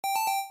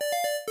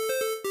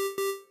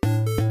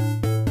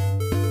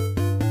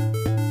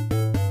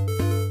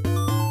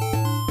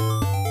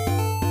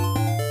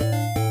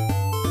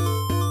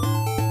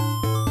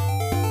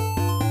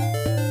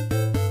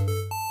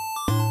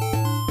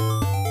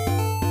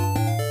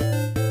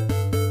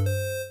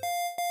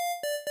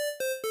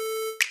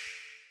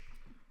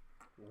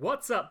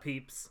What's up,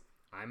 peeps?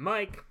 I'm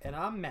Mike. And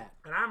I'm Matt.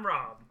 And I'm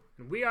Rob.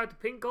 And we are the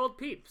Pink Gold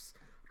Peeps,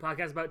 a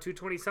podcast about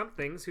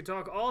 220-somethings who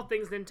talk all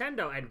things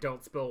Nintendo and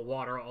don't spill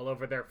water all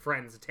over their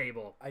friend's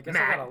table. I guess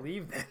Matt. I gotta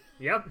leave then.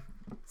 Yep.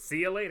 See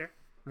you later.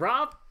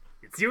 Rob,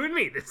 it's you and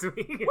me this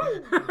week.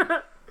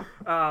 So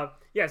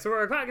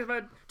we're a podcast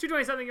about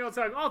 220-something-year-olds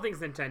talking all things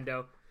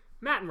Nintendo.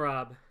 Matt and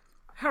Rob,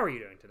 how are you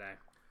doing today?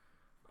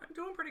 I'm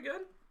doing pretty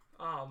good.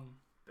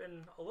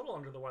 Been a little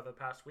under the weather the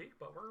past week,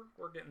 but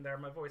we're getting there.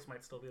 My voice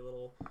might still be a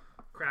little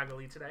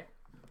craggly today,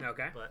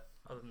 Okay. but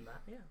other than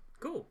that, yeah.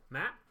 Cool.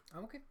 Matt?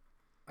 I'm okay.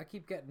 I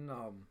keep getting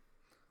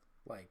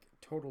like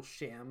total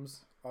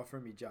shams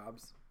offering me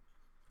jobs.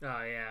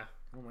 Oh, yeah.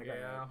 Oh my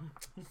Yeah.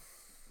 god.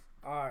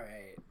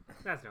 Alright.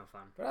 That's no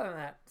fun. But other than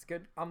that, it's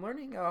good. I'm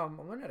learning how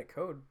to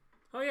code.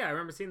 Oh, yeah. I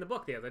remember seeing the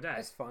book the other day.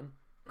 That's fun.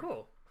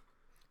 Cool.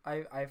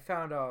 I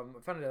found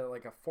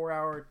like a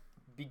 4-hour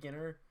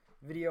beginner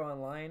video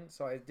online,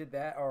 so I did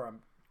that, or I'm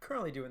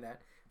currently doing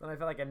that. Then I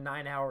found like a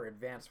 9-hour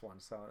advanced one,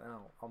 so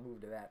I'll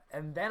move to that,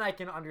 and then I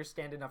can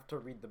understand enough to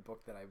read the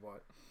book that I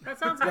bought. That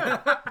sounds good.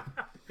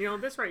 You know,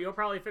 at this rate, you'll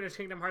probably finish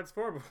Kingdom Hearts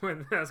 4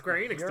 before Square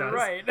Enix You're does.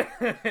 right.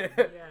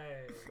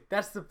 Yay.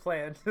 That's the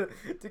plan,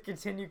 to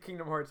continue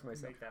Kingdom Hearts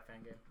myself. Make that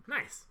fan game.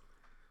 Nice.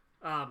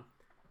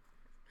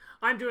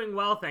 I'm doing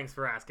well, thanks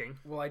for asking.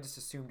 Well, I just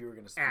assumed you were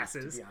going to speak,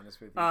 Asses. to be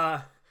honest with you.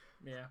 I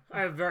Yeah.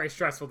 have a very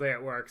stressful day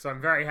at work, so I'm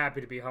very happy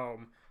to be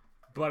home.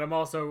 But I'm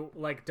also,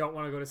 don't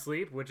want to go to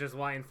sleep, which is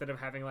why instead of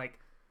having,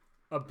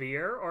 a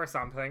beer or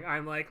something,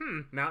 I'm like,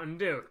 Mountain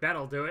Dew.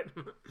 That'll do it.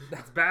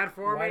 That's bad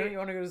for Why me. don't you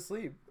want to go to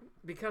sleep?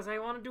 Because I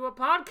want to do a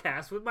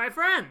podcast with my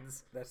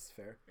friends. That's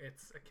fair.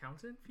 It's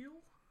accountant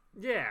fuel?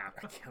 Yeah.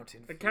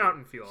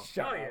 Accountant fuel.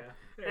 Shut Oh, up. yeah.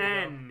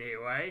 There you go.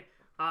 Anyway,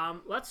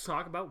 let's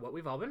talk about what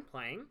we've all been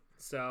playing.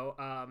 So,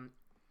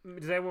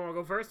 does anyone want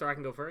to go first, or I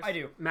can go first? I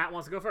do. Matt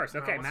wants to go first.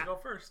 Okay, Let's Matt. go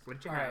first. What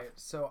did you All have? right,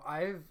 so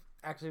I've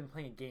actually been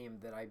playing a game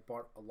that I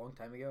bought a long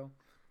time ago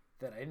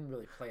that I didn't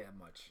really play that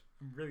much.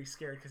 I'm really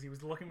scared because he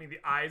was looking me in the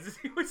eyes as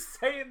he was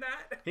saying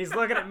that. He's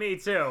looking at me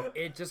too.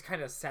 It just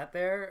kind of sat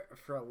there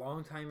for a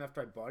long time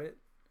after I bought it.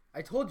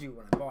 I told you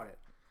when I bought it.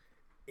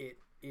 It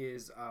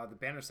is the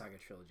Banner Saga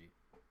trilogy.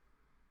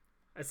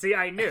 See,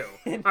 I knew.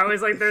 I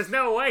was like, "There's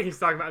no way he's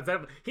talking about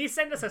that." He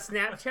sent us a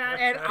Snapchat,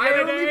 And the I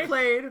other only day.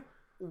 played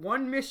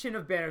one mission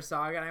of Banner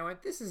Saga, and I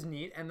went, "This is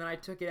neat." And then I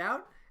took it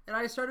out, and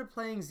I started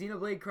playing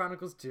Xenoblade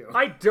Chronicles 2.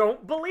 I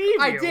don't believe you.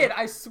 I did.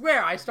 I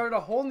swear. I started a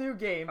whole new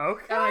game.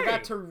 Okay. And I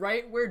got to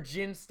right where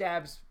Jin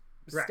stabs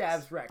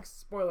Rex. Rex.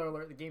 Spoiler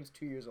alert: the game's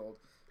 2 years old.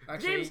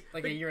 Actually,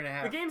 Game's- a year and a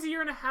half. The game's a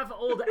year and a half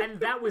old, and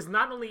that was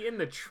not only in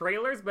the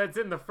trailers, but it's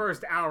in the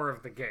first hour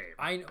of the game.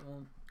 I know,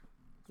 well,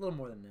 a little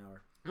more than an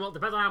hour. Well, it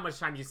depends on how much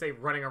time you say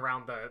running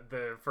around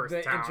the first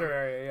The town. intro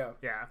area, yeah.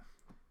 Yeah.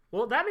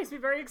 Well, that makes me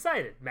very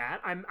excited,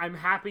 Matt. I'm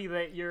happy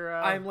that you're.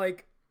 I'm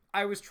like,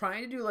 I was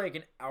trying to do like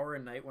an hour a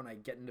night when I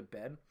get into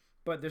bed,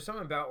 but there's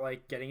something about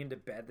like getting into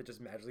bed that just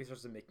magically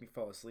starts to make me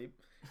fall asleep.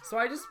 So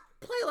I just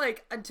play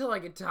until I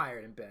get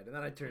tired in bed, and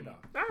then I turn it off.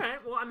 All right.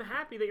 Well, I'm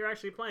happy that you're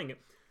actually playing it.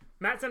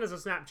 Matt sent us a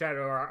Snapchat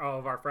of all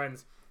of our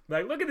friends.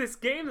 Like, look at this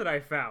game that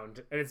I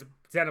found, and it's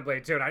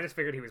Xenoblade 2. And I just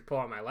figured he was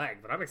pulling my leg,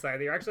 but I'm excited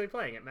that you're actually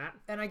playing it, Matt.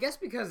 And I guess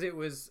because it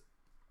was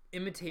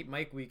Imitate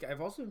Mike Week,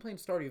 I've also been playing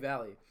Stardew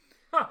Valley.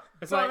 Huh,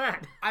 I saw But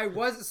that. I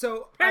was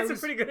so That's I was,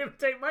 a pretty good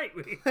imitate Mike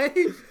week.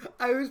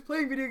 I was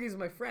playing video games with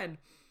my friend,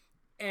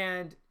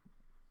 and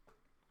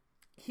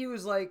he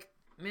was like,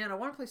 "Man, I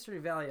want to play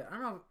Stardew Valley. I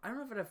don't know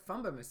if I'd have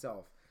fun by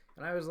myself."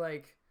 And I was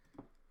like,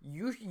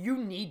 "You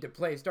need to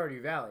play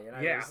Stardew Valley."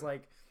 And Yeah. I was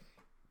like,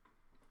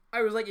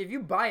 "If you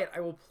buy it, I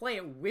will play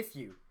it with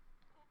you."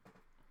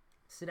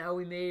 So now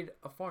we made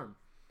a farm.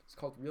 It's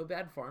called Real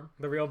Bad Farm.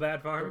 The Real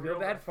Bad Farm. Real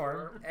Bad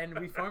Farm, and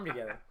we farm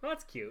together. Well,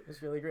 that's cute.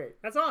 It's really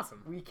great. That's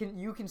awesome.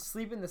 You can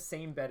sleep in the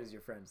same bed as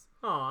your friends.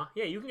 Aw,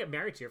 yeah, you can get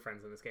married to your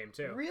friends in this game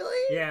too.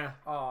 Really? Yeah,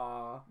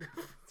 Aw.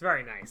 it's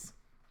very nice.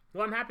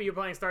 Well, I'm happy you're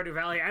playing Stardew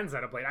Valley and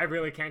Xenoblade. I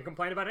really can't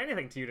complain about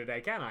anything to you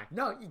today, can I?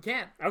 No, you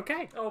can't.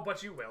 Okay. Oh,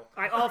 but you will.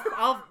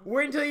 I'll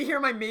Wait until you hear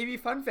my maybe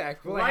fun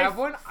fact. Will I life have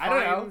one? I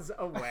don't finds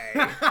a way.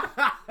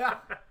 know.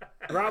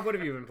 Rob, what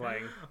have you been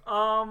playing?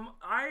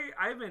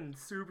 I've been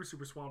super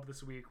swamped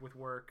this week with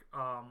work.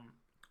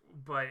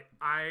 But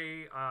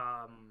I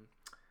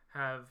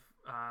have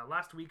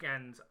last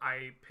weekend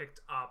I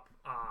picked up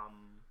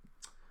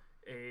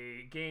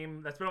a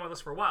game that's been on my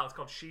list for a while. It's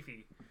called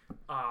Sheafy.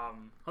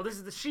 Oh, this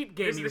is the sheep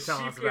game This you were is the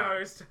telling us sheep game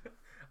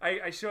about.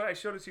 I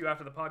showed it to you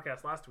after the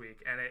podcast last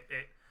week, and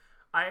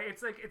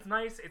it's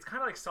nice. It's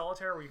kind of like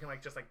solitaire where you can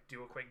just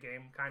do a quick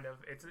game. Kind of.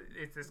 It's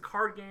this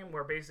card game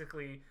where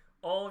basically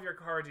all of your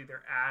cards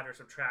either add or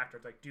subtract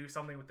or do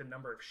something with the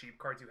number of sheep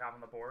cards you have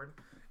on the board,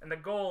 and the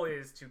goal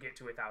is to get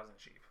to 1,000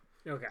 sheep.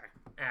 Okay.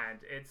 And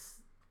it's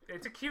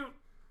a cute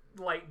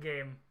light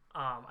game.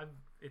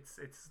 It's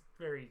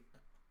very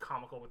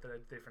comical with the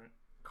different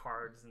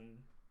cards, and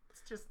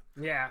it's just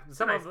Yeah,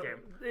 a nice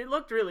game. It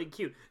looked really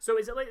cute. So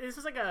is it like is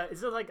it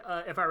like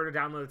if I were to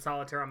download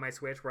Solitaire on my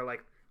Switch, where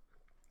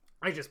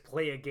I just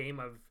play a game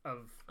of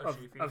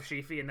Sheafy.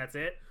 Sheafy and that's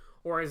it,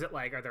 or is it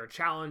like are there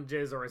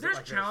challenges, or is There's it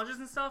like challenges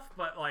and stuff,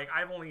 but like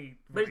I've only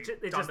But really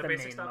it's done just the the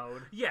basic main stuff.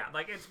 mode. Yeah,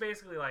 like it's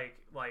basically like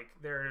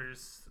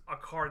there's a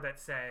card that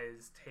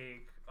says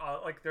take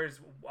like there's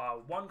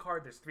one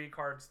card, there's 3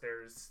 cards,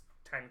 there's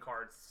 10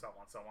 cards, so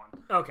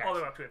on, Okay. all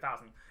the way up to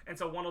 1,000. And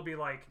so one will be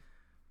like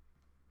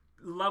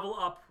level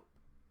up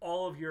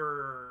all of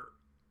your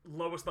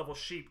lowest level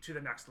sheep to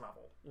the next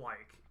level,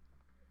 like,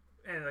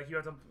 and like you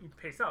have to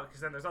pace out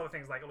because then there's other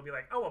things like it'll be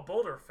like, oh, a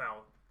boulder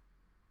fell,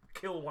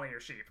 kill one of your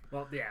sheep,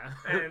 Well, yeah.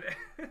 and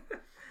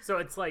so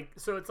it's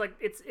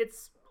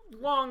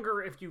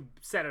longer if you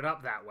set it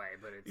up that way,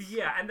 but it's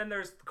yeah, and then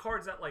there's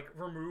cards that like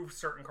remove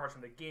certain cards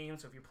from the game.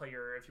 So if you play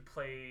your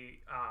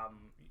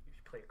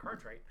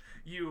cards right,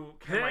 you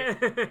can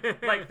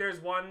like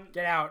there's one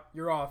Get out.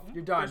 You're off.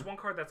 You're done. there's one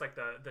card that's like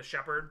the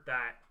shepherd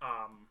that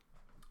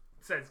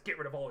says get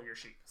rid of all of your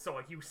sheep. So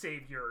like you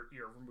save your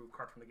remove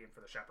card from the game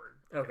for the shepherd.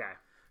 okay.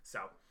 So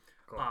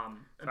Cool. and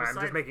Sorry, I'm just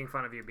besides- making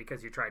fun of you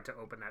because you tried to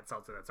open that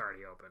seltzer that's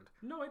already opened.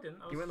 No, I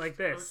didn't. I was You went like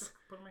I was this. just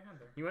putting my hand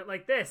there. You went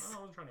like this. I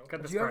wasn't trying to open Cut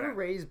it. this Do you part ever out.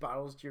 raise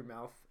bottles to your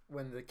mouth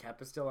when the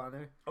cap is still on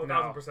there? Oh,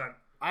 No. 1,000%.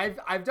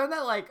 I've done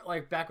that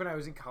like back when I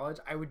was in college.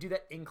 I would do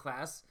that in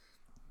class,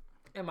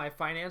 and my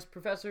finance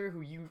professor,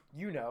 who you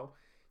know,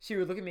 she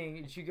would look at me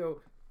and she'd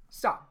go,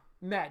 "Stop,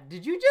 Matt.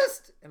 Did you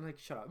just?" I'm like,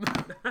 "Shut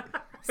up.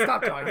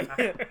 Stop talking."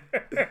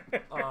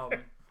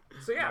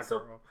 So yeah, Not so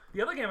girl.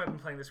 the other game I've been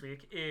playing this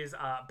week is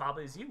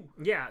Baba Is You.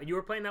 Yeah, you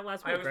were playing that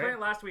last week, I was right? playing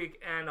it last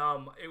week, and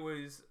it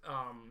was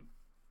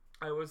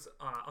I was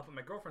up at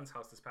my girlfriend's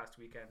house this past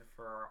weekend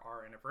for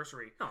our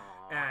anniversary, Aw.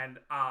 and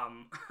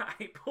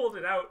I pulled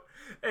it out,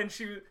 and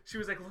she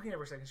was like looking at it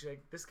for a second. She's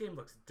like, "This game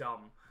looks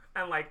dumb,"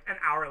 and like an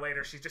hour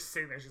later, she's just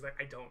sitting there. She's like,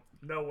 "I don't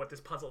know what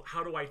this puzzle.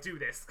 How do I do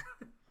this?"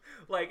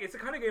 Like it's the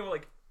kind of game where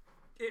like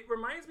it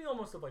reminds me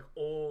almost of like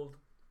old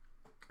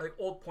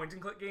point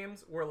and click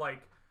games where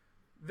like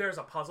there's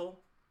a puzzle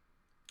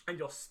and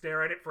you'll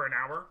stare at it for an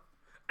hour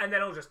and then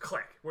it'll just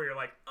click where you're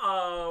like,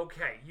 oh,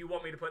 okay, you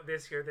want me to put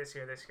this here, this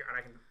here, this here, and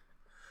I can.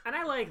 And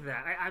I like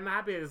that. I'm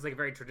happy that it's like a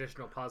very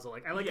traditional puzzle.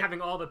 Like I like Yeah.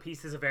 having all the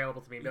pieces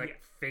available to me and be like, Yeah.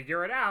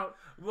 figure it out.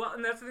 Well,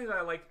 and that's the thing that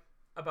I like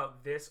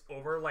about this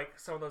over like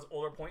some of those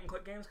older point and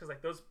click games, because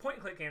like those point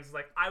and click games is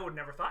like I would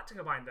never thought to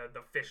combine the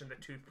fish and the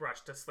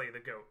toothbrush to slay the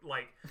goat.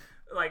 Like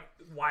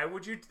why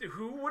would you?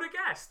 Who would have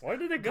guessed? What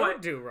did the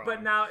goat do wrong?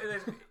 But now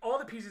all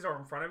the pieces are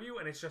in front of you,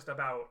 and it's just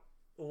about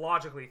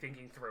logically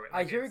thinking through it. I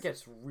Like, hear it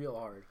it's- gets real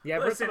hard. yeah,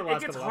 I've heard Listen, some of the it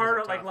last gets couple hard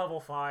levels at are like tough. level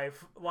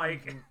 5.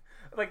 Like,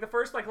 like the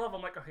first like level,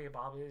 I'm like, okay,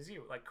 Bob, it is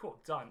you. Like, cool,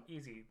 done,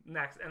 easy,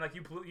 next. And like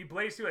you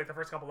blaze through like the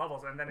first couple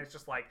levels, and then it's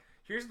just like,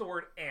 here's the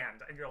word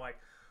and you're like,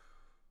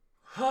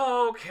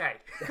 okay.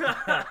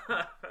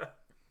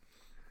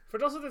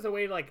 But also, there's a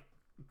way to like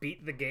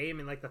beat the game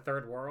in like the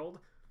third world.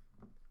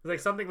 It's like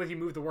something with you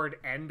move the word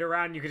 "end"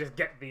 around, you could just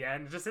get the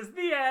end. It just says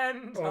the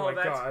end. Oh my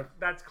that's God.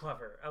 that's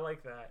clever. I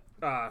like that.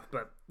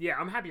 But yeah,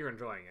 I'm happy you're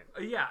enjoying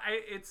it. Yeah,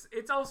 it's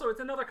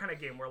another kind of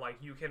game where like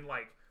you can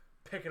like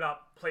pick it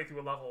up, play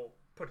through a level,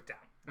 put it down.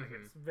 Like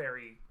it's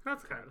very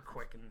That's kind good. of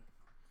quick, and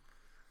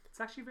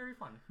it's actually very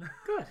fun.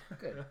 Good.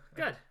 Good.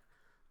 Good.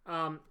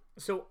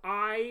 So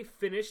I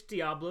finished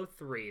Diablo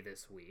 3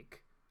 this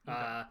week.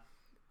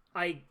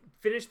 I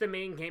finished the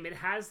main game. It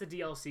has the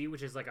DLC,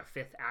 which is like a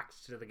 5th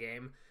act to the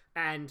game.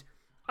 And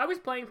I was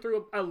playing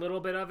through a little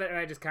bit of it, and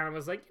I just kind of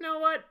was like, you know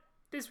what?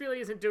 This really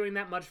isn't doing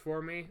that much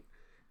for me.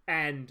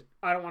 And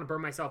I don't want to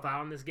burn myself out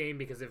on this game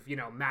because if,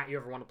 Matt, you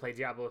ever want to play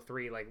Diablo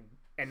 3, like,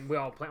 and we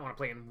all want to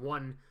play in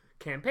one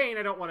campaign,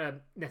 I don't want to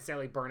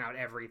necessarily burn out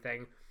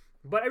everything.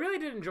 But I really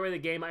did enjoy the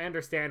game. I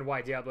understand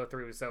why Diablo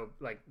 3 was so,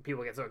 like,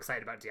 people get so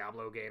excited about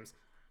Diablo games.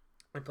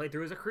 I played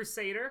through as a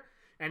Crusader,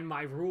 and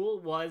my rule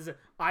was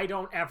I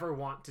don't ever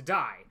want to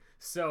die.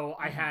 So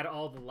I had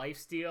all the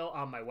lifesteal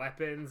on my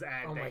weapons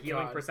and Oh the my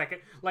healing God. per second.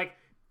 Like,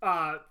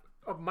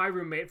 my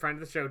roommate, friend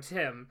of the show,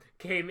 Tim,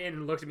 came in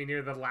and looked at me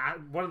near the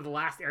one of the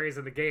last areas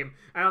of the game,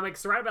 and I'm like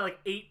surrounded by like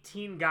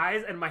 18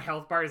 guys, and my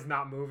health bar is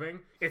not moving.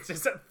 It's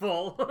just at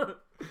full.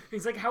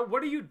 He's like,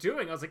 what are you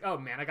doing? I was like, oh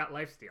man, I got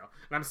lifesteal.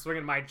 And I'm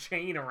swinging my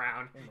chain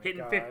around, hitting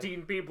God.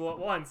 15 people at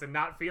once and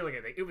not feeling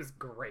anything. It was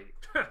great.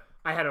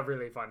 I had a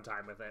really fun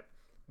time with it.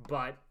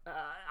 But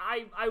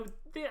I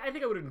think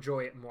I would enjoy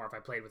it more if I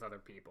played with other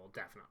people,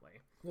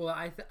 definitely. Well,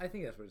 I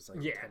think that's what it's like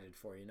Yeah. intended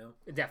for, you know?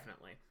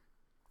 Definitely.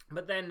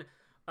 But then,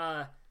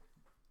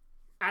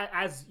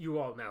 as you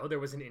all know, there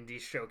was an indie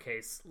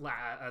showcase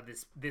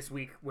this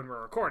week when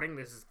we're recording.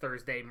 This is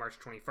Thursday, March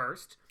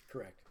 21st.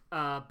 Correct.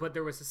 But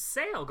there was a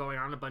sale going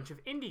on a bunch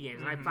of indie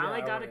games, and I finally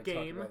Yeah, got we're a gonna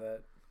talk game. about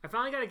that. I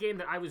finally got a game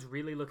that I was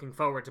really looking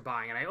forward to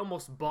buying, and I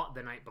almost bought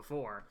the night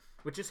before,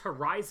 which is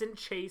Horizon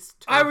Chase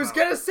Turbo. I was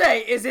gonna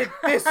say, is it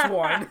this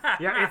one?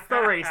 Yeah, it's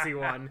the racy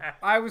one.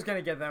 I was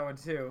gonna get that one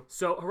too.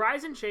 So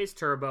Horizon Chase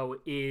Turbo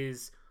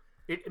is...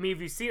 I mean,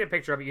 if you've seen a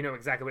picture of it, you know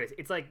exactly what it is.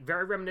 It's like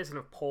very reminiscent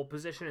of Pole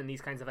Position and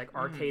these kinds of like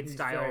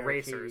arcade-style Very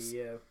racers. arcadey,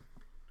 yeah.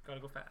 Gotta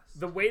go fast.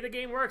 The way the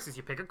game works is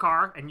you pick a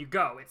car and you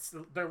go. It's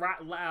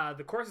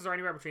the courses are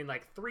anywhere between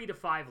like 3 to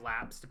 5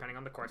 laps, depending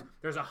on the course.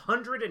 There's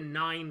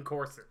 109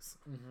 courses,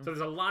 so there's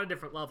a lot of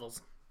different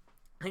levels.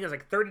 I think there's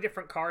like 30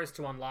 different cars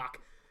to unlock,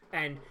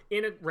 and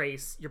in a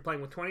race, you're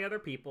playing with 20 other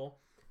people,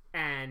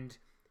 and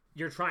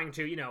you're trying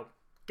to,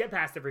 get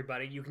past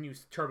everybody. You can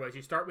use turbos.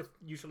 You start with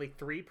usually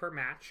 3 per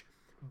match,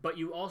 but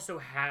you also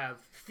have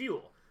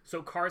fuel.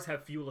 So cars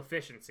have fuel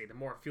efficiency. The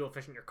more fuel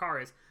efficient your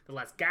car is, the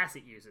less gas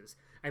it uses.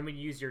 And when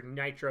you use your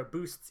nitro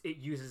boosts, it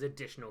uses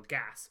additional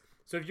gas.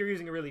 So if you're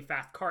using a really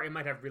fast car, it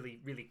might have really,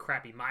 really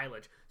crappy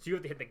mileage. So you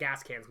have to hit the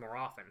gas cans more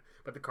often.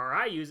 But the car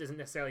I use isn't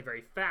necessarily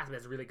very fast, but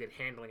has really good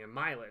handling and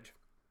mileage.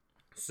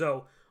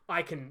 So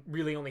I can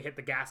really only hit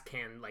the gas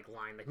can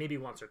line maybe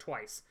once or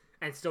twice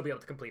and still be able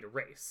to complete a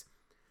race.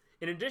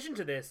 In addition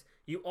to this,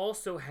 you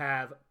also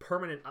have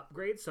permanent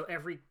upgrades. So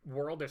every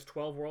world, there's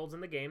 12 worlds in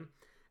the game,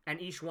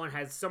 and each one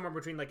has somewhere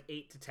between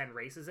 8 to 10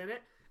 races in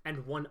it,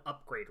 and 1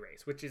 upgrade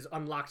race, which is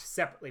unlocked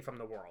separately from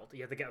the world.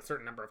 You have to get a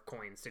certain number of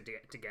coins to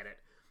get it.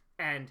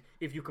 And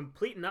if you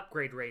complete an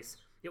upgrade race,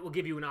 it will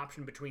give you an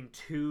option between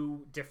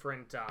two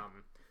different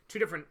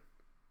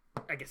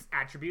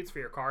attributes for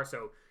your car.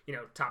 So,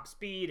 top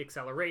speed,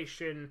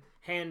 acceleration,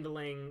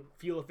 handling,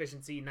 fuel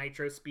efficiency,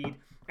 nitro speed,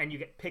 and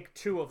you pick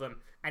 2 of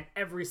them, and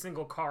every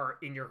single car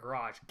in your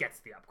garage gets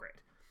the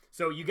upgrade.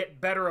 So you get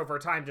better over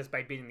time just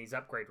by beating these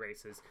upgrade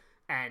races.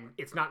 And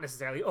it's not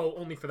necessarily,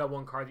 only for that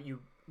one car that you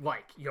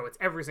like. It's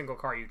every single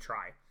car you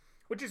try,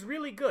 which is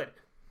really good.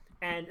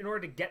 And in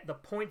order to get the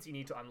points you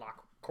need to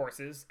unlock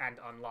courses and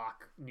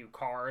unlock new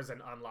cars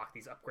and unlock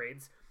these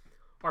upgrades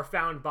are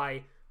found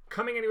by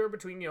coming anywhere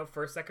between,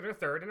 first, second, or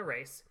third in a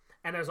race.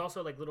 And there's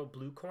also little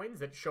blue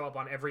coins that show up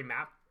on every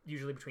map,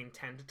 usually between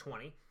 10 to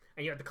 20.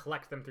 And you have to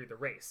collect them through the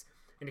race.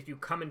 And if you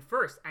come in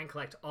first and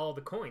collect all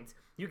the coins,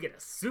 you get a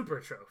super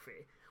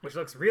trophy, which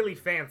looks really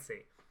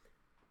fancy.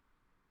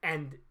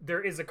 And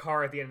there is a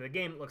car at the end of the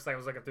game. It looks like I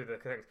was looking through the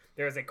things.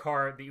 There is a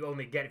car that you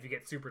only get if you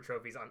get super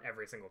trophies on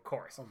every single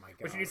course. Oh my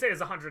god! Which, when you say there's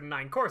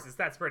 109 courses,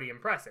 that's pretty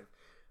impressive.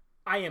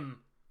 I am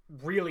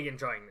really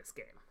enjoying this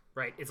game.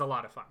 Right? It's a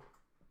lot of fun.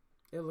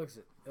 It looks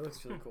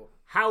really cool.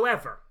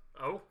 However,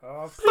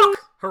 fuck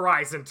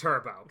Horizon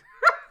Turbo.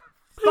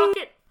 Fuck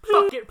it.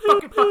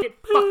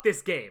 Fuck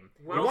this game.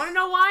 Well, you want to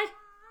know why?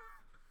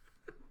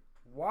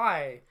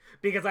 Why?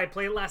 Because I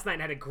played it last night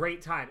and had a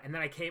great time, and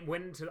then I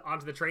went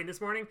onto the train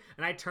this morning,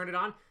 and I turned it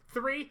on.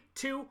 3,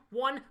 2,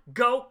 1,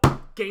 go!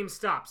 Game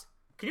stops.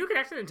 Can you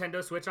connect to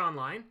Nintendo Switch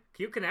online?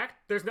 Can you connect?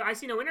 I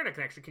see no internet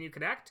connection. Can you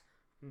connect?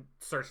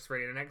 Search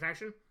for internet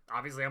connection.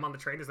 Obviously, I'm on the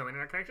train. There's no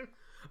internet connection.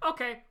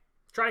 Okay,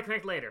 try to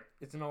connect later.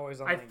 It's an always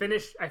on. I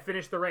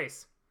finished the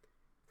race.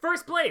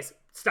 First place.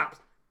 Stops.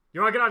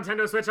 You want to get on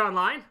Nintendo Switch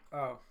online?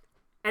 Oh.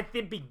 At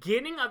the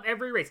beginning of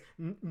every race,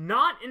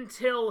 not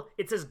until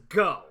it says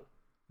go.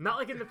 Not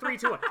like in the 3,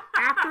 2, 1.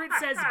 After it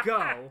says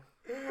go,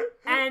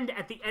 and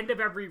at the end of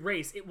every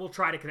race, it will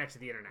try to connect to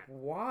the internet.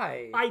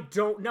 Why? I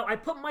don't know. I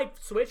put my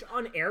Switch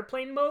on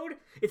airplane mode.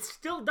 It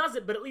still does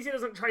it, but at least it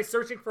doesn't try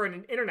searching for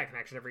an internet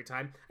connection every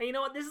time. And you know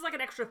what? This is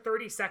an extra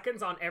 30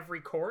 seconds on every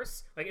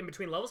course, in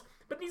between levels.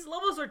 But these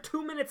levels are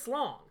 2 minutes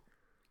long.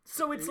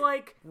 So it's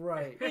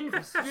right.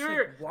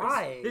 infuriating.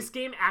 Why? This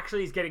game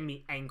actually is getting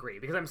me angry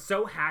because I'm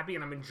so happy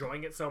and I'm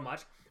enjoying it so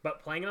much. But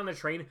playing it on the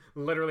train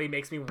literally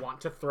makes me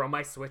want to throw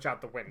my Switch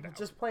out the window.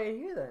 Just play it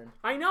here then.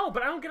 I know,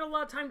 but I don't get a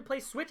lot of time to play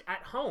Switch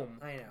at home.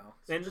 I know.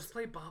 And just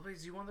play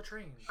Bobby's You on the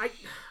train. I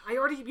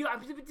already...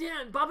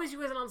 Bobby's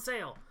You isn't on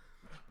sale.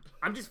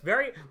 I'm just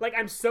very...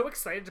 I'm so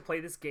excited to play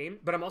this game,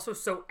 but I'm also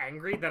so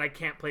angry that I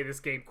can't play this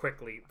game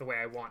quickly the way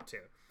I want to.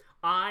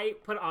 I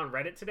put it on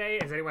Reddit today.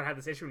 Has anyone had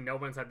this issue? No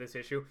one's had this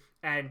issue.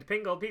 And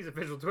Pink Gold P's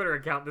official Twitter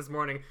account this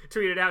morning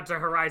tweeted out to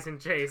Horizon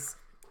Chase,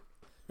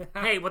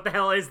 hey, what the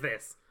hell is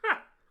this?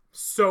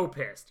 So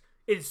pissed.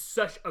 It is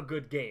such a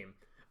good game.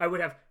 I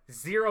would have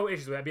 0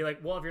 issues with it. I'd be like,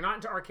 well, if you're not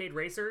into arcade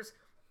racers,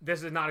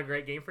 this is not a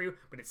great game for you,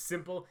 but it's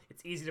simple,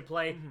 it's easy to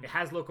play, it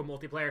has local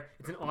multiplayer,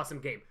 it's an awesome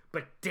game.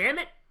 But damn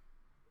it,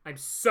 I'm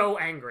so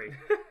angry.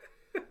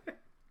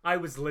 I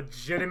was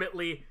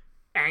legitimately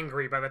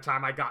angry by the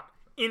time I got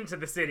into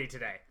the city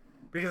today.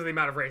 Because of the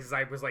amount of races,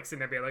 I was sitting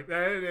there being like...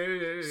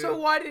 So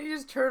why didn't you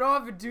just turn it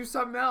off and do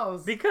something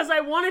else? Because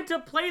I wanted to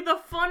play the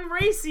fun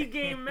racy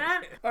game,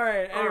 man. All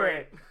right,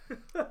 anyway.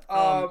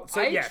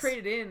 Yes.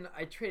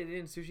 I traded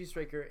in Sushi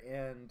Striker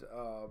and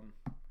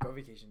Go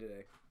Vacation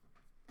today.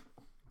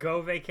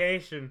 Go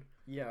Vacation.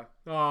 Yeah.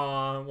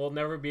 Aw, we'll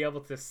never be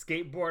able to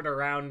skateboard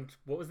around...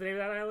 What was the name of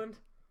that island?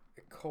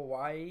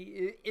 Kauai.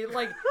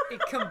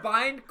 It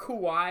combined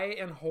Kauai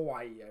and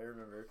Hawaii, I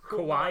remember.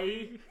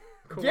 Kauai?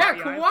 Yeah,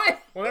 Kauai.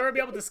 We'll never be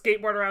able to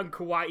skateboard around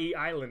Kauai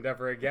Island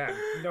ever again.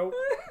 Nope.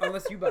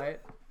 Unless you buy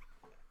it.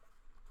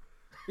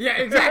 Yeah,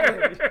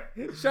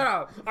 exactly. Shut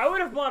up. I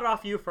would have bought it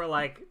off you for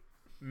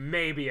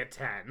maybe a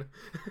 10.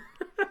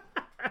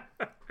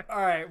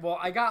 All right. Well,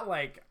 I got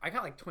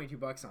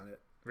 $22 on it.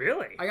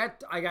 Really?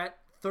 I got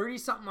 30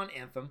 something on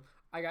Anthem.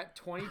 I got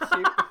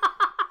 22.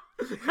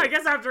 I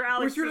guess after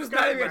Alex, Which we're just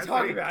not even discussed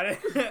talking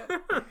last week. about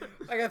it.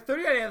 I got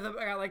 30 on Anthem.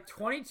 I got like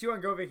 22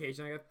 on Go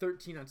Vacation. I got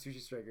 13 on Sushi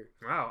Striker.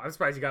 Wow, I'm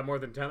surprised you got more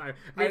than 10. I know,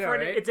 friend,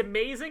 right? It's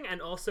amazing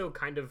and also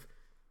kind of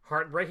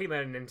heartbreaking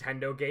that a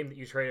Nintendo game that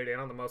you traded in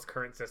on the most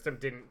current system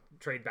didn't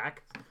trade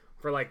back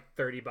for like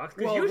 $30. Because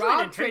Well, usually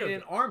Rob Nintendo, traded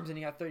in ARMS and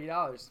he got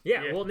 $30.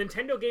 yeah, well,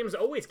 Nintendo games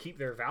always keep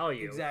their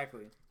value.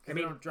 Exactly. I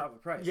mean, mean, don't drop the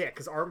price. Yeah,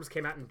 because ARMS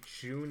came out in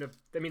June of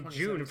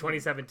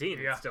 2017.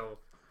 Yeah. It's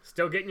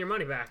still getting your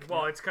money back.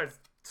 Well, it's because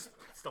it's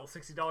still a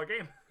 $60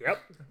 game.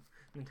 Yep.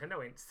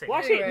 Nintendo ain't saying. Well,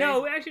 actually, Anyway.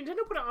 no. Actually,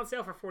 Nintendo put it on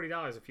sale for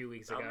 $40 a few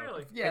weeks Oh, ago.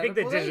 really? Yeah, I think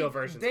the well, digital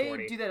version's They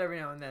 40. do that every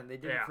now and then. They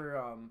did Yeah. it for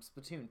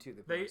Splatoon too.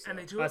 They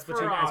They do it for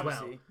Splatoon as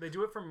Odyssey. well. They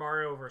do it for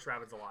Mario vs.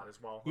 Rabbids a lot as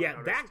well. I've Yeah,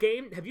 noticed. that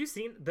game. Have you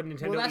seen the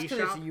Nintendo Well, that's because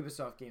it's a eShop?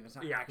 Ubisoft game. It's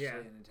not Yeah. actually Yeah.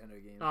 a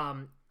Nintendo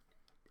game.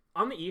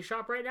 On the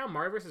eShop right now,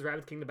 Mario vs.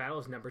 Rabbids Kingdom Battle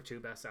is #2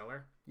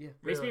 bestseller. yeah.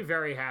 Makes me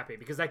very happy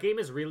because that game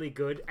is really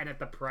good, and at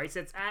the price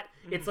it's at,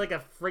 it's like a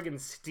friggin'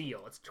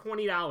 steal. It's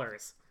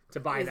 $20 to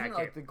buy Isn't that it game.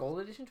 like the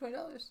gold edition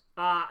 $20?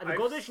 The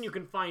gold edition you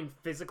can find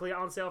physically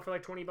on sale for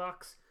like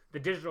 $20. The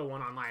digital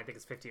one online I think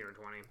is 15 or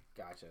 20.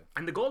 Gotcha.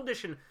 And the gold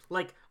edition,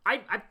 like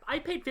I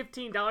paid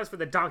 $15 for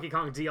the Donkey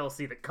Kong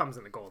DLC that comes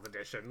in the gold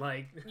edition.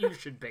 Like you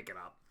should pick it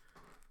up.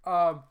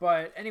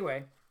 But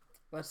anyway,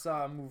 let's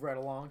move right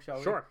along, shall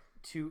we? Sure.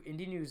 To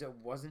indie news that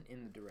wasn't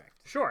in the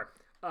direct. Sure.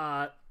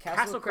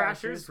 Castle Crashers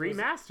Crashers was-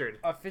 Remastered.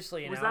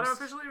 Officially Was announced.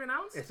 that officially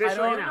announced?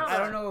 Officially announced. I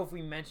don't know if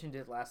we mentioned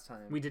it last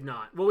time. We did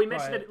not. Well, we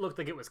mentioned But- that it looked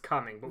like it was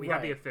coming, but we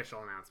got the Right.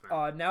 official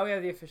announcement. Now we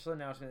have the official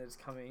announcement that it's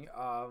coming.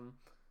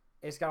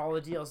 It's got all the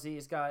DLC.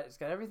 It's got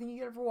everything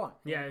you get for one.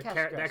 Yeah, And the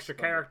Castle Crashers extra is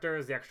fun.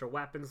 characters, the extra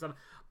weapons, stuff.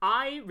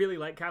 I really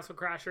like Castle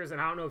Crashers, and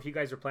I don't know if you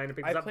guys are planning to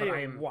pick this I up, but played I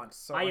it am once,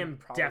 so I I'm am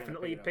probably gonna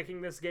definitely pick it up.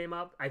 picking this game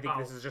up. I think Oh.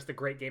 this is just a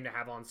great game to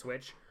have on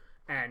Switch,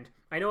 and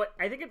I know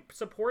I think it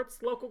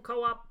supports local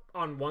co-op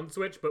on one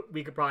Switch, but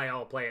we could probably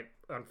all play it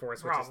on 4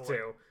 Switches Probably.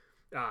 too.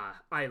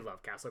 I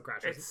love Castle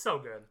Crashers. It's so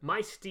good. My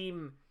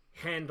Steam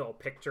handle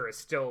picture is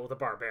still the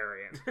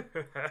Barbarian.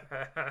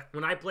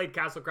 When I played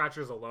Castle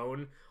Crashers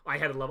alone, I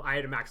had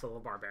a max level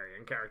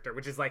Barbarian character,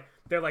 which is like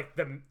they're like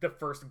the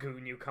first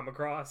goon you come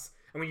across,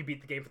 and when you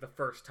beat the game for the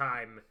first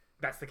time,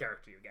 that's the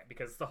character you get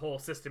because the whole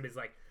system is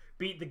like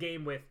beat the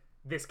game with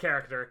this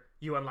character,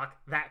 you unlock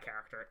that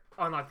character.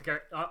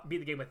 Beat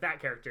the game with that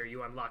character,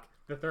 you unlock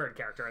the third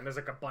character, and there's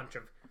like a bunch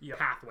of Yep.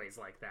 pathways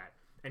like that,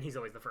 and he's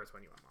always the first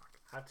one you unlock.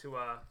 Had to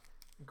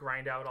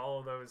grind out all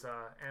of those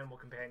animal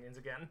companions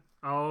again.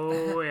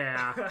 Oh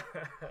yeah.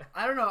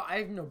 I don't know.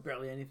 I know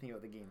barely anything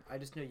about the game. I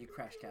just know you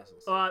crash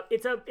castles.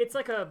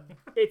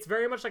 It's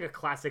very much like a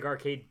classic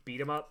arcade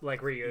beat 'em up,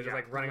 like where you're just Yeah.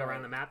 like running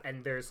around the map,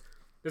 and there's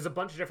a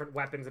bunch of different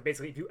weapons, and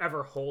basically if you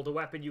ever hold a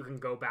weapon, you can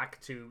go back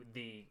to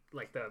the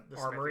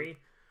armory,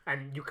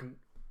 and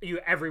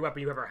every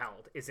weapon you ever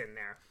held is in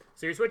there.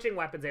 So you're switching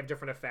weapons; they have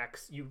different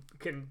effects. You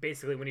can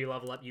basically, when you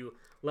level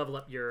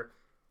up your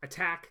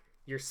attack,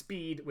 your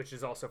speed, which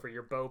is also for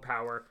your bow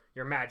power,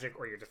 your magic,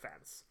 or your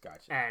defense.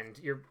 Gotcha. And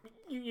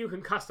you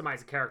can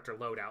customize a character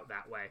loadout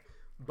that way.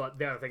 But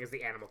the other thing is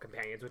the animal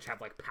companions, which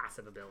have like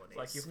passive abilities.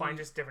 Like you find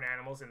just different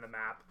animals in the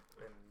map,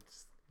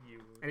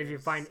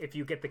 and if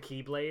you get the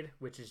Keyblade,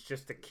 which is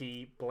just a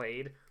key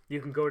blade, you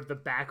can go to the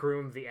back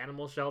room of the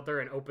animal shelter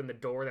and open the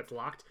door that's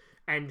locked.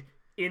 And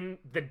in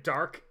the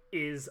dark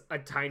is a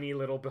tiny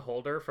little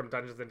beholder from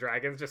Dungeons and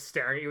Dragons just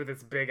staring at you with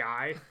its big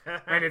eye,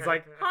 and it's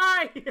like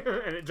hi,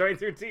 and it joins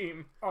your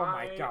team. Oh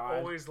my I god.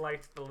 always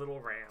liked the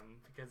little ram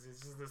because it's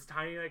just this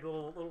tiny like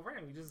little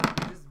ram. He just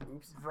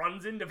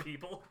runs into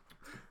people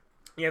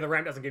Yeah, the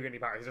ram doesn't give you any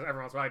power. He's just every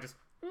once in a while just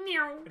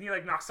meow. and he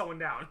like knocks someone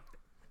down.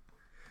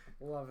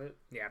 Love it.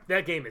 Yeah,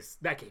 that game is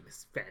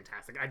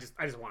fantastic. I just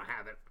want to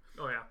have it.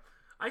 Oh yeah,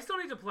 I still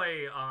need to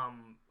play.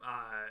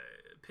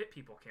 Pit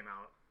People came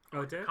out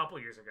Oh, it did? a couple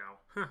years ago.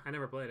 Huh, I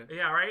never played it.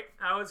 Yeah, right.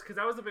 Because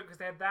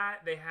they had that.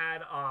 They had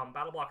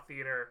Battle Block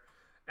Theater,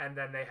 and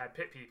then they had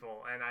Pit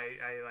People, and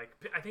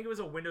I think it was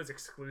a Windows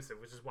exclusive,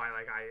 which is why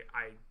like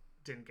I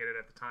didn't get it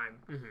at the time.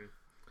 Mm-hmm.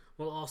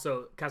 Well,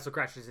 also, Castle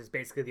Crashers is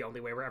basically the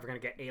only way we're ever going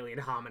to get Alien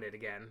Hominid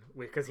again,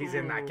 because he's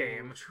in that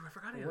game. True, I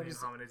forgot What Alien is it?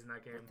 Hominid's in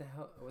that game.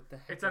 What the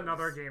heck? It's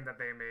another game that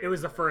they made. It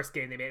was the first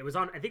game they made. It was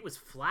on, I think it was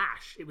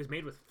Flash. It was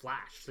made with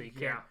Flash, so you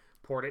can't Yeah.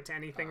 port it to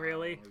anything,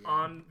 really. yeah.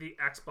 On the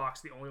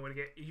Xbox. The only way to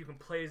get you can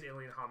play as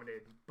Alien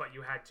Hominid, but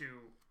you had to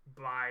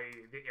buy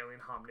the Alien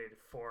Hominid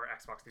for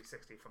Xbox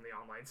 360 from the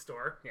online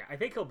store. Yeah, I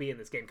think he'll be in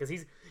this game, because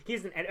he's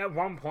at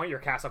one point, your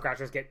Castle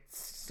Crashers get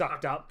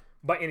sucked up,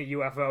 but in a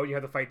UFO, you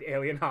have to fight the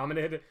Alien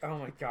Hominid. Oh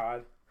my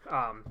god.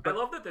 I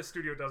love that the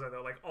studio does that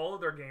though. Like all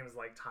of their games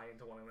like tie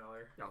into one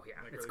another. Oh yeah,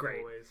 Like, it's really great.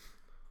 cool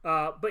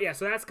ways. But yeah,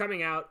 so that's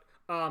coming out.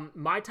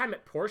 My Time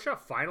at Porsche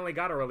finally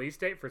got a release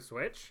date for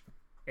Switch,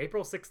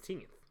 April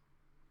 16th.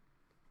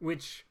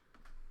 Which,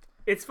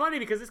 it's funny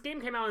because this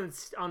game came out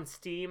on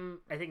Steam,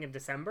 I think in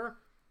December,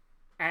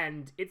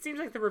 and it seems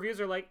like the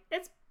reviews are like,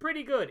 it's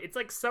pretty good. It's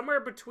like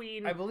somewhere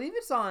between I believe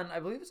it's on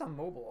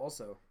mobile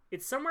also.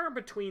 it's somewhere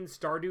between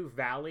Stardew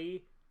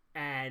Valley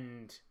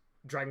and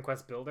Dragon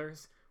Quest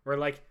Builders, where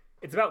like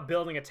it's about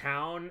building a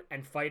town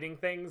and fighting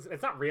things.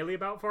 It's not really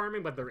about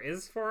farming, but there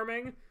is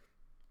farming.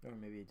 Or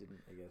maybe it didn't.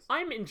 I guess.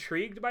 I'm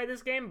intrigued by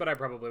this game, but I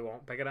probably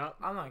won't pick it up.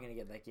 I'm not gonna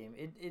get that game.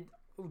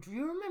 Do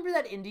you remember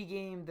that indie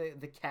game,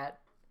 the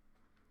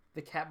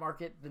cat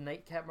market, the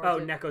night cat Oh,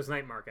 market? Neko's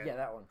Night Market. Yeah,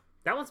 that one.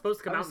 That one's supposed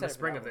to come I out was in the set for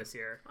spring that of one. this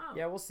year. Oh.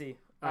 Yeah, we'll see.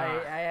 I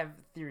have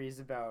theories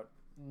about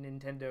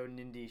Nintendo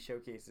Nindy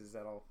showcases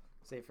that I'll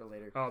save for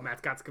later. Oh,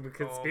 Matt's got some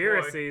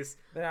conspiracies.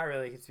 They're not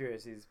really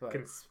conspiracies, but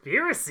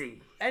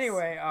Conspiracy.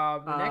 anyway,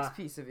 the next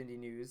piece of indie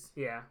news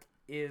Yeah.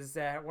 is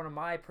that one of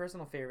my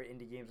personal favorite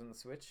indie games on the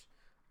Switch,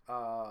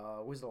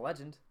 Wizard of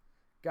Legend,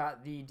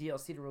 got the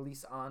DLC to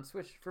release on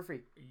Switch for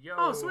free. Yo.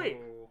 Oh, sweet.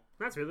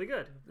 That's really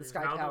good. The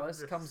Sky Now Palace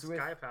the comes with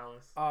Sky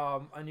Palace.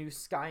 a new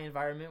Sky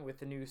environment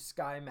with a new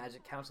Sky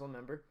Magic Council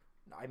member.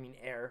 I mean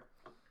air.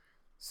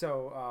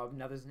 So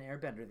now there's an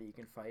airbender that you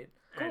can fight.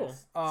 Cool.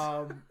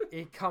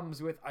 It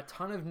comes with a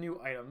ton of new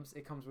items.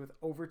 It comes with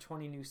over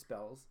 20 new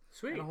spells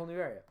Sweet. and a whole new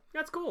area.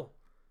 That's cool.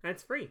 And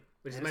it's free,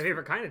 which is And my it's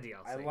favorite kind of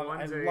DLC. I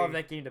One's a- love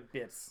that game to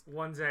bits.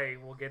 One day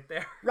we'll get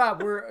there.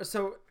 Rob,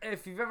 so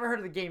if you've ever heard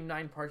of the game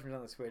Nine Parchment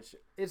on the Switch,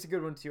 it's a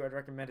good one too. I'd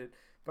recommend it.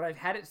 But I've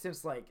had it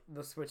since like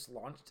the Switch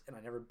launched, and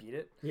I never beat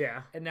it.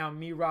 Yeah. And now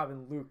me, Rob,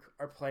 and Luke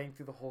are playing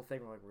through the whole thing.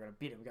 We're like, we're gonna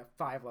beat it. We got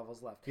 5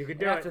 levels left. You could And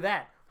do after it.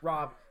 that,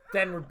 Rob,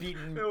 then we're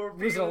beating We're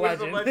Wizard of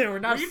beating Legend. We're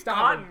not We've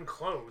stopping. gotten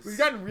close. We've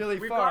gotten really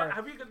We've far.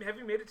 Have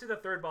you made it to the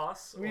third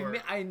boss? Or-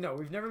 I know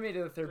we've never made it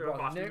to the third Third boss.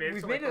 boss. We made it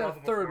We've to, made like, it the to the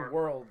level third before.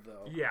 world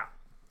though. Yeah.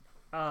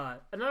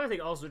 Another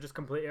thing, also just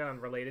completely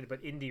unrelated,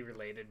 but indie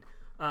related.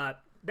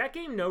 That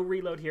game, No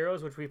Reload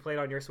Heroes, which we played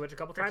on your Switch a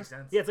couple 50 times.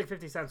 cents. Yeah, it's like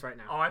 50 cents right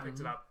now. Oh, I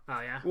picked it up. Oh,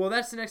 yeah. Well,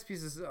 that's the next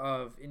piece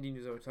of indie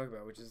news I would talk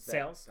about, which is that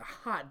Sales? a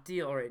hot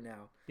deal right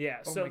now. Yeah,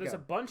 Oh so my there's God.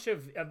 a bunch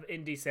of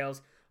indie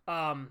sales.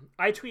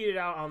 I tweeted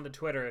out on the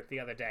Twitter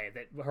the other day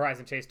that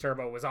Horizon Chase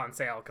Turbo was on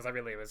sale because I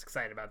really was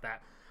excited about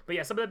that. But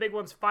yeah, some of the big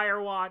ones: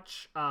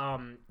 Firewatch,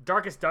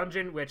 Darkest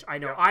Dungeon, which I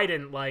know Yep. I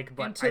didn't like,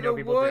 but Into I know the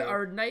people wood do.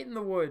 or Night in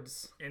the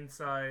Woods.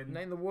 Inside.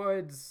 Night in the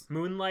Woods.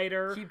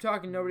 Moonlighter, Keep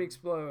talking, nobody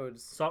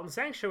explodes. Salt and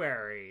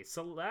Sanctuary,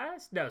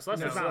 Celeste. No,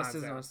 Celeste No, is not Celeste on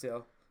isn't sale. on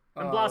sale.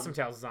 And Blossom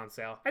Tales is on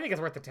sale. I think it's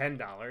worth the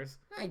 $10.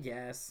 I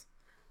guess.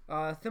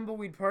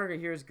 Thimbleweed Park I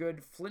hear is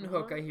good. Flint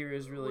Hook I hear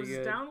is really was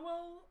good.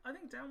 Downwell? I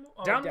think Downwell.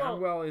 Oh, Down-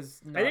 Downwell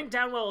is not. I think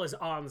Downwell is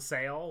on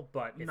sale,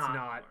 but it's Not-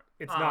 not.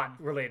 It's um,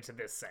 not related to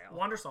this sale.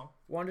 Wonder Song.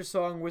 Wonder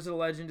Song Wizard of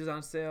Legend is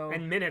on sale.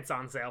 And Minute's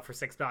on sale for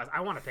 $6.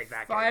 I want to pick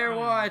that game.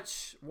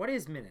 Firewatch. What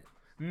is Minute?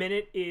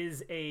 Minute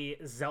is a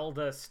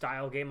Zelda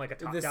style game, like a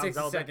top-down 60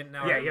 Zelda. second- now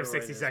I yeah, you remember have what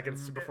 60 it is.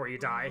 seconds before you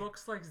die.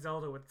 Looks like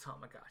Zelda with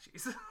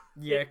Tamagotchis.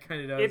 Yeah, it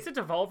kind of does. It's a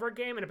Devolver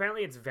game, and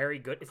apparently it's very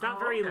good. It's not Oh,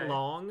 very okay.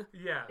 long.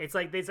 yeah. It's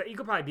like you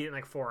could probably beat it in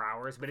like 4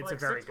 hours, but it's like a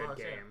very $6, good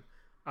yeah.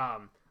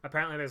 game.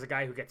 Apparently there's a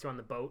guy who gets you on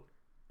the boat,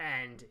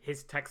 and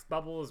his text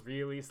bubble is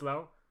really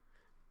slow,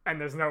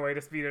 and there's no way to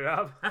speed it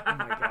up. Oh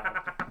my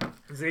god.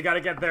 So you got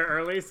to get there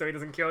early so he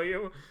doesn't kill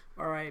you.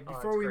 All right, Oh,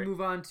 before that's we great.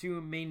 move on to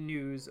main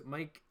news,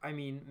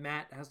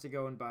 Matt has to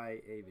go and buy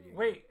a video game.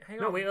 Wait, hang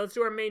on. No, wait, let's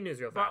do our main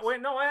news real fast.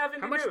 Wait, no, I have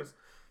indie much- news.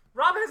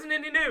 Rob has an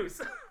indie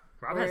news.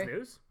 Rob has Okay.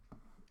 news?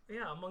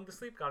 Yeah, Among the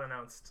Sleep got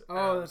announced.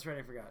 Oh, that's right,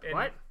 I forgot. in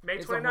What? May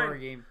It's a horror 29th.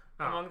 game.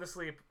 Oh. Among the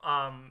Sleep.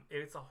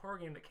 It's a horror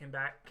game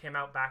that came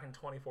out back in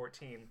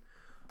 2014.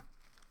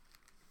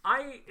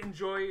 I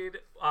enjoyed.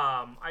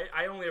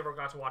 I only ever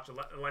got to watch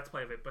a let's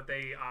play of it, but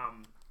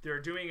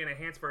they're doing an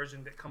enhanced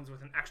version that comes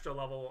with an extra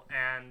level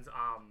and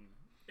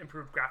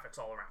improved graphics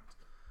all around.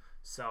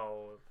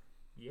 So,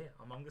 yeah,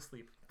 Among the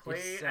Sleep. You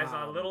play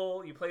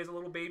as a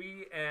little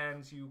baby,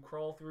 and you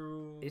crawl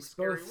through. It's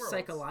scary both worlds.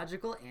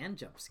 psychological and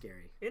jump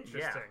scary.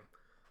 Interesting.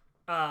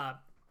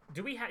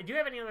 Do you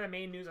have any other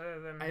main news other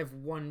than... I have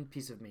one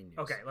piece of main news.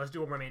 Okay, let's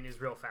do more main news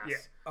real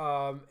fast.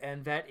 Yeah.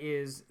 And that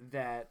is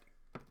that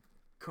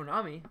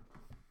Konami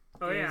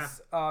Oh, yeah.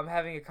 is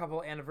having a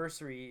couple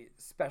anniversary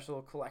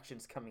special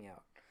collections coming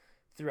out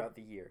throughout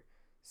the year.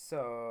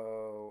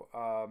 So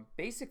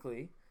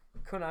basically,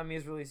 Konami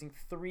is releasing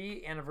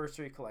 3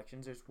 anniversary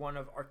collections. There's one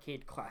of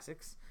Arcade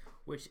Classics,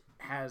 which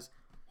has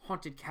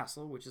Haunted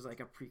Castle, which is like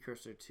a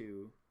precursor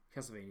to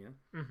Castlevania.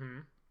 Mm-hmm.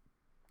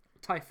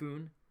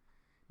 Typhoon,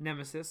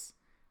 Nemesis,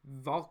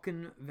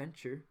 Vulcan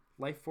Venture,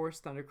 Life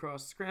Force,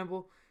 Thundercross,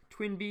 Scramble,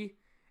 Twinbee,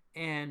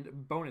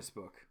 and Bonus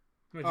Book.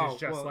 Which Oh, is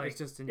just well, like... it's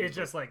just an It's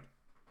info. just like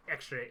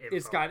extra info.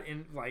 It's got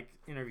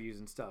interviews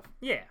and stuff.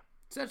 Yeah.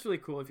 So that's really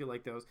cool if you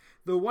like those.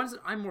 The ones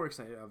that I'm more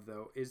excited of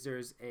though is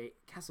there's a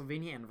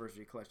Castlevania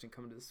Anniversary Collection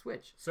coming to the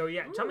Switch. So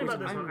yeah, tell me Which about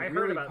this I'm one. I heard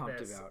really about pumped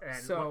this. about. And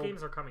So- what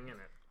games are coming in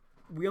it?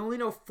 We only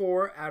know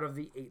 4 out of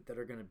the 8 that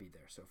are going to be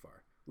there so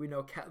far. We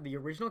know the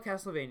original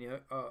Castlevania,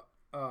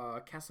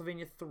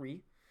 Castlevania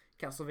 3,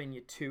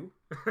 Castlevania 2.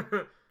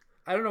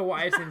 I don't know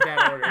why it's in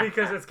that order.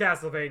 Because it's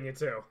Castlevania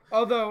 2.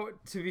 Although,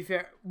 to be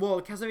fair,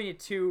 well, Castlevania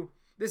 2,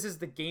 this is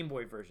the Game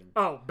Boy version.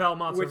 Oh,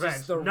 Belmont's Which is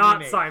Revenge, the not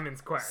remake.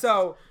 Simon's Quest.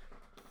 So,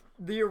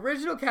 the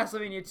original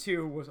Castlevania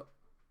 2 was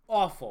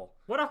awful.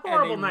 what a And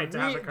horrible they night to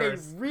have a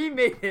curse. They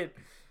remade it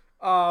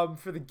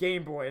for the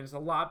Game Boy, and it's a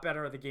lot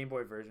better of the Game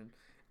Boy version.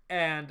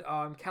 And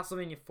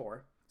Castlevania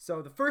 4.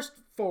 So the first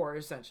 4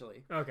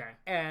 essentially, Okay.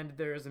 and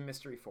there's a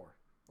mystery 4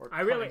 or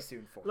I coming really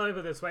soon 4. let me put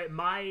it this way: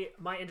 my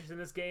interest in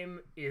this game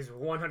is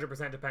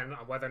 100% dependent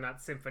on whether or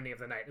not Symphony of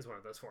the Night is one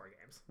of those 4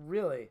 games.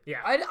 Really? Yeah.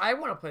 I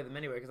want to play them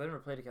anyway because I never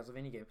played a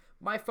Castlevania game.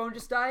 My phone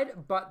just died,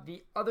 but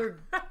the other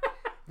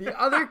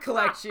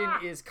collection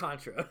is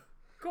Contra.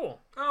 Cool.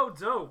 Oh,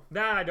 dope.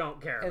 That I don't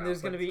care. And about,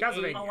 there's going to but be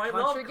Castlevania. 8 Oh, I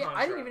Contra love games. I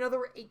Contra. didn't even know there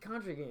were 8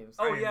 Contra games.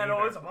 Oh, didn't yeah, no,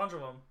 either. it's a bunch of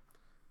them.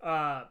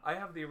 I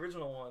have the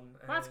original one.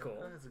 That's and cool.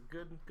 It's a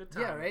good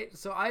time. Yeah, right.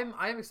 So I'm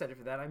excited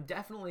for that. I'm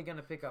definitely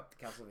gonna pick up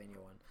the Castlevania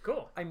one.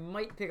 Cool. I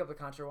might pick up the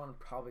Contra one. I'm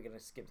probably gonna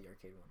skip the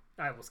arcade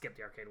one. I will skip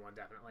the arcade one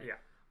definitely.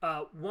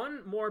 Yeah.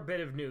 One more bit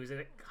of news, and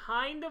it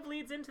kind of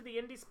leads into the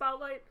indie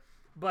spotlight.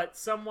 But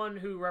someone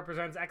who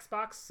represents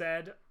Xbox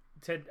said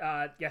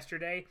to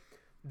yesterday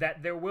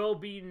that there will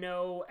be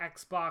no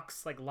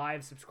Xbox like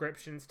live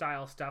subscription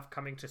style stuff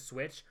coming to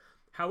Switch.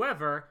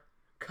 However,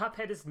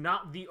 Cuphead is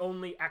not the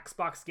only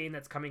Xbox game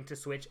that's coming to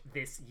Switch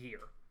this year.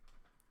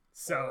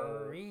 So,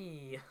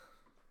 Ori.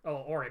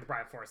 Ori the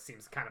Blind Forest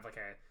seems kind of like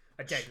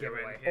a dead Shoo-in,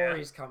 giveaway. yeah.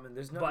 Ori's coming.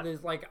 There's no. But-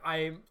 There's like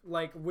I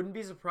like wouldn't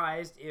be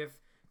surprised if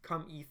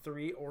come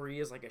E3 Ori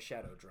is like a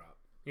shadow drop.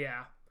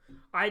 Yeah.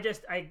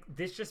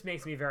 This just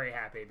makes me very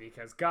happy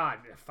because God,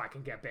 if I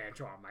can get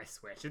Banjo on my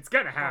Switch, it's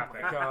gonna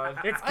happen. God,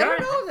 It's I don't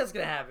gonna- know if that's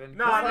gonna happen.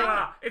 No, 'cause, no, like,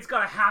 no. It's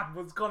gonna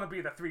happen. It's gonna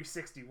be the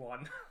 360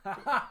 one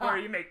where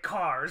you make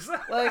cars.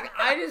 Like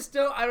I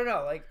don't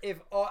know. Like if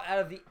all out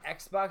of the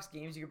Xbox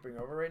games you could bring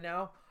over right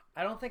now,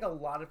 I don't think a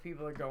lot of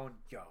people are going,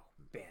 yo,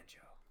 Banjo.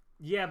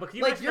 Yeah, but can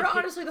you Like imagine you're the pe-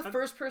 honestly the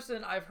first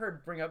person I've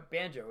heard bring up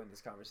Banjo in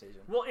this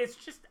conversation. Well, it's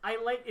just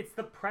it's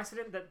the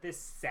precedent that this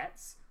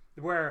sets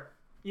where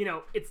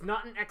it's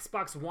not an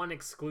Xbox One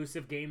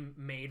exclusive game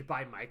made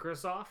by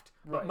Microsoft,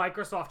 but Right.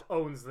 Microsoft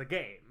owns the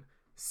game.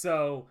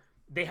 So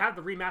they have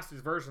the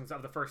remastered versions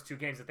of the first 2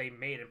 games that they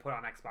made and put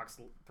on Xbox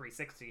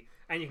 360,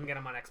 and you can get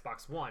them on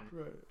Xbox One.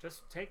 Right.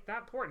 Just take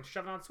that port and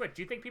shove it on Switch.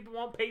 Do you think people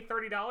won't pay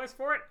 $30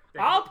 for it?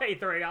 I'll pay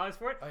 $30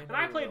 for it. I And know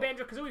I you played will.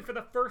 Banjo-Kazooie for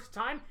the first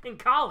time in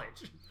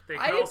college. They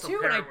I could did also too,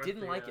 pair and I it with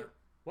didn't the, like it.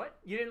 What?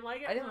 You didn't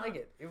like it? I didn't like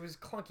it. It was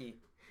clunky.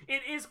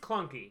 It is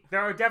clunky. There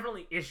are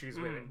definitely issues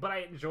with it, but I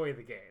enjoy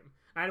the game.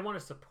 I want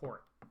to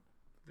support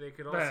They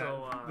could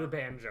also the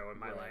banjo in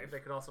my life. They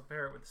could also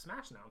pair it with the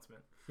Smash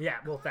announcement. Yeah,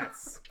 well,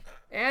 that's...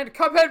 And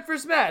Cuphead for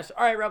Smash.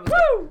 All right, Rob. Let's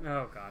go.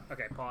 Oh, God.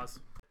 Okay, pause.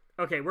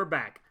 Okay, we're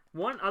back.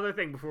 One other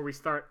thing before we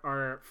start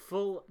our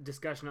full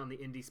discussion on the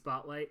Indie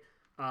Spotlight.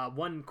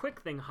 One quick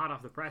thing hot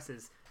off the press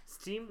is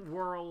Steam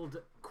World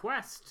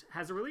Quest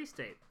has a release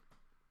date.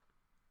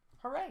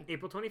 Hooray.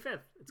 April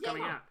 25th. It's Yeah.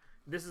 coming out.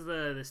 This is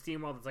the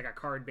Steam World that's like a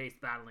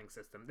card-based battling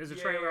system. There's a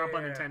trailer up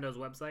on Yeah. Nintendo's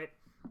website.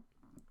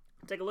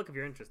 Take a look if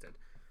you're interested.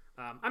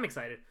 I'm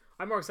excited.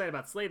 I'm more excited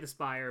about Slay the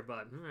Spire, but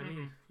I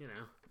mean,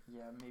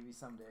 Yeah, maybe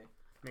someday.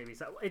 maybe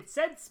so. It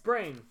said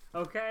spring,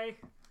 okay?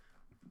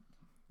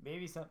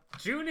 Maybe some.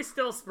 June is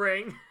still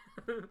spring,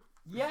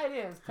 Yeah, it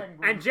is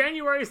technically. and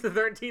January is the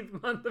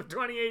 13th month of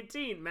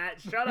 2018.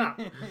 Matt, shut up.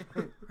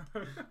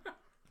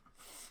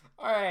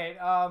 All right.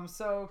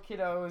 So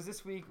kiddos,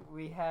 this week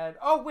we had.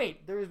 Oh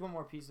wait, there is one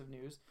more piece of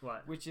news,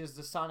 What? which is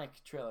the Sonic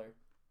trailer,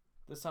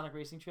 the Sonic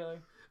Racing trailer.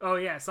 Oh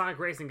yeah, Sonic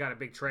Racing got a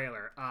big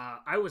trailer.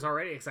 I was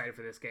already excited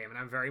for this game, and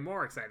I'm very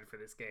more excited for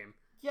this game.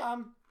 Yeah,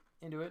 I'm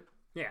into it.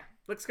 Yeah,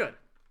 looks good.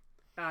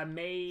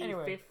 May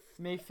Anyway, 5th.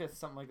 May 5th,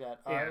 something like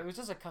that. Yeah. It was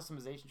just a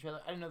customization trailer.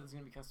 I didn't know there was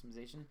gonna be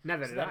customization.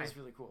 Neither so did that I. is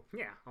really cool.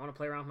 Yeah, I want to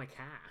play around with my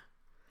cat.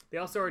 They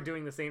also are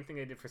doing the same thing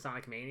they did for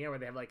Sonic Mania, where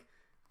they have like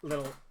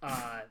little.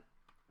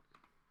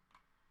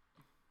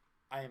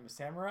 I am a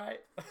samurai.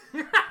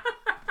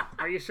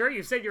 Are you sure?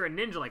 You said you're a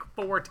ninja like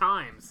 4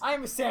 times. I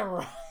am a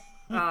samurai.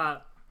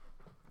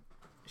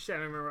 Shit, I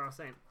don't remember what I was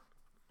saying.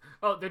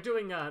 Oh, they're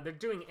doing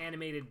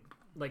animated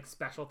like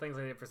special things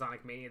like they did for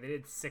Sonic Mania. They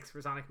did 6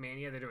 for Sonic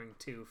Mania. They're doing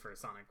 2 for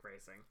Sonic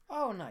Racing.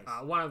 Oh, nice.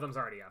 One of them's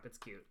already up. It's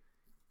cute.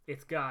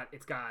 It's got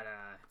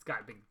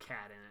a big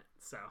cat in it.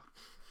 So,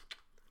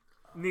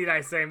 need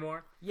I say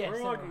more? yes.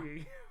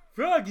 Froggy.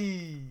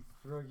 Froggy.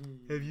 Froggy.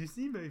 Have you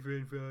seen my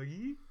friend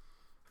Froggy?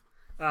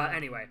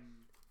 Anyway,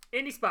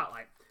 Indie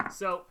Spotlight.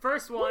 So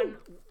first one,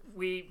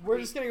 We're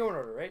just gonna go in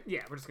order, right?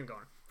 we're just gonna go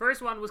on.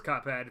 First one was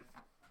Cuphead.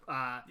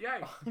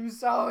 Yay. I'm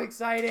so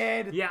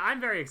excited. Yeah,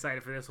 I'm very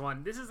excited for this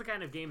one. This is the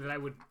kind of game that I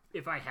would,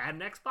 if I had an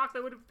Xbox, I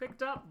would have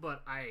picked up,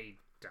 but I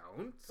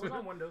don't. It's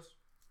on Windows.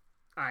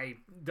 I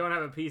don't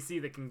have a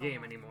PC that can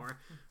game anymore,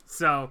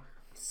 so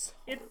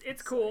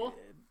it's cool.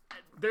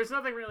 There's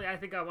nothing really I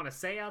think I want to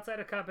say outside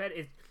of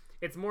Cuphead.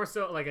 It's more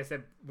so, like I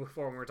said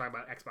before when we were talking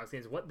about Xbox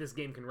games, what this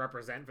game can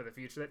represent for the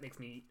future that makes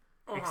me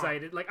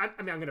excited. Like,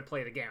 I'm going to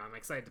play the game. I'm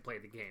excited to play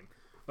the game.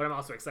 But I'm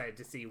also excited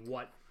to see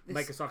what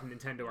Microsoft and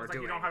Nintendo are It's like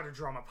doing. you don't have to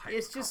drum a pipe.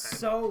 It's just Cuphead,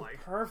 so like,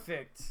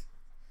 perfect.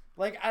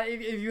 Like,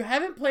 if you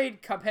haven't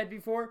played Cuphead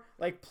before,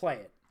 like, play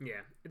it.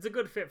 Yeah, it's a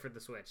good fit for the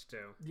Switch,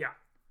 too. Yeah.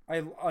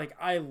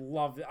 I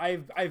love it.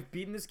 I've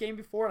beaten this game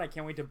before, and I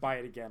can't wait to buy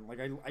it again. Like,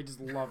 I just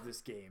love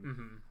this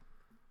game.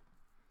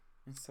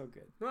 It's so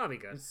good. Well, that'll be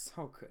good. It's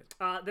so good.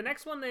 The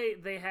next one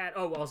they had.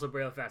 Oh, also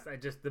Braille Fest.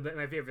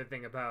 My favorite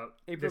thing about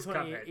April this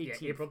Cuphead,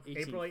 18th.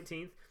 April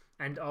 18th,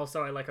 and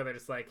also I like how they're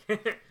just like,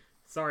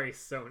 sorry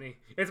Sony.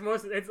 I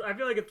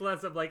feel like it's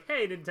less of like,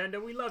 hey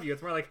Nintendo, we love you.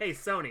 It's more like, hey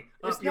Sony,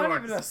 It's up not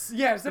yours.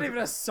 even it's not even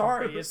a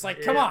sorry. It's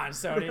like, come on,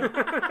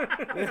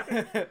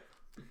 Sony.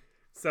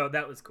 So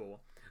that was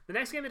cool. The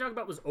next game they talked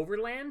about was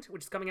Overland,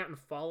 which is coming out in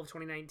fall of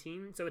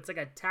 2019. So it's like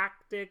a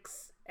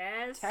tactics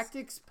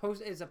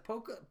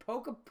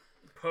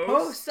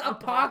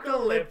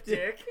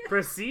post-apocalyptic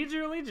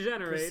procedurally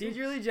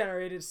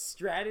generated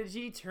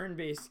strategy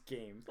turn-based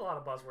game A lot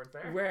of buzzwords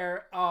there.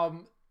 where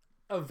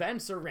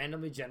events are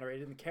randomly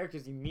generated and the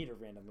characters you meet are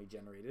randomly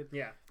generated.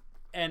 Yeah.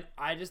 And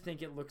I just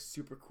think it looks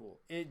super cool.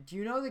 Do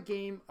you know the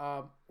game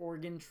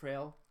Oregon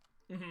Trail?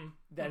 Mm-hmm.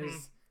 That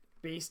is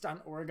based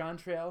on Oregon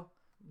Trail,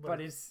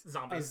 but it's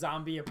zombies. a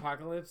zombie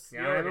apocalypse.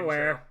 Yeah, I'm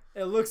aware.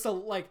 It looks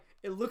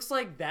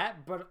like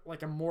that, but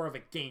like a more of a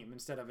game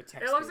instead of a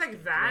text. It looks like game,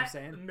 you know that what I'm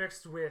saying?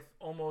 mixed with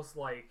almost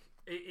like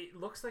it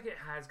looks like it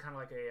has kind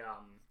of like a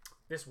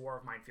this War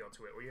of Mine feel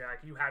to it, where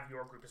you have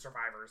your group of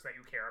survivors that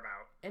you care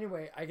about.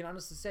 Anyway, I can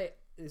honestly say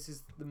this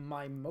is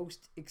my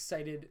most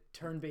excited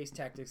turn-based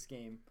tactics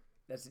game.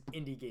 That's an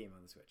indie game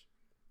on the Switch.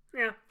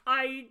 Yeah,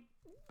 I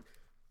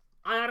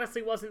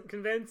honestly wasn't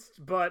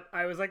convinced, but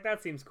I was like,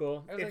 that seems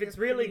cool. was If like, it's it's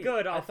really pretty neat.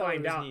 good, I I'll thought it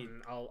find was out neat.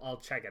 and I'll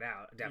check it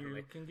out, definitely.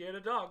 You can get a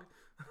dog.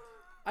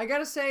 I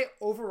gotta say,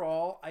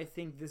 overall, I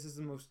think this is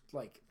the most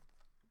like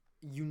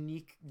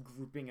unique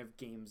grouping of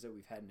games that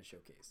we've had in a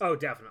showcase. Oh,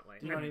 definitely.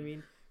 You know what I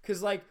mean?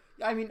 Because I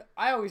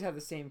always have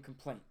the same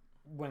complaint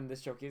when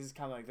this showcase is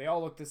kind of like they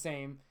all look the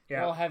same. They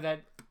Yeah. all have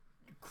that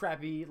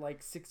crappy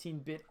like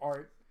 16-bit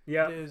art.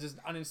 Yeah. That is just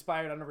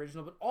uninspired,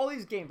 unoriginal. But all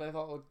these games I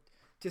thought looked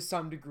to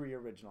some degree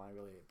original. I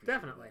really appreciate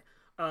Definitely.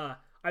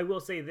 I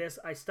will say this: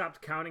 I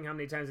stopped counting how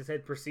many times it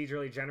said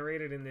procedurally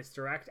generated in this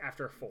direct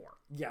after 4.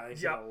 that. Yeah, they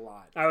said Yeah. a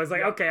lot. I was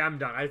like, okay, I'm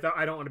done.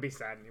 I don't want to be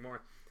sad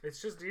anymore.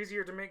 It's just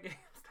easier to make games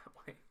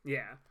that way.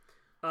 Yeah.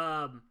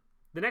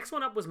 The next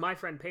one up was My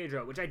Friend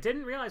Pedro, which I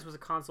didn't realize was a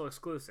console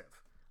exclusive.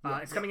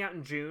 It's coming out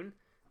in June.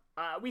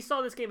 We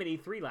saw this game at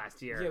E3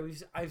 last year. Yeah,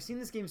 I've seen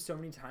this game so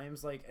many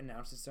times, like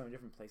announced at so many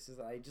different places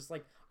that I just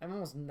like I'm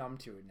almost numb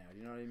to it now. Do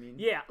you know what I mean?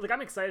 Yeah, like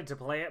I'm excited to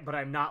play it, but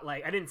I'm not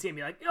like I didn't see it and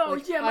be like, oh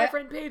Like, yeah, My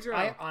Friend Pedro.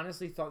 I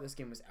honestly thought this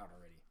game was out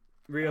already.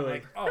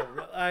 Really?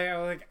 I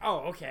was like, oh,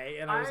 okay,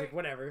 and I was like,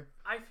 whatever.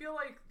 I feel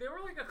like there were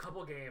like a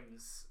couple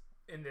games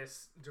in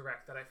this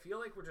direct that I feel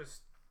like were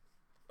just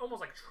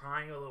almost like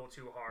trying a little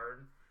too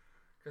hard.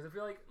 Because I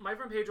feel like My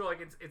Friend Pedro, like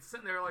it's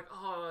sitting there like,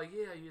 oh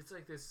yeah, it's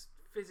like this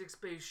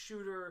physics-based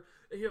shooter,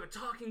 and you have a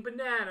talking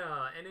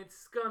banana, and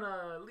it's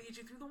gonna lead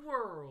you through the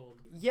world.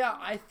 Yeah,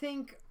 I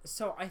think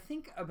so. I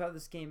think about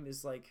this game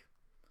is like,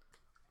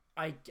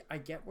 I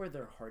get where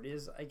their heart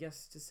is, I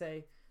guess to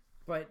say,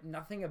 but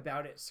nothing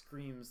about it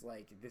screams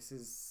like this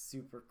is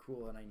super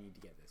cool and I need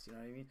to get this. You know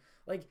what I mean?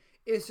 Like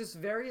it's just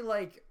very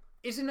like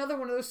it's another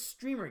one of those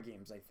streamer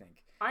games. I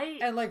think.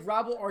 And like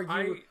Rob will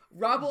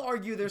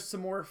argue there's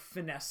some more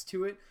finesse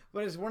to it,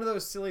 but it's one of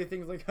those silly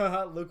things like,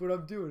 haha, look what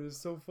I'm doing. It's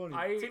so funny.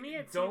 To me,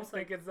 it don't seems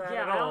think like, it's that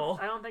yeah, at all.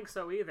 I don't think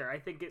so either. I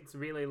think it's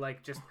really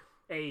like just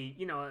a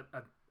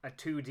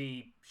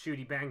 2D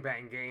shooty bang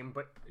bang game,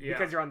 but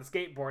because you're on the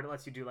skateboard, it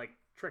lets you do like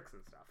tricks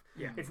and stuff.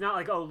 Yeah. It's not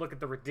like, oh, look at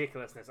the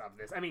ridiculousness of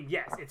this. I mean,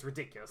 yes, it's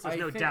ridiculous. There's I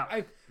no think doubt.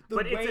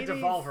 But it's a they've-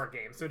 Devolver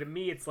game, so to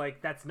me, it's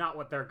like that's not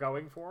what they're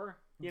going for.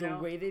 You the know?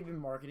 way they've been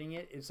marketing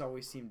it, it's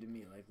always seemed to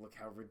me like, look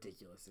how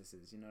ridiculous this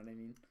is. You know what I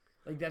mean?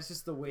 Like that's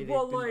just the way they've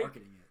been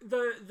marketing it.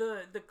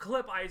 The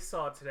clip I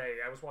saw today,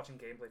 I was watching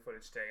gameplay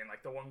footage today, and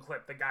like the one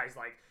clip, the guy's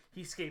like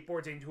he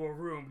skateboards into a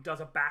room, does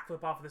a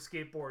backflip off of the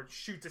skateboard,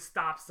 shoots a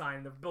stop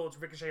sign, the bullets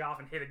ricochet off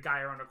and hit a guy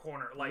around a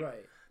corner. Like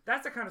Right.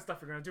 that's the kind of stuff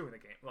you're gonna do in the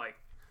game. Like,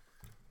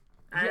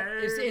 Yeah,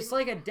 and- it's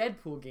like a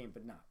Deadpool game,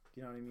 but not.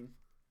 You know what I mean?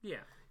 yeah.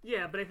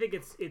 Yeah, but I think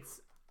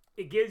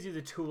it gives you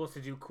the tools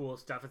to do cool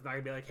stuff. It's not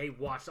gonna be like, hey,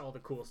 watch all the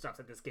cool stuff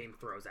that this game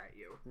throws at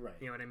you. Right.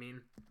 You know what I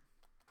mean?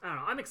 I don't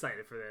know. I'm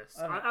excited for this.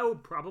 I don't- I will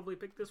probably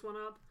pick this one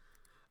up.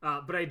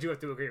 But I do have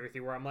to agree with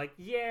you where I'm like,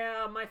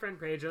 yeah, My Friend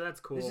Pedro,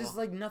 that's cool. There's just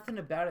like nothing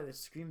about it that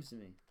screams to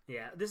me.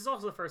 Yeah, this is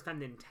also the first time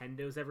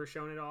Nintendo's ever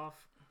shown it off.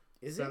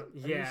 Is So,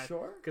 it? Are yeah, you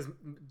sure? Because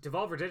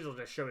Devolver Digital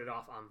just showed it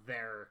off on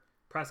their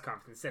press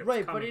conference and said it was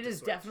Right, but coming it to has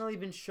Switch. definitely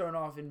been shown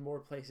off in more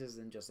places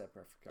than just at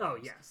Perfect Oh,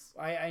 Copies. yes.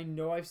 I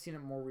know I've seen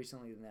it more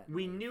recently than that. in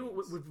We other knew,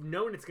 things. we've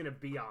known it's going to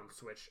be on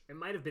Switch. It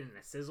might have been in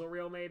a sizzle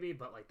reel maybe,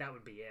 but like that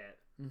would be it.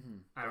 Mm-hmm.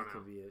 I don't that know.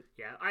 Could be it.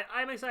 Yeah,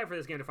 I'm excited for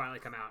this game to finally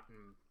come out,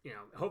 and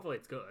hopefully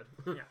it's good.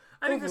 Yeah,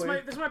 I think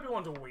Hopefully. this might be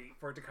one to wait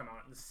for it to come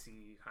out and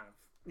see kind of.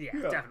 yeah,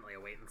 Yeah. definitely a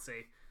wait and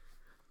see.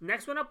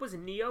 Next one up was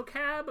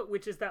NeoCab,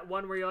 which is that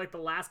one where you're like the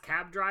last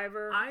cab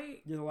driver.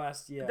 You're the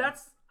last, yeah.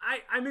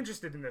 I'm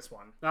interested in this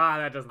one.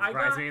 That doesn't I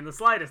surprise got- me in the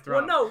slightest.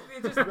 Rob. Well, no,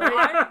 it just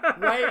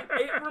Right?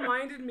 It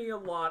reminded me a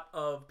lot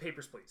of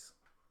Papers, Please.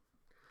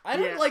 I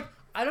don't Yeah. like.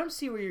 I don't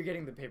see where you're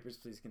getting the Papers,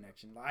 Please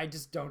connection. I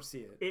just don't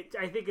see it.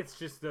 I think it's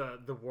just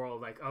the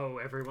world, like, oh,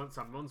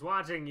 someone's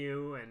watching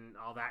you and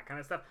all that kind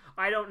of stuff.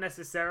 I don't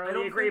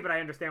necessarily agree, but I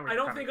understand where I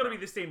you're don't think coming it'll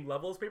be the same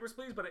level as Papers,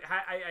 Please, but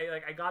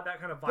I got that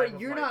kind of vibe.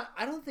 But you're like, not.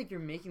 I don't think you're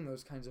making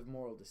those kinds of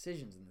moral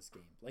decisions in this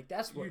game. Like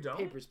that's what You don't?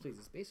 Papers, Please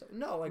is based on.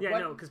 No, like Yeah, what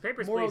no, 'cause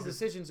Papers, moral Please is-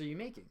 decisions are you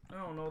making? I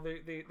don't know.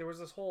 There was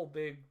this whole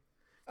big.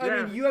 I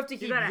gotta- mean, you have to you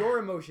keep gotta your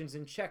emotions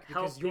in check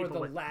because help you're people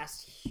the with-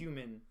 last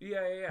human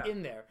Yeah.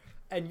 in there,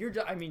 and you're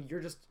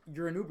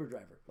an Uber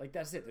driver. Like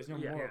that's it. There's no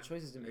moral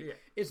choices to make. Yeah.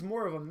 It's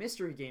more of a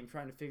mystery game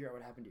trying to figure out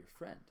what happened to your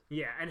friend.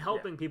 Yeah, and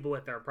helping people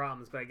with their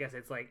problems, but I guess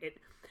it's like it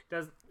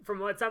does. From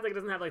what it sounds like, it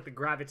doesn't have like the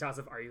gravitas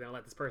of "Are you gonna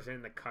let this person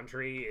in the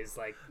country?" Is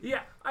like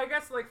Yeah, I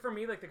guess like for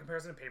me, like the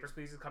comparison to Papers,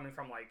 Please is coming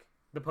from like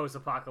the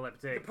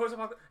post-apocalyptic. the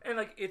post-apocalyptic, and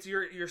like it's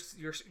your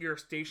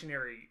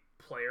stationary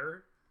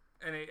player,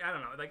 and I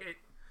don't know, like it.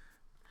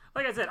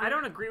 Like I said, I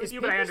don't agree with Is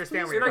you, but I Papers,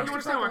 understand Please where Like you're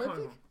you coming from. understand where I'm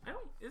coming post-apocalyptic? from? I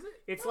don't. Is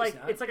it? It's No, like it's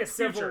not. it's like a It's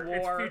civil future.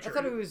 It's war. future. I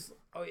thought it was.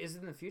 Oh, is it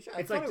in the future?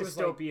 It's I like thought it was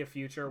dystopia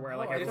future where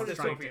like Oh, I thought everyone's it was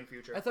trying to. dystopian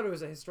future. I thought it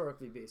was a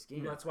historically based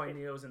game. That's why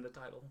Neo's in the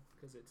title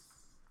because it's.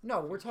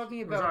 No, we're talking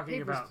We're about talking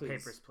Papers, about Please.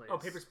 Papers, Please. Oh,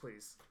 Papers,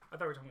 Please. I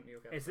thought we were talking about Neo.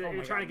 It's Oh you're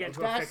my trying to God, get into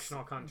that's- a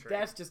fictional country.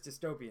 That's just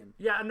dystopian.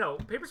 Yeah, no.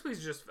 Papers, Please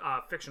is just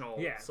fictional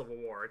Yeah. Civil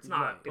War. It's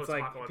not Right. It's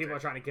like post-apocalyptic. people are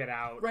trying to get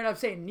out. Right, I'm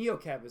saying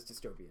Neocab is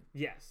dystopian.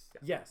 Yes.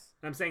 Yes.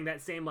 And I'm saying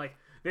that same like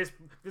this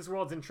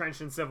world's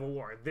entrenched in civil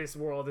war. This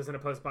world isn't a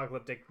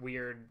post-apocalyptic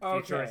weird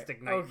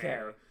futuristic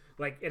nightmare. okay.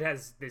 Like it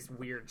has this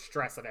weird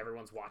stress that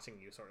everyone's watching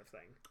you sort of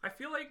thing. I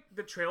feel like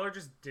the trailer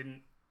just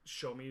didn't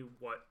show me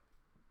what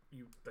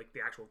the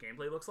actual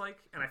gameplay looks like,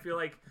 and I feel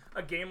like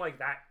a game like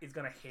that is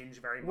gonna hinge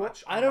very Well,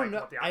 much. On, I don't like, know.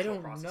 What the I actual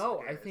don't process know. of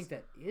the game I think is.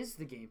 that is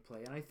the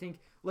gameplay, and I think,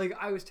 like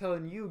I was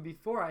telling you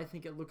before, I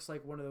think it looks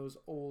like one of those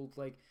old,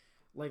 like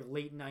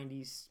late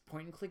 '90s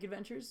point and click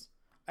adventures.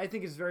 I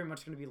think it's very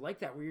much going to be like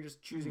that, where you're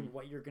just choosing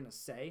what you're going to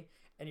say,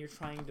 and you're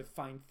trying to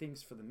find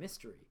things for the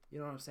mystery. You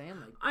know what I'm saying?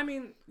 Like, I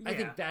mean, I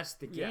think that's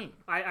the game.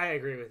 I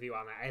agree with you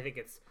on that. I think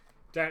it's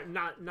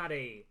not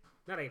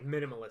a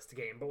minimalist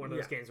game, but one of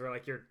those games where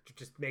like you're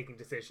just making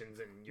decisions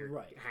and you're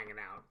Right. hanging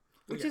out.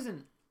 Which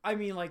isn't. I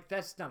mean, like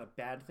that's not a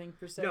bad thing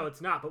per se. No,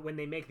 it's not. But when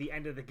they make the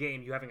end of the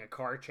game, you having a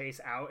car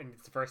chase out, and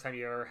it's the first time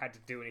you ever had to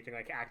do anything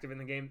like active in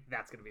the game,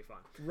 that's gonna be fun.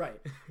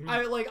 Right.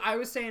 I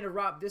was saying to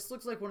Rob, this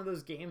looks like one of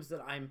those games that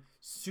I'm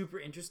super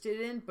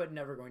interested in, but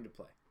never going to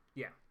play.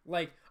 Yeah.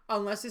 Like,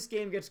 unless this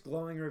game gets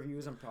glowing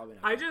reviews, I'm probably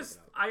not. I gonna just,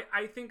 pick it up.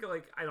 I think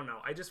like I don't know.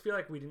 I just feel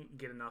like we didn't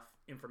get enough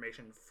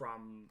information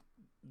from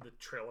the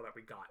trailer that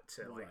we got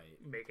to like Right.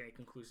 make any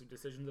conclusive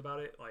decisions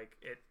about it. Like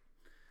it,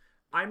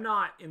 I'm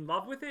not in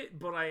love with it,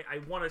 but I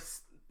want to.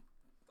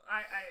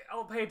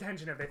 I'll pay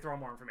attention if they throw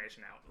more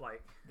information out.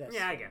 Like, That's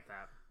Yeah, I fair. get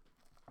that.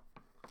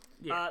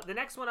 yeah. The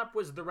next one up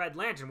was the Red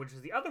Lantern, which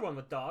is the other one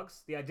with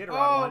dogs, the Iditarod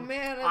Oh one.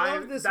 man, I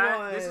love this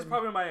one. This is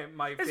probably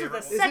my This is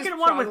favorite. the This second is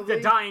one with the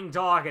probably- dying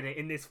dog in it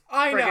in this.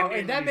 I know, friggin'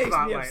 and that indie makes me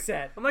spotlight.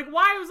 upset. I'm like,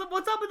 what's up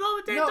with all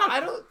the damn No, dogs? I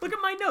don't- Look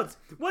at my notes.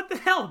 What the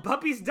hell?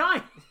 Puppy's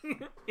dying.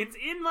 It's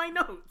in my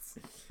notes.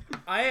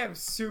 I am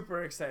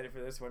super excited for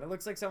this one. It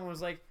looks like someone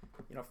was like,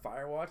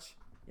 Firewatch,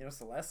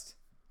 Celeste,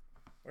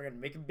 we're gonna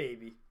make a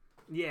baby.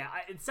 Yeah,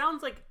 it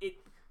sounds like it.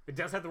 It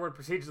does have the word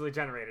procedurally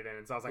generated in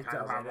it, so I was like, It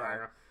does, I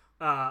know.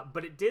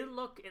 but it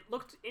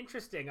looked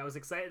interesting. I was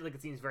excited. Like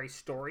it seems very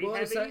story Well,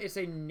 heavy. it's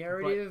a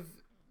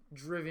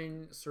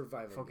narrative-driven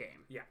survival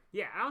game. Yeah.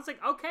 Yeah. I was like,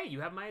 okay,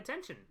 you have my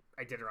attention.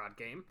 Iditarod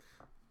game.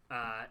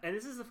 And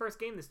this is the first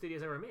game the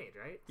studio's ever made,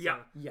 right? So Yeah.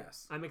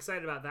 Yes, I'm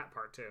excited about that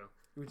part too.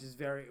 which is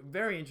very,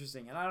 very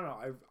interesting. And I don't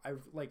know,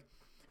 I've like,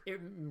 it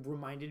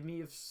reminded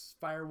me of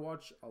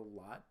Firewatch a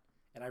lot,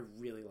 and I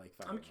really like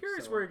Firewatch. I'm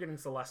curious so- where you're getting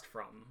Celeste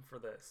from for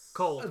this.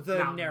 Cold. the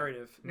Mountain.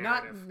 narrative,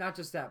 Narrative. not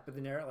just that, but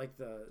the narrative, like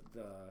the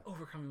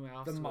Overcoming my the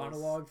obstacles.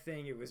 monologue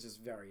thing. It was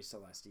just very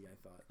Celeste-y, I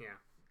thought.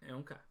 Yeah.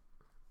 Okay.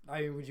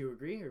 I mean, would you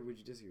agree or would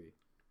you disagree?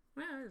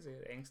 Yeah, is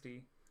it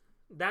angsty?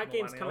 That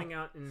game's Millennial. coming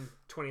out in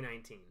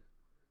 2019.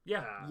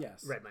 Yeah.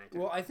 Yes. Red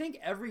Lantern. Well, I think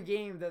every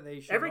game that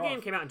they showed Every off,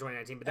 game came out in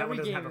 2019, but that every one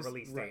doesn't game have a is-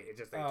 release right. date. It's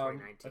just like A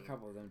 2019.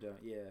 couple of them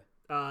don't. Yeah.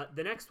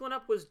 The next one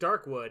up was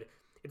Darkwood.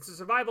 It's a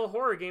survival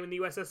horror game in the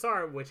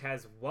USSR, which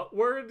has what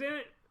word in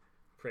it?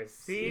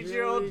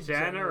 Procedural Procedurally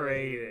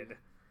generated.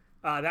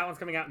 That one's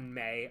coming out in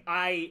May.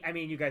 I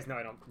mean, you guys know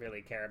I don't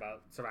really care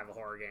about survival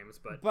horror games,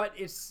 but But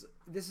this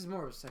is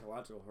more of a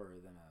psychological horror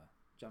than a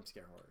jump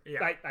scare horror.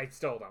 Yeah. I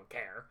still don't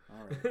care.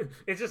 All right.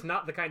 It's just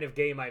not the kind of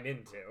game I'm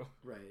into.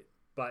 Right.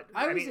 But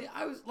I mean,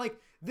 was like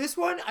this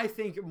one. I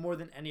think more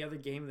than any other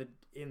game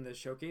in the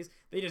showcase,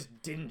 they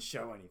just didn't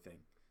show anything.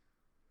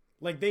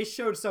 Like they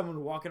showed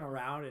someone walking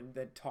around and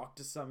then talked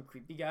to some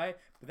creepy guy,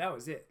 but that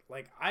was it.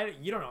 Like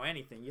you don't know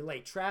anything. You lay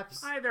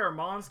traps. Hi, there are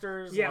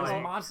monsters. Yeah, There's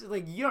like- monsters.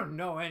 Like you don't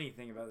know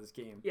anything about this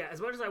game. yeah, as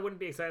much as I wouldn't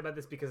be excited about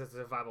this because it's a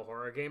survival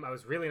horror game, I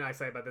was really not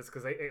excited about this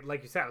because,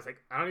 like you said, I was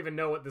like, I don't even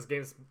know what this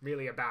game's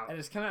really about. And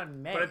it's coming out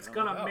in May. But it's and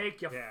I'm gonna like, oh,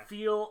 make you Yeah.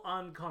 feel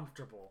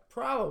uncomfortable.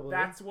 probably.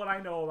 That's what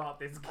I know about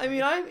this game. I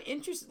mean, I'm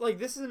interested. Like,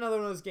 this is another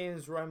one of those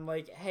games where I'm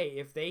like, hey,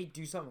 if they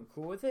do something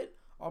cool with it,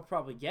 I'll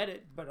probably get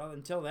it. But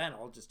until then,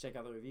 I'll just check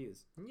out the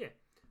reviews. Yeah.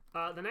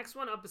 The next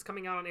one up is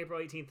coming out on April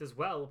 18th as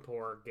well.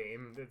 Poor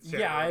game. It's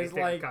I was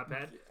like,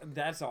 Cuphead.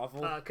 that's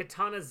awful.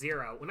 Katana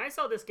Zero. When I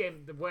saw this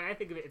game, the way I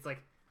think of it, it's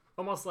like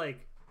almost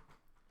like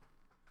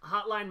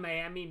Hotline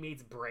Miami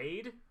meets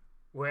Braid,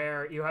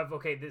 where you have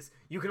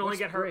you can only What's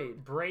get her.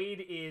 Braid?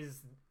 Braid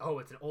is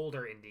it's an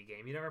older indie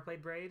game. You never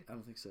played Braid? I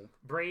don't think so.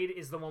 Braid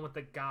is the one with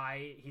the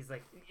guy. He's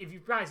like, if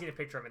you've probably seen a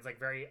picture of him, it's like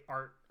very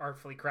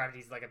artfully crafted.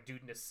 He's like a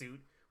dude in a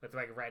suit with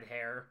like red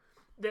hair.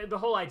 The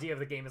whole idea of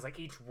the game is like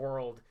each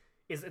world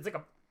it's like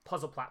a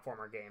puzzle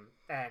platformer game,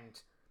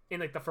 and in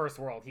like the first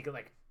world he could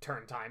like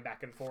turn time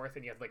back and forth,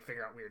 and you have to like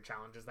figure out weird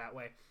challenges that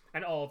way,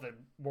 and all of the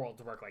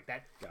worlds work like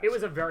that. Gotcha. It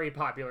was a very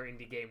popular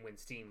indie game when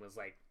Steam was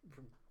like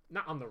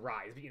not on the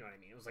rise, but you know what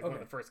I mean. It was like one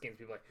of the first games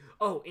people were like,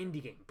 oh,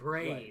 indie game,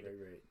 Braid.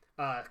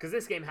 Right. Because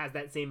this game has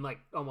that same like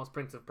almost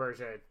Prince of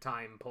Persia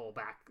time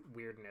pullback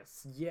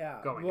weirdness. Yeah.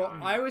 Going well,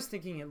 on. I was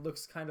thinking it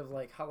looks kind of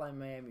like Hotline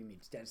Miami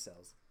meets Dead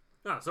Cells.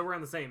 Oh, so we're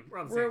on the same. We're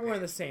on the We're same. on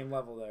page. the same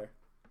level there.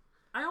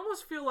 I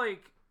almost feel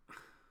like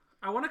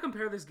I want to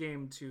compare this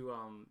game to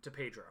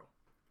Pedro,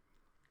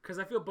 because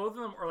I feel both of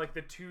them are like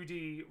the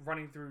 2D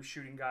running through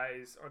shooting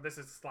guys, or this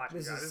is slashing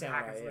This guys. is This Samurai,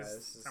 is hack and yeah, slash,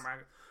 this is Samurai.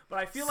 But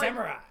I feel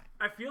Samurai.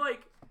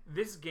 like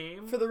this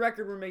game. For the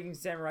record, we're making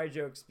samurai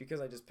jokes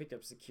because I just picked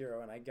up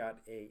Sekiro and I got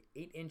a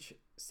 8-inch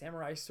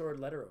samurai sword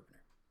letter opener.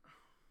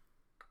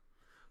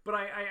 But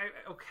I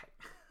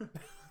okay.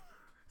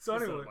 So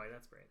This anyway. little boy,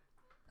 that's great.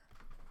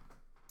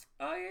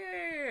 Oh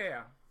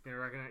yeah. You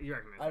recognize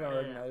I don't it.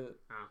 recognize it.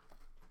 Oh.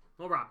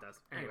 Well, Rob does.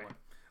 Anyway.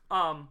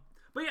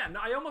 But yeah, no,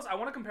 I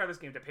want to compare this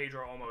game to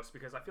Pedro almost,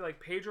 because I feel like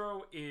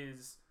Pedro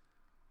is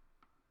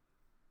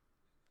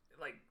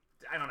like,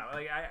 I don't know,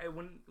 like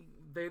when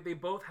they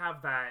both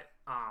have that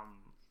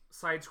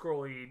side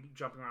scrolly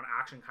jumping around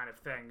action kind of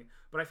thing,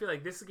 but I feel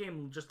like this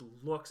game just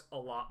looks a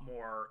lot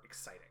more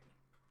exciting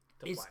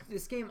to play.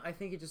 This game, I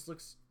think it just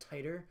looks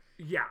tighter,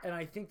 Yeah. and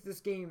I think this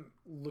game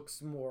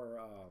looks more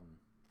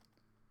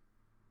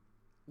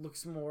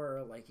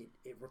like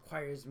it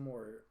requires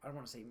more. I don't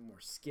want to say more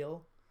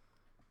skill,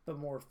 but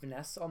more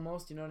finesse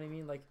almost. You know what I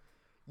mean? Like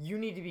you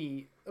need to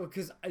be,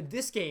 because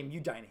this game you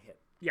die in a hit.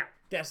 Yeah.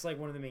 That's like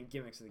one of the main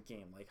gimmicks of the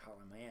game, like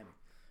Hotline Miami.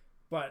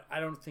 But I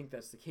don't think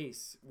that's the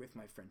case with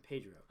my friend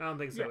Pedro. I don't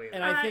think so either.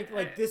 And I think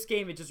like this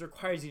game, it just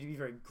requires you to be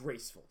very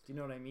graceful. Do you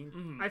know what I mean?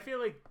 Mm-hmm. I feel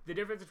like the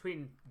difference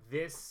between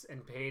this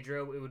and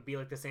Pedro, it would be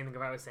like the same thing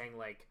if I was saying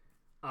like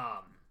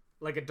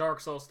a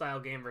Dark Souls style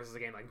game versus a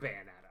game like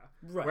Bayonetta,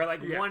 Right. where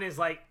like Yeah. one is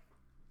like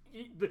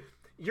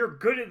you're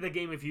good at the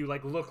game if you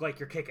like look like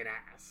you're kicking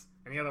ass,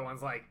 and the other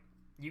one's like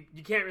you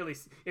can't really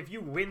if you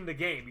win the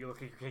game you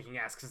look like you're kicking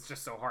ass because it's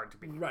just so hard to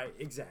beat. Right.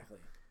 Exactly.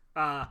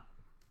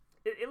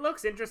 It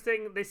looks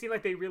interesting. They seem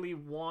like they really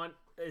want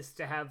us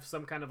to have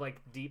some kind of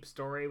like deep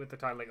story with the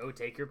title, like, oh,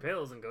 take your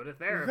pills and go to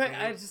therapy.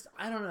 Right.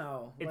 I don't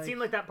know. It seemed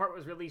like that part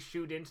was really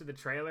shoot into the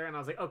trailer, and I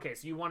was like, okay,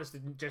 so you want us to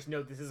just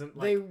know this isn't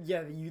like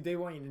they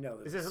want you to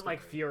know this isn't like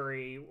story.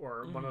 Fury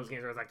or one of those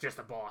games where it's like just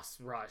a boss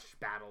rush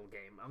battle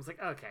game. I was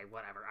like, okay,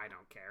 whatever, I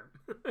don't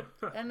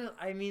care. And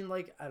I mean,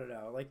 like, I don't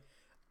know, like,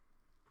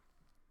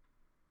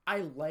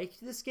 I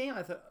liked this game.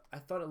 I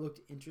thought it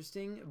looked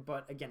interesting,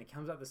 but again, it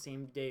comes out the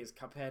same day as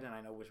Cuphead, and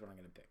I know which one I'm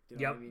gonna pick. Do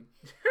you know what I mean?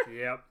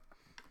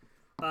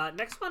 Yep.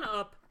 Next one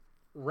up,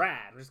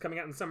 Rad, which is coming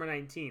out in summer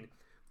 19.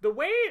 The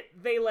way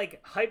they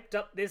like hyped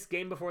up this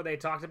game before they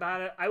talked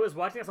about it, I was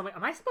watching this. I'm like,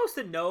 am I supposed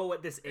to know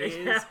what this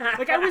is?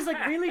 Like, I was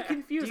like really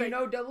confused. Do you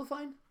know Double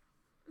Fine?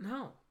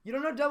 No. You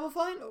don't know Double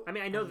Fine? I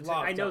mean, I know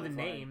love the Double Fine.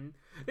 name.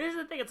 This is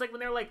the thing. It's like when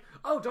they're like,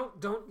 "Oh,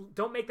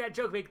 don't make that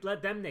joke.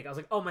 Let them make." I was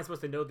like, "Oh, am I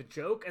supposed to know the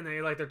joke?" And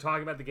they're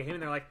talking about the game,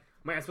 and they're like,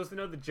 "Am I supposed to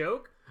know the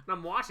joke?" And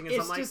I'm watching it. So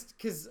It's I'm like, just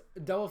because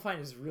Double Fine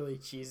is really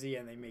cheesy,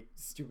 and they make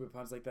stupid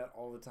puns like that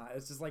all the time.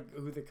 It's just like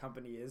who the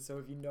company is. So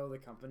if you know the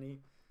company,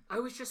 I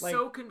was just like-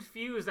 so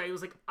confused. I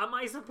was like, "Am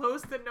I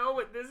supposed to know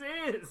what this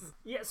is?"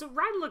 Yeah. So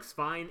Ride looks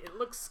fine. It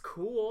looks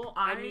cool.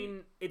 I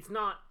mean, it's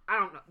not. I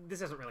don't know.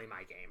 This isn't really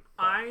my game.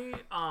 But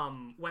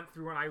I went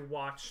through and I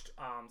watched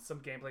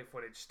some gameplay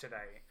footage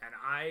today, and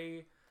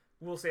I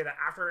will say that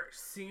after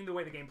seeing the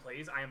way the game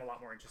plays, I am a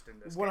lot more interested in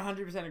this game.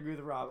 100% agree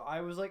with Rob.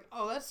 I was like,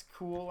 oh, that's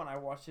cool when I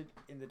watched it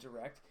in the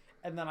direct,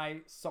 and then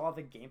I saw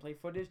the gameplay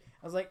footage.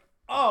 I was like,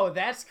 oh,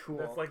 that's cool.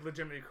 That's like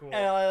legitimately cool.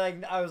 And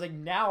I was like,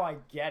 now I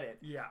get it.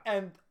 Yeah.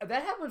 And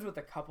that happens with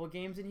a couple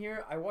games in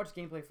here. I watched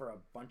gameplay for a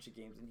bunch of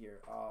games in here.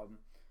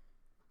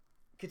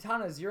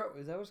 Katana Zero,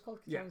 is that what it's called?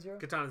 Katana Zero?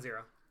 Katana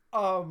Zero.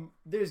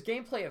 There's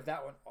gameplay of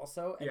that one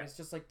also, and Yeah. it's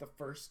just like the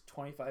first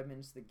 25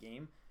 minutes of the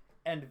game,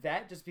 and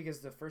that just because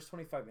the first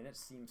 25 minutes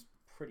seems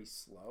pretty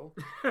slow.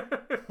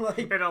 Like,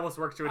 it almost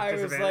works to a I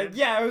was disadvantage. like,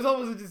 yeah, it was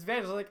almost a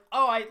disadvantage. I was like,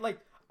 oh,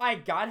 I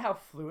got how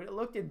fluid it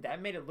looked, and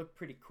that made it look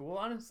pretty cool,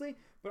 honestly.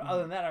 But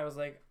other than that, I was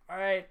like, all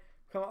right,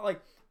 come on.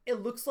 Like,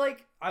 it looks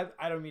like I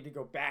don't need to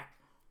go back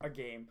a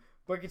game,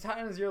 but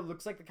Katana Zero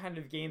looks like the kind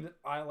of game that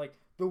I like.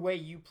 The way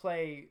you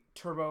play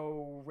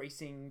Turbo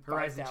Racing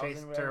Horizon 5000,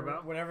 Chase whatever,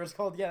 Turbo? whatever it's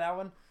called. Yeah, that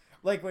one.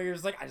 Like where you're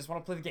just like, I just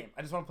want to play the game.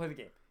 I just want to play the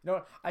game. You know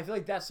what? I feel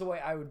like that's the way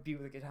I would be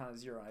with Katana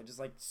Zero. I just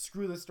like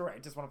screw the story. I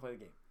just want to play the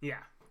game.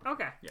 Yeah.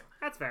 Okay. Yeah.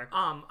 That's fair.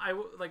 I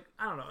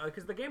don't know,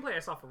 because the gameplay I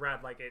saw for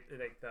Rad, like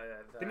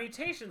The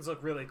mutations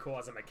look really cool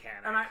as a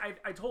mechanic. and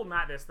I told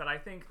Matt this, that I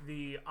think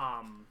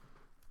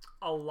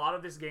a lot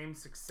of this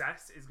game's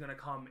success is going to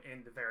come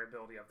in the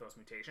variability of those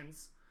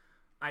mutations.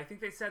 I think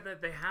they said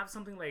that they have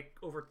something like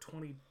over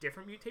 20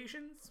 different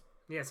mutations.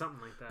 Yeah,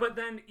 something like that. But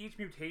then each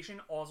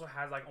mutation also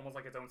has like almost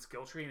like its own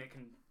skill tree, and it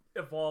can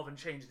evolve and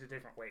change into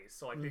different ways.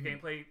 So like the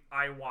gameplay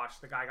I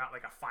watched, the guy got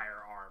like a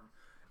firearm,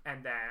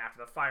 and then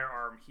after the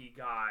firearm, he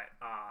got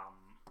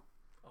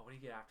what did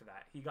he get after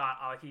that? He got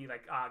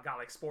got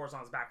like spores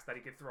on his back so that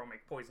he could throw and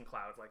make poison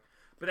clouds. Like,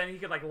 but then he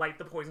could like light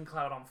the poison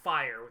cloud on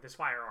fire with his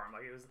firearm.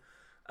 Like it was.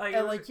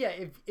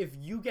 If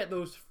you get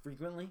those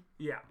frequently,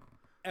 Yeah.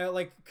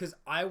 Because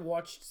I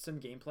watched some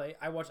gameplay.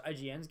 I watched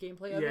IGN's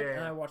gameplay of it,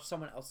 and I watched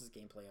someone else's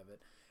gameplay of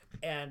it.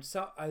 And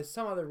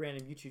some other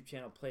random YouTube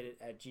channel played it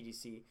at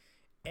GDC,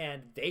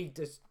 and they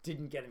just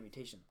didn't get a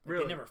mutation.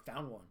 Really? They never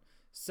found one.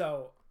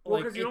 So,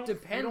 it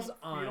depends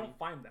on... You don't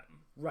find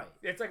them. Right.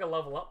 It's like a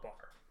level up bar.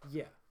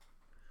 Yeah.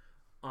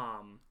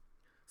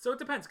 So it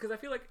depends, because I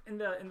feel like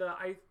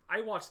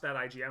I watched that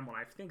IGN one.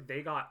 I think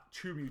they got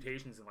 2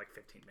 mutations in like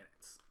 15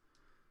 minutes.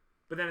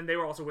 But then they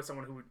were also with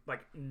someone who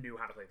like knew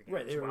how to play the game.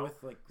 Right, they as were well.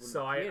 with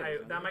So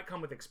that might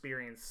come with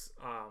experience.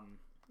 I'm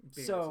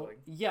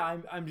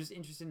just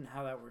interested in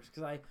how that works,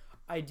 because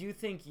I do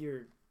think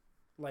you're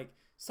like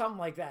something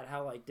like that.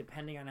 How like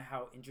depending on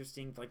how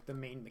interesting like the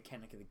main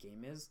mechanic of the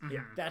game is,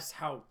 that's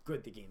how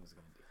good the game is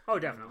going to be. Oh,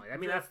 definitely. I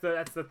mean, that's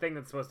the thing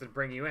that's supposed to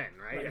bring you in,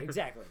 right? Right,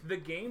 exactly. The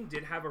game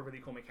did have a really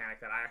cool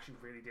mechanic that I actually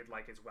really did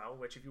like as well,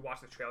 which if you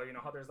watch the trailer, you know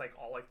how there's like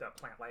all like the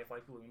plant life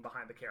like blooming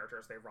behind the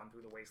characters, they run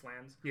through the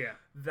wastelands. Yeah.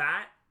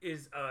 That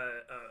is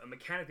a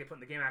mechanic they put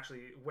in the game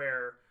actually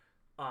where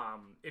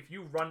if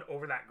you run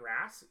over that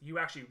grass, you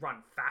actually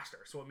run faster,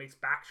 so it makes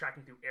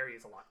backtracking through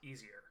areas a lot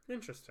easier.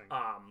 Interesting.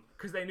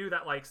 Because they knew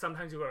that like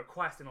sometimes you go to a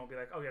quest and it'll be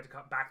like, oh, you have to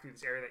cut back through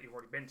this area that you've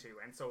already been to,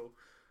 and so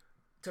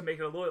to make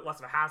it a little bit less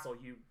of a hassle,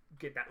 you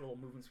get that little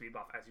movement speed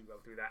buff as you go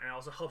through that, and it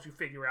also helps you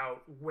figure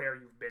out where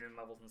you've been in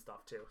levels and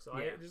stuff too. So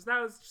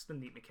that was just a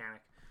neat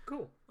mechanic.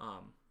 Cool.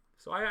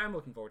 So I'm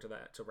looking forward to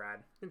that. To Rad.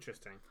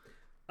 Interesting.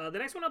 The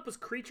next one up was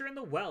Creature in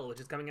the Well,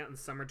 which is coming out in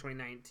summer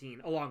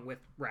 2019, along with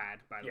Rad,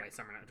 by the way,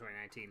 summer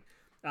 2019.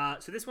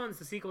 So this one's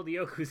the sequel to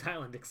Yoku's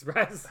Island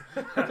Express.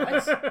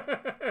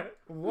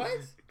 What?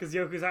 Because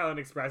Yoku's Island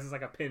Express is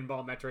like a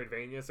pinball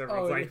Metroidvania, so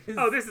everyone's like, it is.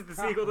 oh, this is the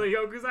sequel to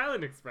Yoku's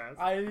Island Express.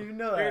 I didn't even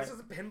know that. It's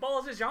just pinball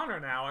is a genre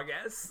now, I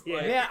guess.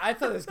 Yeah. Yeah, I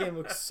thought this game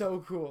looked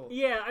so cool.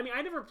 Yeah, I mean,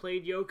 I never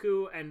played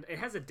Yoku, and it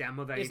has a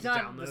demo that I need to download.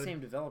 It's not the same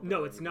developer.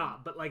 No, it's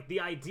not. But like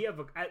the idea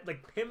of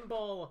like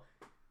pinball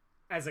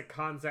as a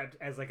concept,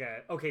 as like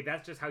okay,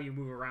 that's just how you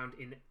move around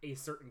in a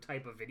certain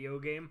type of video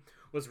game,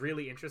 was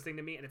really interesting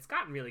to me, and it's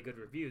gotten really good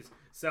reviews.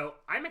 So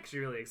I'm actually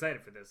really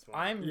excited for this one.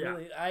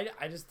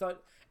 I just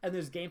thought, and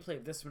there's gameplay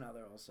of this one out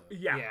there also.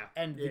 Yeah.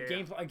 And the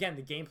gameplay again,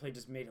 the gameplay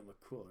just made it look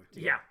cooler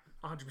too. Yeah.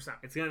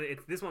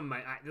 100%. This one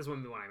might be one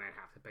I might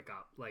have to pick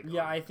up. Like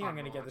I think I'm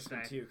gonna get this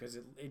one too, because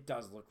it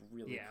does look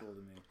really cool to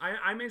me.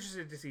 I'm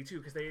interested to see too,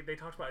 because they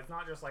talked about it's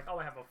not just like, oh,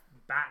 I have a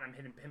bat and I'm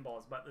hitting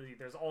pinballs, but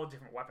there's all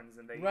different weapons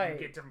and you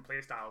get different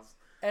play styles.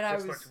 And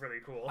which looks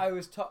really cool. I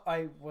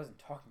wasn't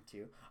talking to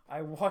you.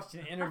 I watched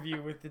an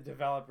interview with the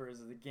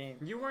developers of the game.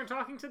 You weren't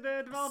talking to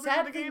the developers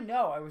Sadly, of the game?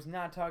 no, I was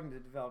not talking to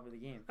the developer of the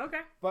game.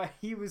 Okay. But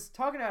he was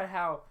talking about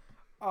how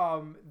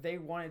they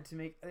wanted to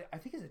make, I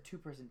think it's a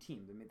 2-person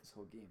team that made this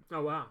whole game.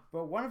 Oh, wow.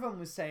 But one of them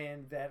was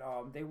saying that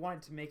they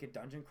wanted to make a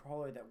dungeon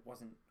crawler that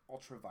wasn't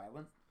ultra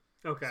violent.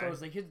 Okay. So it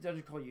was like, here's a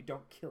dungeon crawler, you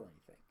don't kill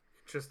anything.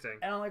 Interesting.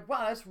 And I'm like,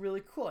 wow, that's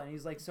really cool. And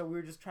he's like, so we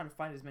were just trying to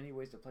find as many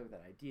ways to play with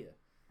that idea.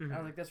 And I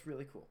was like, that's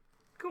really cool.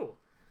 Cool.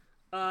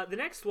 The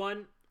next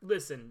one,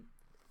 listen,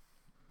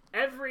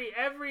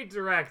 every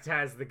direct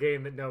has the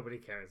game that nobody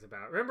cares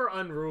about. Remember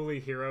Unruly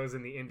Heroes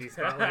in the Indie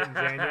Spotlight in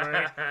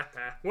January?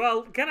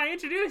 Well, can I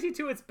introduce you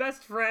to its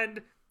best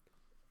friend,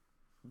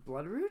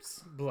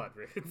 Bloodroots?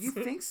 Bloodroots. You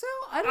think so?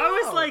 I don't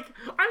know. was like,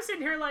 I'm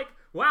sitting here like,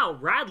 wow,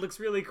 Rad looks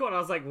really cool. And I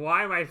was like,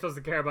 why am I supposed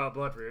to care about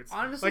Bloodroots?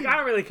 Honestly, like, I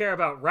don't really care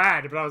about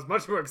Rad, but I was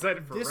much more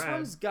excited for this Rad.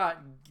 one's got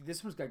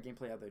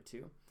gameplay out there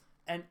too.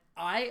 And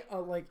I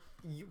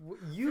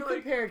you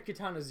compared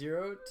Katana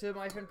Zero to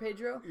My Friend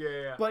Pedro.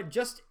 Yeah. But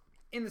just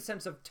in the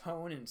sense of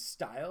tone and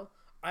style,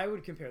 I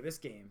would compare this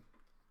game,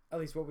 at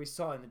least what we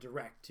saw in the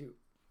direct,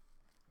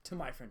 to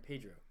My Friend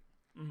Pedro.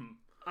 Mm-hmm.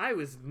 I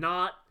was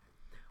not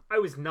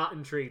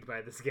intrigued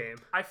by this game.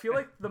 I feel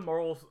like the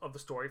moral of the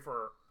story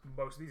for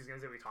most of these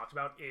games that we talked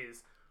about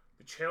is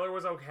the trailer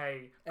was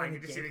okay. And I the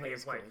need to see the gameplay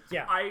is gameplay. cool.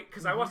 Yeah.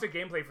 I watched the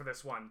gameplay for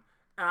this one,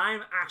 and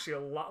I'm actually a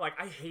lot like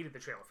I hated the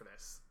trailer for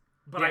this.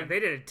 But yeah, they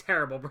did a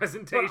terrible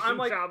presentation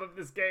job of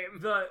this game.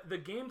 The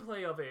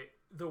gameplay of it,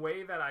 the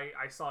way that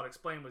I saw it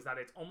explained was that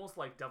it's almost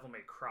like Devil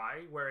May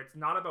Cry, where it's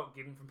not about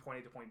getting from point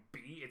A to point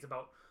B. It's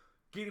about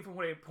getting from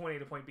point A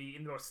to point B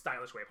in the most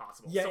stylish way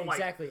possible. Yeah, so,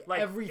 exactly. Like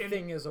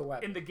everything is a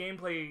weapon. In the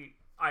gameplay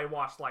I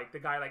watched like the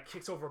guy like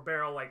kicks over a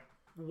barrel, like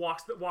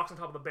walks on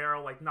top of the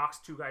barrel, like knocks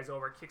 2 guys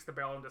over, kicks the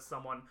barrel into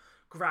someone,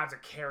 grabs a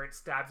carrot,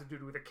 stabs a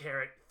dude with a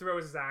carrot,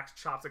 throws his axe,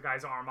 chops a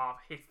guy's arm off,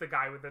 hits the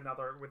guy with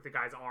the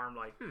guy's arm,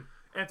 like.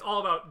 And it's all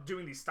about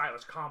doing these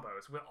stylish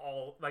combos with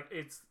all, like,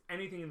 it's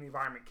anything in the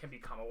environment can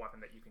become a weapon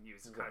that you can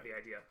use is kind of the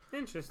idea.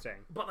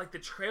 Interesting. But, like, the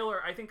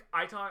trailer, I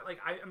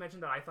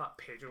mentioned that I thought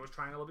Pedro was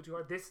trying a little bit too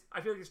hard.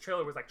 I feel like this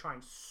trailer was, like,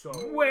 trying so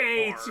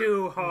Way hard.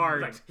 too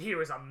hard. Like, he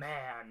was a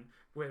man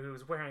who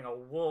was wearing a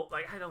wool,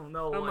 like, I don't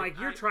know. I'm like,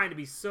 you're trying to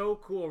be so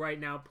cool right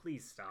now.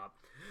 Please stop.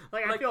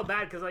 Like, I feel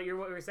bad because, like,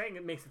 what you're saying,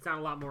 it makes it sound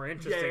a lot more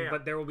interesting. Yeah.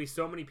 But there will be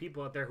so many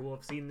people out there who will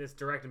have seen this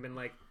direct and been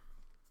like,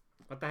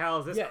 what the hell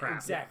is this crap?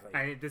 Exactly.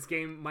 And this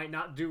game might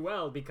not do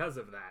well because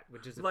of that,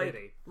 which is a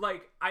pity.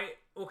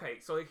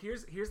 So like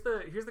here's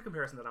the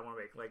comparison that I want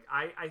to make. Like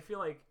I feel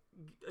like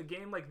a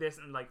game like this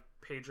and like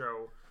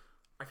Pedro,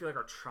 I feel like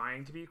are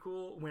trying to be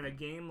cool when a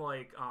game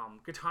like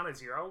Katana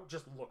Zero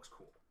just looks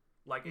cool.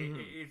 Like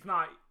it's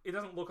not. It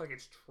doesn't look like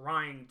it's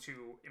trying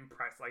to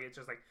impress. Like it's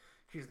just like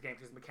here's the game,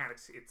 here's the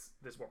mechanics.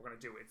 This is what we're gonna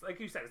do. It's like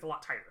you said, it's a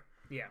lot tighter.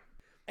 Yeah.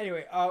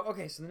 Anyway,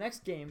 okay, so the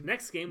next game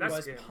was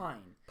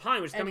Pine.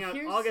 Pine, which is coming out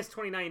here's- August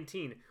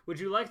 2019. Would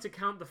you like to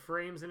count the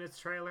frames in its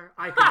trailer?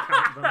 I can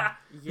count them.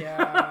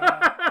 Yeah.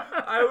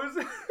 I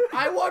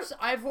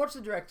I've watched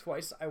the direct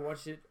twice. I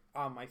watched it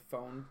on my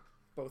phone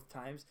both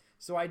times.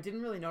 So I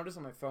didn't really notice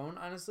on my phone,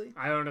 honestly.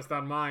 I noticed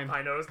on mine.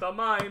 I noticed on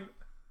mine.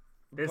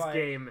 This But-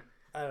 game.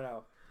 I don't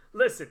know.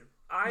 Listen,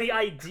 the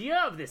idea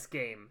of this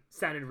game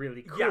sounded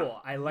really cool. Yeah,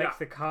 I liked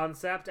the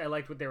concept. I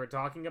liked what they were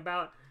talking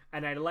about.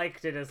 And I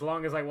liked it as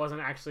long as I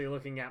wasn't actually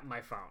looking at my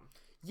phone.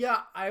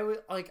 Yeah,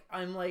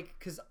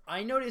 because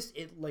I noticed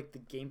it, like, the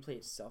gameplay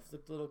itself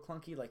looked a little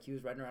clunky. Like, he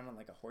was riding around on,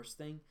 like, a horse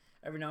thing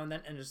every now and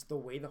then. And just the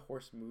way the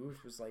horse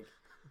moved was, like,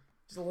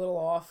 just a little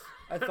off,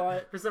 I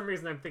thought. For some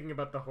reason, I'm thinking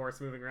about the horse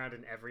moving around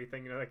in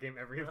everything. You know that game,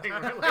 Everything?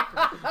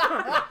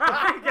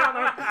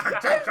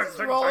 Just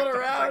rolling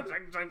around.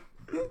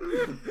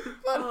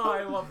 Oh,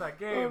 I love that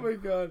game. Oh my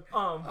god.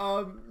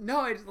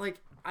 No, it's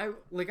I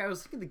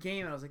was looking at the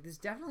game and I was like, this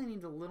definitely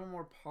needs a little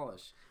more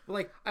polish.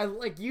 But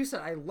like you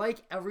said, I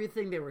like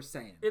everything they were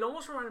saying. It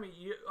almost reminded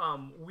me.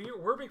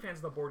 We're big fans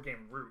of the board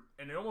game Root,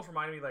 and it almost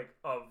reminded me like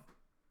of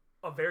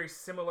a very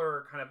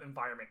similar kind of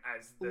environment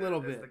as the game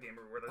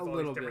Root, where there's all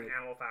these different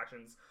animal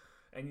factions,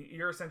 and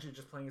you're essentially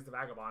just playing as the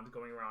vagabond,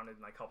 going around and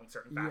like helping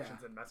certain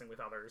factions and messing with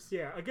others.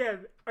 Yeah.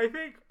 Again, I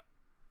think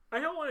I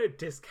don't want to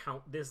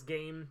discount this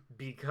game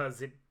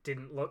because it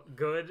didn't look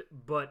good,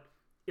 but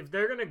if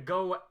they're gonna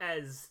go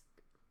as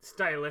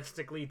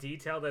stylistically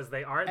detailed as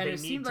they are, and they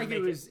it need seemed to like make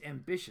it was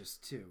ambitious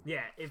too.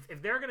 Yeah, if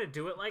they're gonna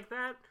do it like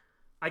that,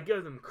 I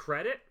give them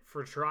credit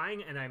for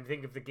trying, and I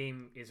think if the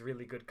game is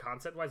really good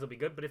concept wise, it'll be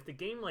good. But if the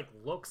game like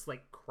looks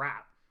like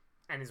crap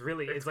and is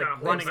really it's like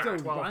running at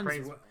 12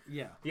 frames,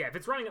 yeah, if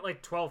it's running at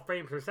like 12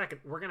 frames per second,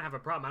 we're gonna have a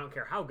problem. I don't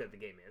care how good the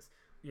game is.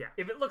 Yeah,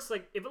 if it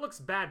looks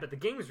bad, but the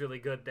game is really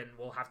good, then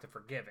we'll have to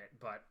forgive it.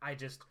 But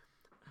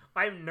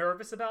I'm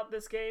nervous about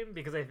this game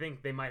because I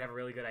think they might have a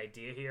really good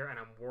idea here, and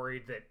I'm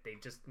worried that they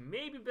just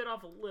maybe bit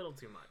off a little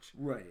too much.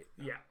 Right.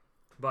 Yeah.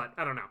 But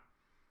I don't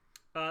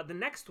know. The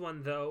next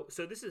one, though,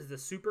 so this is the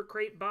Super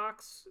Crate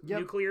box,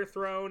 Yep. Nuclear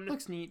Throne,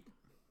 Looks neat.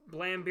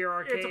 Blam Beer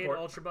Arcade,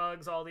 Ultra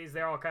Bugs, all these,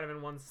 they're all kind of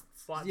in one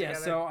slot together.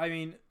 So, I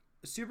mean,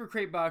 Super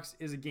Crate Box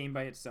is a game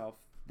by itself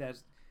that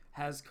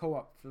has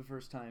co-op for the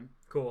first time.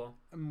 Cool.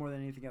 More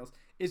than anything else.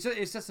 It's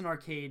just an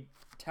arcade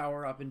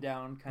tower up and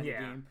down kind of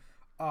game.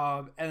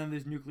 And then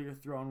there's Nuclear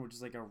Throne, which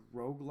is like a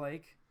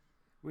roguelike.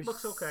 Which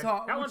looks okay.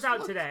 That one's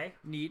out today.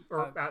 Neat.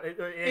 Or,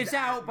 it's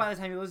out by the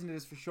time you listen to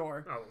this for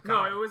sure. Oh,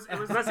 God. No, it was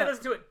Unless I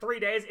listened to it 3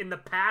 days in the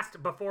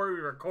past before we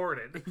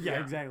recorded. Yeah,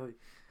 exactly.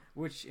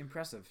 Which,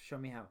 impressive. Show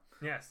me how.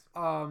 Yes.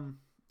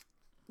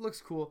 Looks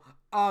cool.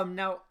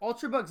 Now,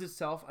 Ultra Bugs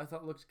itself, I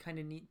thought looked kind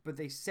of neat, but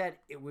they said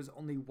it was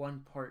only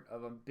one part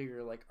of a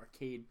bigger, like,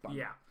 arcade bundle.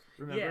 Yeah.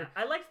 Remember? Yeah,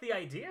 I liked the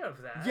idea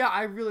of that. Yeah,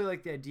 I really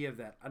like the idea of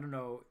that. I don't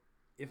know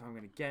if I'm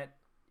going to get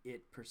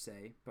it, per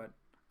se, but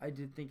I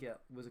did think it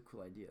was a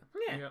cool idea.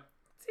 Yeah. It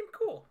seemed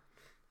cool.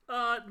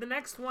 The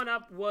next one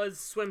up was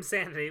Swim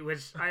Sanity,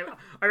 which I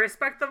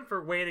respect them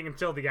for waiting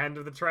until the end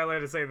of the trailer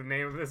to say the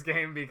name of this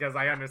game because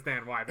I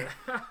understand why.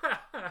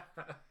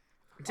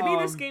 To me,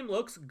 this game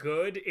looks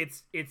good.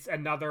 It's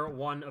another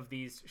one of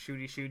these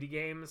shooty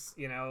games.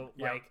 You know,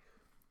 like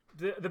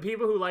the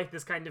people who like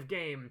this kind of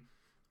game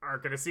are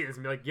gonna see this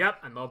and be like, "Yep,"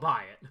 and they'll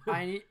buy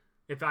it.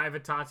 If I have a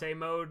Tate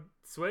mode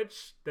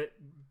Switch that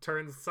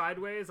turns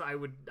sideways, I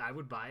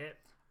would buy it.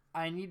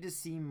 I need to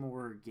see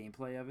more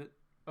gameplay of it.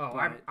 Oh,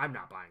 I'm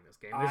not buying this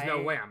game. There's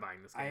no way I'm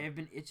buying this game. I have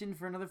been itching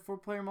for another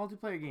 4-player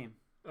multiplayer game.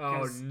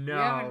 Oh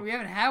no, we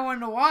haven't had one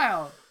in a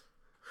while.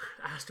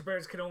 Astro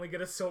Bears can only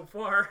get us so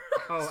far.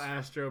 Oh,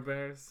 Astro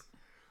Bears.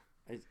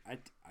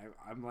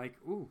 I'm like,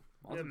 ooh,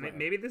 multiplayer.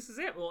 Maybe this is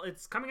it. Well,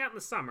 it's coming out in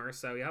the summer,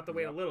 so you have to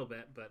wait a little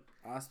bit. But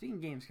speaking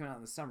of games coming out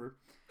in the summer,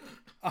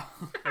 are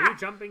you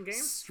jumping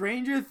games?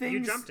 Stranger Things. You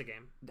jumped a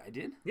game. I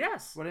did.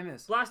 Yes. What did I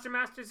miss? Blaster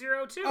Master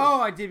Zero 2.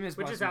 Oh, I did miss.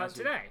 Which Blaster is out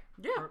Master. today.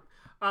 Yeah.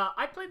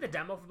 I played the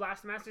demo for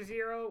Blaster Master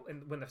Zero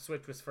and when the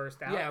Switch was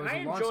first out. Yeah, it was and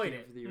a I launch enjoyed game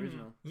it. for the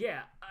original.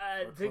 Yeah,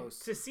 Or to close.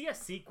 see a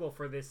sequel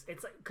for this,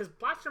 it's like because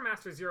Blaster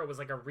Master Zero was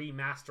like a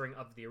remastering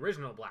of the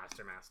original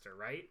Blaster Master,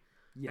 right?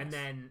 Yes. And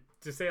then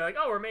to say like,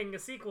 oh, we're making a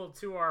sequel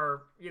to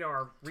our,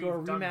 our to a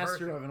redone remaster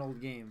version. of an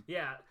old game.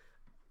 Yeah,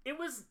 it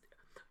was.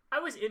 I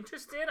was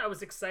interested. I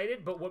was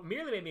excited, but what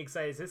merely made me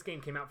excited is this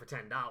game came out for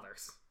 $10.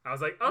 I was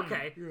like,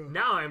 okay, yeah.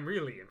 now I'm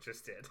really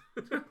interested.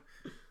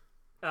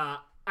 I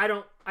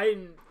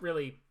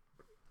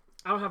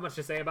don't have much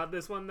to say about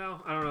this one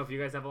though. I don't know if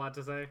you guys have a lot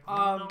to say.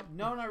 No,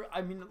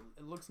 I mean,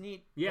 it looks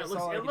neat. Yeah, That's it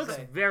all I looks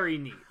can say. very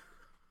neat.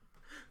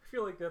 I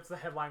feel like that's the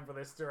headline for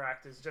this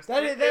direct. Is just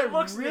That it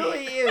looks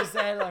really neat. is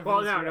the headline. Well,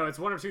 for this no, direct. it's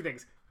one of two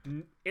things.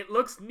 It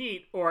looks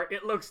neat, or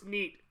it looks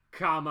neat,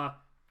 comma,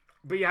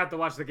 but you have to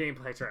watch the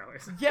gameplay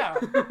trailers. Yeah.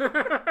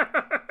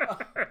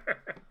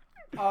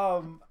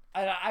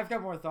 I've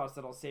got more thoughts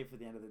that I'll save for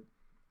the end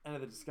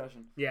of the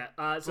discussion. Yeah.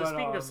 So But,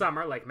 speaking of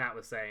summer, like Matt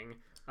was saying,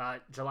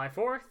 July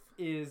 4th.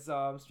 Is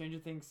Stranger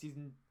Things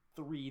season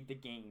 3 the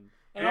game,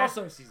 and Yeah.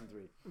 also season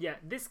 3. Yeah,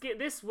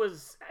 this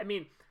was. I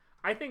mean,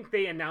 I think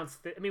they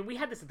announced that. I mean, we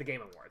had this at the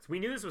Game Awards. We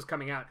knew this was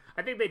coming out.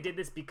 I think they did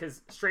this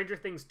because Stranger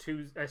Things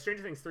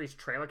 3's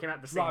trailer came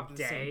out the same Dropped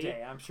day. the same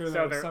day. I'm sure So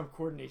there was they're- some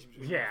coordination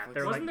between Yeah, Netflix they're and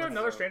like- Wasn't there Netflix.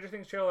 another Stranger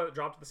Things trailer that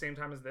dropped at the same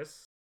time as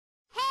this?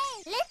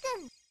 Hey,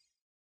 listen!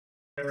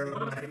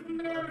 Wasn't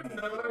there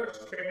another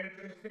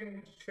Stranger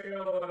Things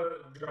trailer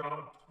that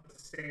dropped at the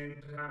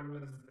same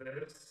time as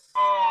this?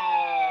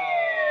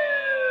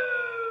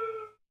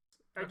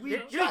 We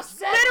You just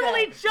said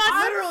literally that. just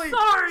Literally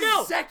sorry.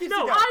 No, seconds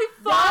no, ago. I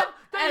thought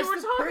Now, that as you were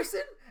the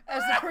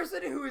talking.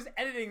 person who is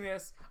editing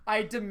this,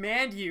 I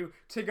demand you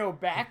to go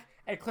back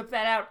and clip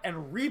that out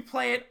and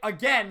replay it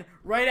again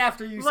right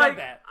after you said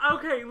that.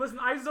 Okay, listen,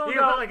 I zoned You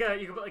can out.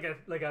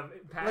 put like a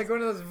pass. Like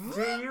one of those.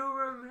 Do you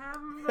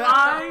remember?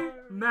 I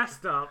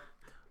messed up.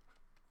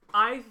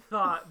 I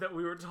thought that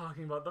we were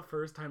talking about the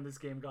first time this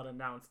game got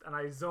announced, and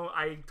I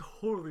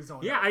totally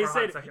zoned Yeah, out. I for a hot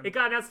said second. it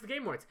got announced at the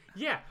Game Awards.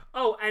 Yeah.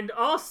 Oh, and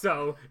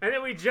also, and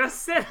then we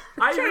just said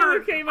I trailer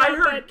heard, came I out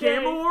heard that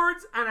Game day.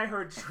 Awards and I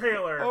heard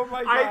trailer. Oh my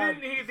I God.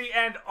 didn't hear the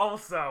end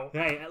also.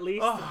 Hey, at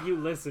least Ugh. you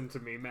listen to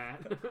me,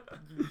 Matt.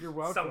 You're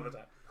welcome. Some of the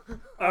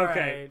time.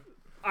 Okay.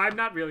 I'm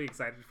not really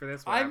excited for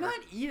this one. I'm not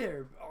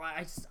either.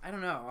 I don't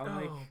know. I'm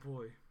like, Oh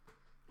boy.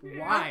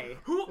 why?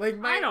 Who?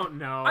 Like, I don't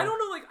know. I don't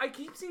know. Like, I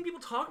keep seeing people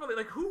talk about it.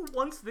 Like, who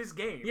wants this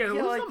game? Yeah, feel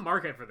who's like the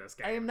market for this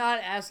game? I am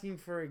not asking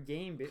for a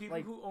game, but People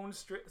like, who own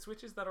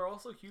Switches that are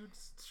also huge.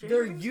 Stranger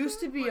there Things used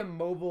to fans? be a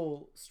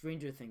mobile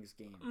Stranger Things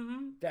game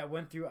Mm-hmm. that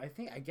went through. I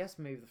guess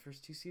maybe the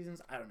first 2 seasons.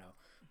 I don't know,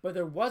 but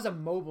there was a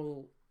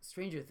mobile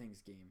Stranger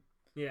Things game.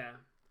 Yeah.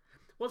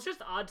 Well, it's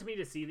just odd to me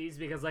to see these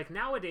because, like,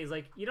 nowadays,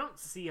 like, you don't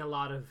see a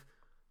lot of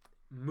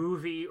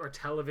movie or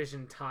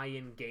television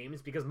tie-in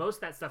games because most of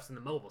that stuff's in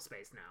the mobile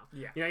space now.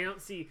 Yeah. You know, you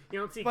don't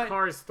see But-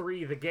 Cars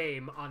 3 the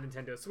game on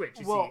Nintendo Switch.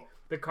 You see Well-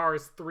 the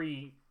Cars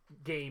 3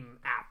 game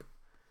app.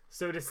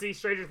 So to see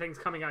Stranger Things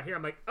coming out here,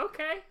 I'm like,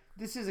 okay.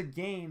 This is a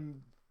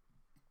game.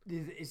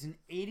 It's an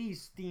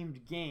 80s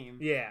themed game.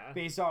 Yeah.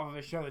 Based off of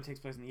a show that takes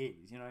place in the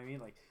 80s, you know what I mean?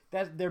 Like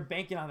that, they're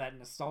banking on that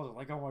nostalgia.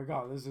 Like, oh my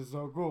god, this is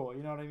so cool.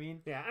 You know what I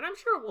mean? Yeah, and I'm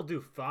sure it will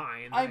do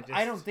fine.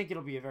 I don't think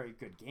it'll be a very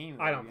good game.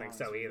 I to don't be think honest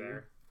so with you.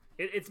 either.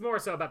 It's more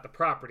so about the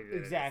property that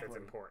Exactly.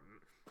 that's important.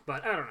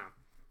 But I don't know.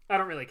 I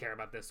don't really care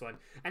about this one.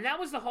 And that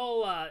was the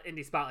whole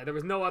indie spotlight. There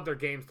was no other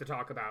games to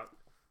talk about.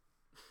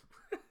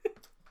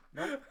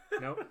 Nope.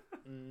 Nope.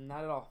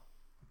 Not at all.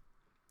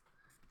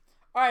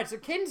 All right, so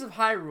Cadence of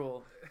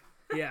Hyrule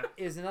Yeah.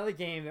 is another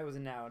game that was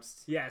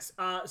announced. Yes.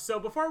 So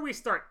before we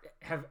start,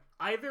 have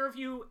either of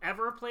you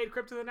ever played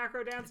Crypt of the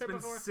Necrodancer It's been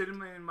before?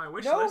 sitting in my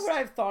wish No, list. but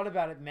I've thought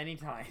about it many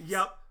times.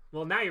 Yep.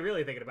 Well, now you're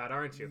really thinking about it,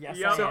 aren't you? Yes,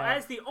 Yep. I So, am.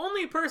 as the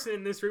only person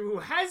in this room who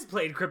has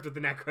played Crypt of the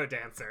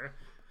Necrodancer,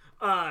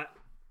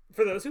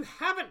 for those who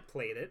haven't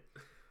played it,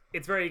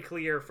 it's very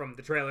clear from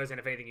the trailers and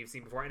if anything you've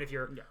seen before. And if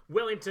you're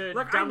willing to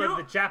Look, I download know-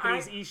 the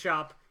Japanese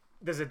eShop,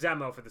 there's a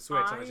demo for the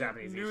Switch on the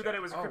Japanese I knew eShop. that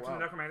it was a Oh, Crypt of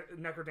wow. the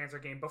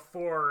Necrodancer game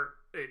before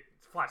it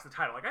flashed the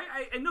title. Like,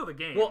 I know the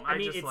game. Well, I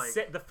mean, just, it's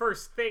like, the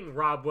first thing,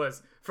 Rob,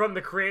 was from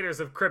the creators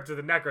of Crypt of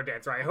the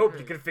Necrodancer. I hope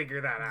you can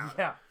figure that out.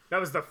 Yeah. That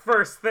was the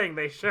first thing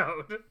they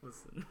showed.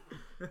 listen.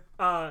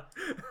 I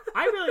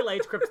really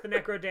liked Crypt of the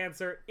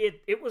Necrodancer.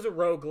 It was a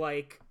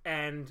roguelike,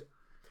 and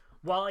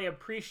while I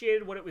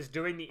appreciated what it was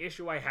doing, the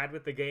issue I had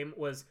with the game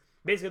was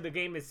basically the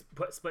game is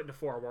split into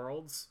 4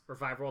 worlds, or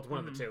 5 worlds, one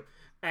of the two.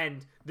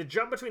 And the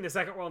jump between the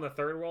second world and the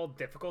third world,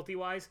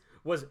 difficulty-wise,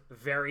 was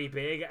very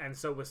big, and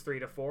so was 3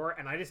 to 4,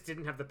 and I just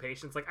didn't have the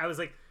patience. Like, I was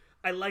like,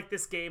 I like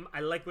this game, I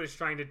like what it's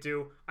trying to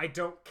do, I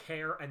don't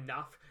care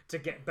enough to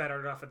get better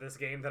enough at this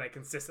game that I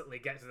consistently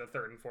get to the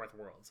 3rd and 4th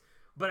worlds.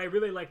 But I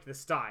really liked the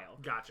style.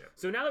 Gotcha.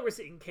 So now that we're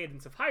seeing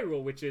Cadence of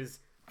Hyrule, which is,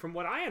 from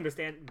what I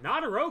understand,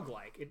 not a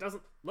roguelike. It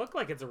doesn't look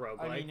like it's a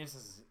roguelike. I mean, it's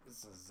a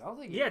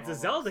Zelda game. Yeah, it's a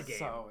almost, Zelda game.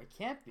 So it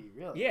can't be,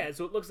 really. Yeah,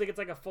 so it looks like it's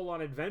like a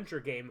full-on adventure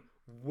game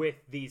with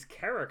these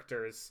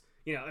characters.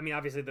 You know, I mean,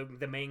 obviously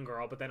the main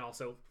girl, but then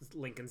also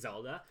Link and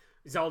Zelda.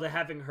 Zelda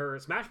having her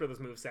Smash Brothers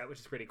moveset, which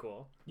is pretty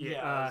cool.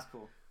 Yeah, that's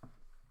cool.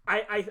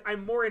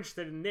 I'm more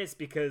interested in this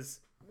because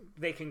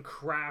they can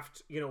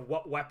craft,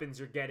 what weapons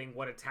you're getting,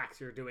 what attacks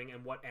you're doing,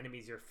 and what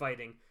enemies you're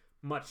fighting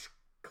much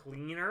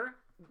cleaner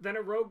than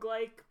a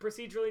roguelike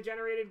procedurally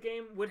generated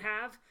game would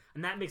have,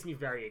 and that makes me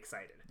very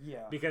excited.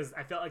 Yeah. Because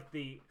I felt like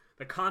the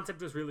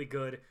concept was really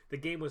good, the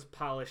game was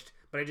polished,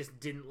 but I just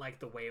didn't like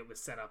the way it was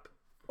set up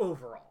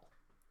overall.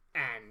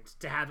 And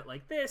to have it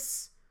like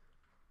this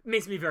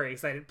makes me very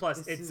excited.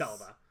 Plus, it's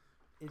Zelda.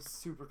 It's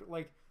super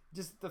like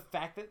just the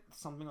fact that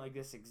something like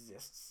this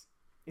exists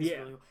is Yeah.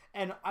 really cool.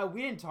 And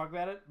we didn't talk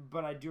about it,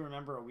 but I do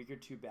remember a week or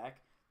two back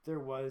there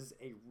was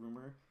a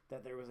rumor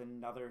that there was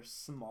another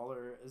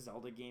smaller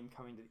Zelda game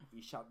coming to the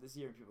eShop this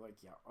year, and people were like,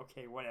 yeah,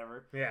 okay,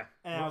 whatever. Yeah.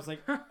 And I was like,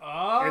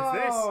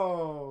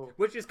 oh, It's this.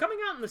 Which is coming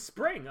out in the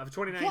spring of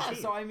 2019.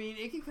 yeah. So I mean,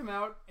 it can come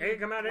out. It can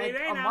come out any like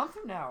day a now. month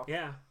from now.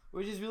 Yeah.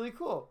 Which is really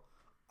cool.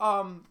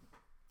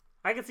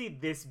 I could see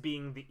this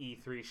being the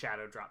E3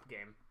 Shadow Drop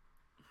game.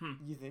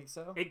 You think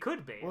so? It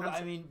could be. Well,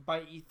 I mean,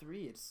 by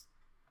E3, it's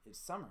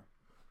summer.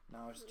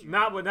 No, it's June.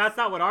 That's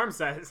not what ARM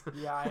says.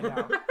 Yeah, I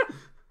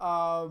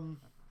know.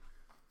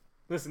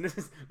 Listen, this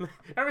is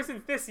ever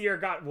since this year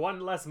got one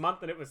less month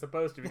than it was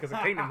supposed to because of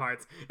Kingdom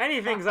Hearts.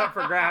 Anything's up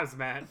for grabs,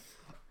 man.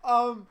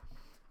 I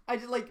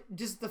just like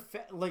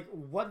like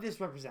what this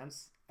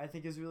represents. I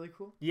think is really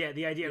cool. Yeah,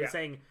 the idea of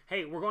saying,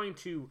 "Hey, we're going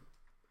to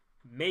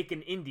make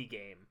an indie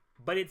game,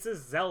 but it's a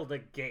Zelda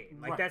game."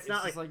 Like Right. that's It's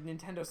not just like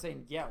Nintendo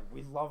saying, "Yeah,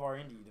 we love our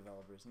indie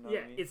developers." You know yeah,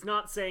 what I mean? it's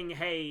not saying,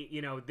 "Hey,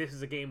 this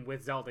is a game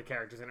with Zelda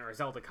characters in it or a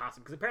Zelda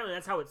costume," because apparently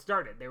that's how it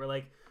started. They were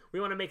like, "We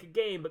want to make a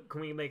game, but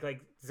can we make like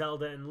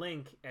Zelda and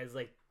Link as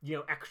like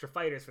extra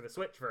fighters for the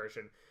Switch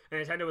version?"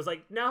 And Nintendo was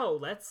like, "No,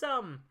 let's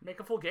Make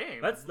a full game.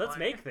 let's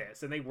make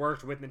this." And they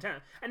worked with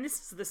Nintendo. And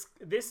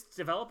this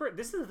developer,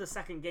 this is the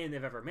second game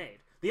they've ever made.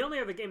 The only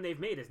other game they've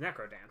made is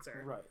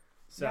Necrodancer. right.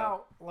 So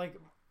Now, like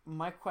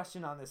my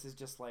question on this is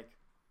just like,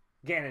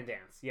 Ganon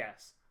Dance,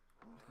 yes.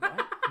 what?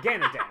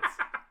 Ganon Dance.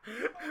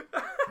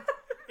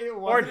 It Or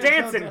wasn't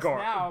until just Dancendorf.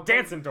 now, but-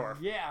 Dancendorf.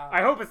 Yeah.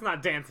 I hope it's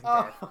not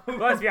Dancendorf. Oh. But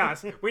let's be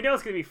honest. We know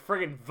it's going to be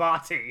friggin'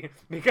 Vati.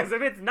 Because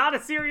if it's not a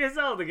serious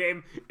Zelda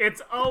game,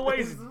 it's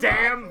always It's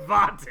damn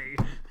Vati.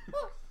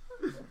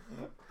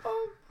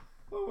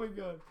 Oh my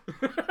god.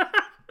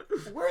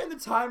 We're in the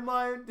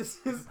timeline. This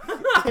is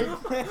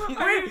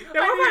We're in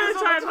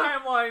the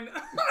timeline.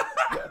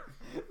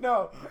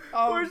 no.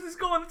 Where's this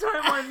going? The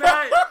timeline,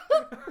 Matt?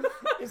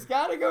 It's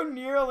got to go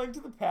near A Link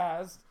to the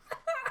Past.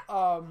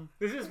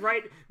 This is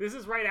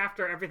right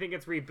after everything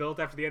gets rebuilt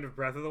after the end of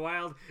Breath of the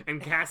Wild,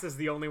 and Cass is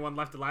the only one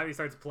left alive. He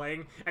starts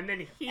playing, and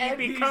then he And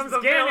he's becomes the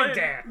Ganon villain.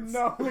 Dance.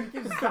 No one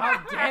can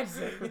stop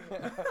dancing.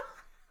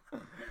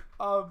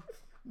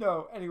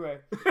 No. Anyway,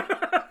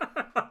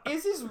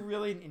 is this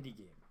really an indie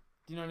game?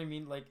 Do you know what I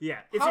mean? Like, Yeah,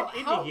 it's how, an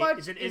indie how game. much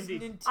It's an is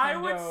indie. Nintendo I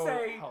would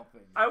say-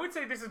 helping? I would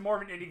say this is more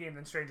of an indie game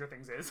than Stranger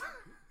Things is.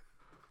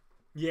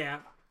 Yeah,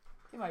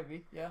 It might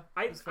be. Yeah.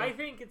 I that's fair.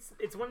 think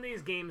it's one of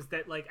these games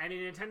that like I mean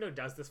Nintendo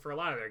does this for a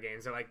lot of their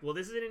games. They're like, well,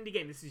 this is an indie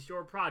game. This is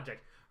your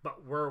project,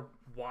 but we're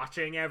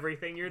watching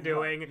everything you're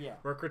doing. yeah.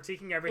 We're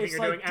critiquing everything It's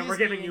you're like doing, and we're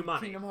Disney giving you and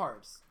money. Kingdom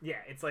Hearts. Yeah,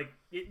 it's like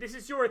this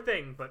is your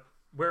thing, but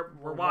we're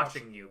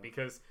watching you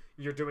because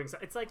you're doing so.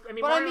 It's like I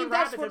mean, But Mario I mean, and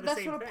that's Rabbids what have the that's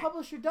same what a thing.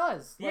 publisher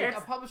does. Like, Yes.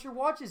 a publisher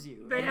watches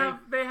you. They and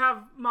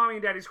have mommy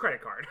and daddy's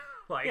credit card.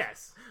 Like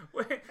Yes,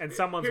 and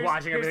someone's here's,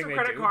 watching here's everything the they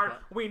credit do, card.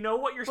 but- We know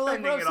what you're But like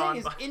spending what it I'm on. saying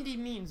is, but- indie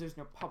means there's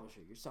no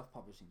publisher. You're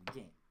self-publishing the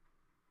game.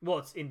 Well,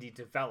 it's indie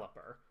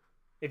developer.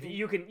 If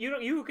you can,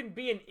 you can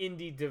be an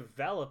indie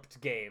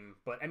developed game,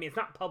 but I mean, it's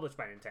not published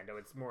by Nintendo.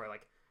 It's more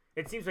like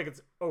it seems like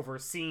it's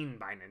overseen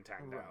by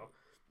Nintendo.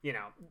 Right.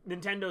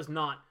 Nintendo's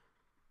not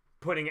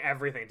putting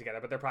everything together,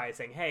 but they're probably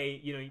saying,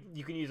 hey,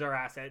 you can use our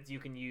assets. You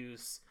can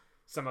use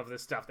some of the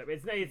stuff that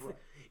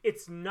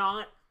it's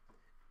not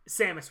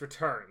Samus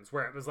Returns,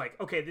 where it was like,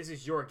 okay, this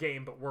is your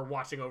game, but we're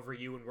watching over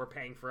you and we're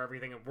paying for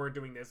everything and we're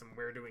doing this and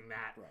we're doing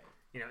that.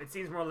 Right. It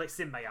seems more like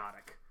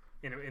symbiotic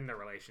in the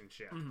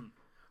relationship.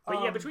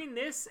 But yeah, between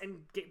this and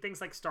things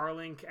like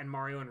Starlink and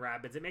Mario and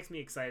Rabbids, it makes me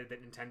excited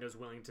that Nintendo's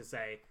willing to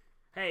say,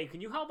 hey,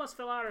 can you help us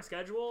fill out our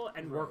schedule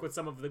and work with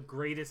some of the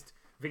greatest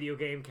video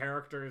game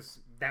characters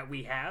that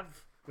we have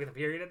with a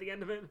period at the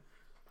end of it?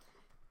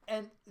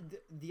 And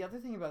the other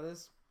thing about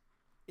this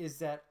is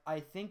that I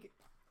think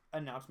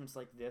announcements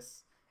like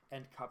this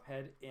and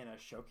Cuphead in a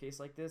showcase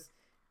like this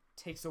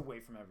takes away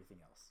from everything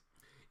else.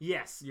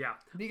 Yes. yeah.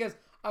 Because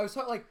I was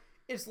talking like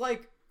it's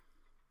like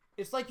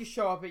you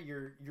show up at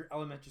your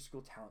elementary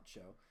school talent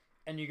show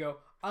and you go,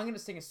 I'm gonna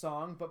sing a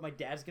song, but my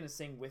dad's gonna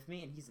sing with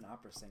me, and he's an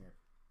opera singer.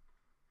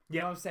 You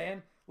know what I'm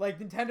saying? Like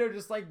Nintendo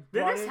just like Did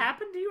brought this in-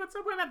 happen to you at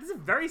some point? This is a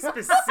very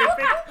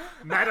specific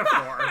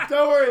metaphor.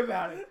 Don't worry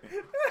about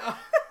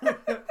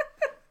it.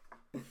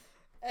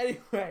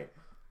 Anyway,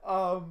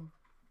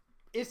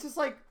 it's just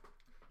like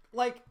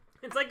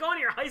It's like going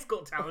to your high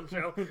school talent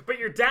show, but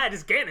your dad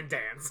is Ganon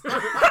Dance.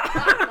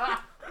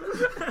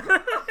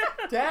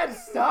 Dad,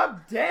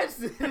 stop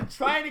dancing and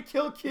trying to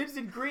kill kids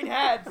in green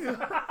hats.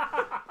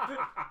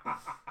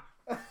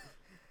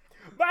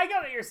 But I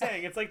got what you're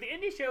saying. It's like the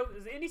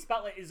indie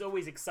spotlight is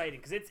always exciting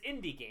because it's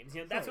indie games.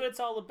 You know, that's Right. what it's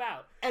all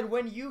about. And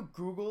when you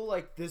Google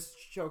like this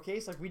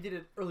showcase, like we did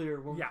it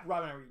earlier when Yeah.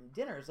 Rob and I were eating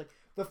dinner, it's like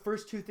the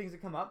first two things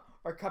that come up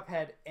are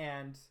Cuphead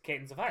and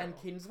Cadence of Hyrule.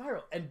 Cadence of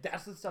Hyrule, and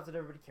that's the stuff that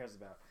everybody cares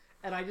about.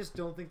 And I just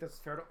don't think that's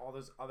fair to all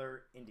those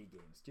other indie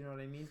games. Do you know what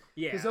I mean?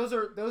 Yeah. Because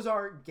those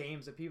are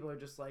games that people are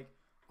just like,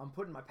 I'm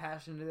putting my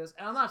passion into this,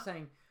 and I'm not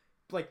saying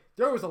like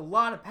there was a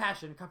lot of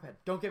passion in Cuphead.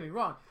 Don't get me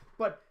wrong,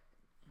 but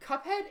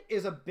Cuphead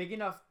is a big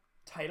enough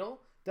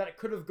title that it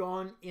could have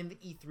gone in the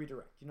E3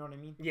 Direct. You know what I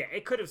mean? Yeah,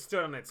 it could have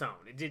stood on its own.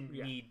 It didn't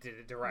need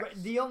to direct.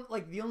 Right,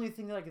 the only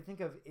thing that I can think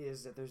of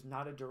is that there's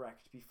not a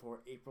Direct before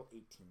April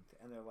 18th,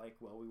 and they're like,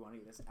 well, we want to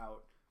get this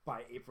out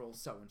by April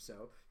so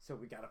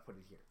we got to put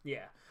it here.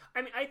 Yeah.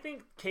 I mean, I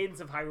think Cadence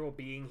of Hyrule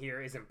being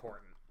here is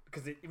important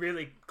because it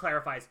really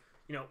clarifies,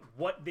 you know,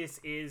 what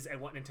this is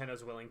and what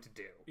Nintendo's willing to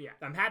do. Yeah.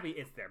 I'm happy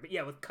it's there. But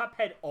yeah, with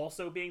Cuphead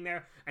also being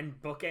there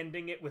and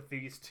bookending it with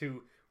these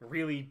two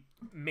really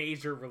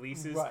major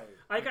releases, Right.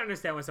 I can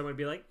understand why someone would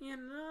be like, you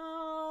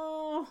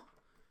know,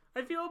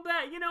 I feel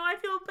bad. You know, I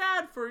feel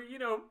bad for, you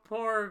know,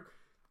 poor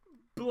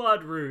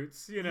Blood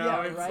Roots. You know,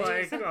 Yeah, it's right?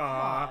 like, Come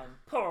aw. on.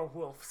 Poor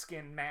wolf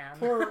skin man.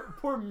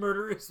 Poor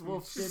murderous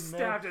wolf skin man.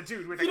 Stabbed a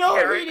dude with You a know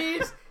what carrot. he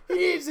needs? He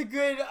needs a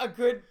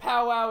good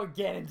powwow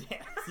again and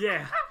dance.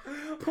 Yeah.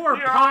 Poor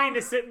You're Pine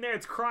is sitting there.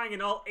 It's crying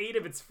in all 8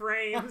 of its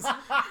frames.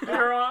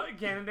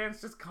 Ganondorf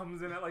just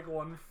comes in at like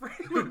 1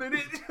 frame a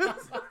minute.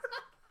 It's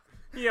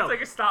Yo,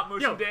 like a stop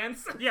motion Yo.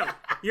 dance. yo,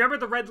 you remember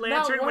the Red Not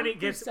Lantern one when it per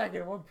gets...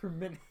 second, one per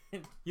minute.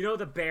 You know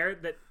the bear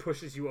that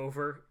pushes you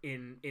over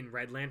in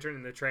Red Lantern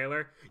in the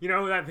trailer? You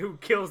know that who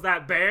kills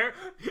that bear?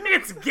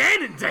 It's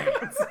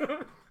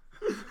Ganondorf!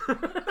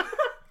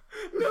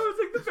 No, it's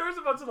like the bear's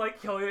about to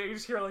like kill you. You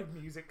just hear like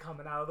music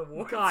coming out of the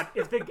woods. God,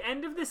 if the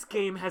end of this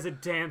game has a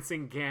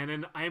dancing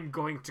Ganon, I am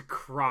going to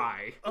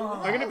cry.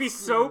 I'm going to be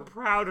so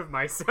proud of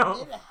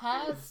myself. It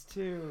has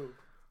to.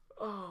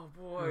 Oh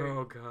boy.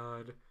 Oh,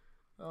 God.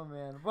 Oh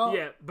man. Well,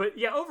 Yeah, but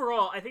yeah,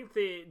 overall, I think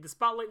the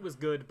spotlight was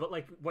good, but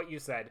like what you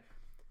said,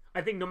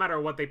 I think no matter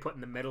what they put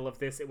in the middle of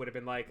this, it would have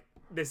been like,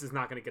 this is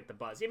not going to get the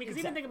buzz. Yeah, because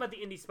even think about the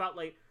indie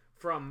spotlight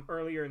from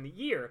earlier in the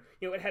year,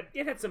 you know,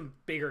 it had some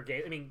bigger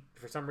games. I mean,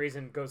 for some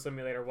reason, Ghost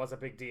Simulator was a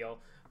big deal.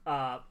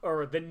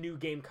 Or the new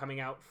game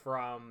coming out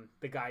from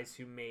the guys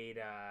who made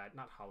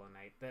not Hollow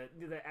Knight,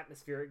 the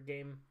atmospheric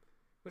game.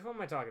 Which one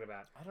am I talking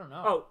about? I don't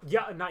know. Oh,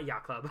 yeah, not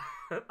Yacht Club.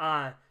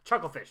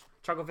 Chucklefish.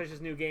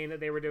 Chucklefish's new game that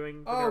they were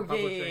doing. That they were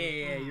publishing.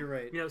 yeah, you're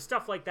right. You know,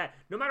 stuff like that.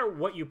 No matter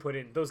what you put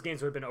in, those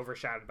games would have been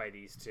overshadowed by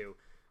these two.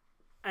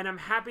 And I'm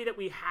happy that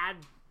we had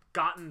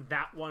gotten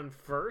that one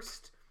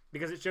first,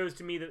 because it shows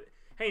to me that,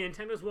 hey,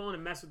 Nintendo's willing to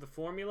mess with the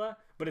formula,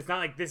 but it's not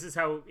like this is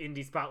how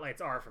indie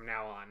spotlights are from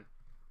now on.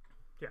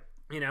 Yeah.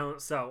 You know,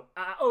 so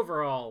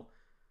overall,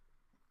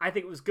 I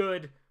think it was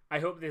good. I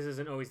hope this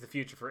isn't always the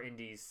future for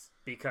indies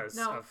because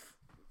Now- of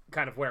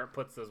kind of where it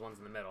puts those ones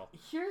in the middle.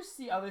 Here's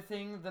the other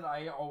thing that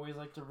I always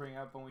like to bring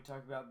up when we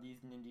talk about these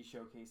indie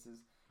showcases,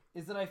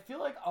 is that I feel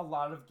like a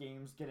lot of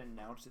games get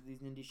announced at these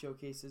indie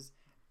showcases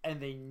and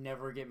they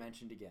never get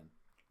mentioned again.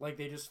 Like,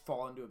 they just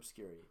fall into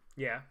obscurity.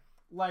 Yeah.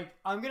 Like,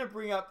 I'm gonna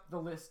bring up the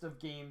list of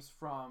games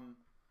from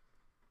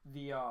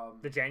the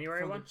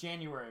January from one? the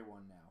January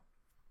one now.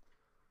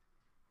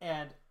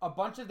 And a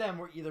bunch of them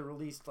were either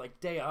released like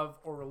day of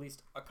or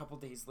released a couple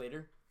days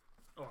later.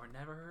 Or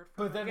never heard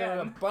from But then again. there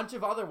are a bunch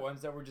of other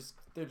ones that were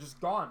they're just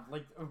gone.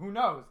 Like, who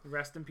knows?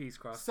 Rest in peace,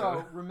 Crosscode.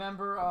 So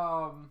remember,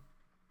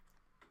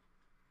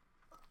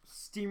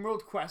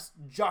 SteamWorld Quest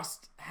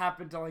just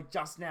happened to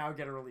just now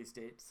get a release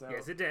date. So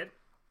Yes, it did.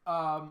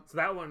 um, So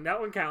that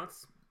one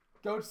counts.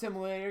 Goat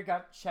Simulator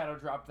got shadow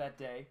dropped that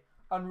day.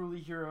 Unruly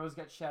Heroes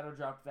got shadow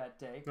dropped that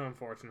day.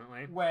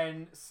 Unfortunately.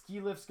 When Ski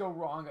Lifts Go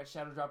Wrong got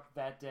shadow dropped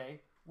that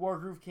day.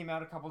 Wargroove came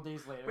out a couple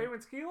days later. Wait,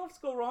 when Ski Lifts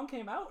Go Wrong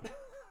came out?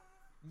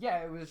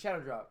 Yeah, it was a shadow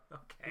drop.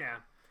 Okay.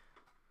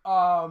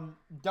 Yeah.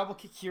 Double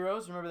Kick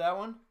Heroes, remember that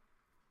one?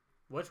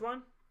 Which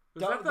one?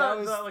 Was That that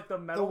was the like the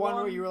metal The one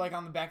where you were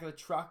on the back of the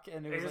truck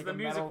and it was It was like the a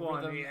music metal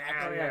one. rhythm Yeah,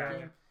 action yeah.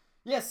 game.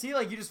 Yeah, see,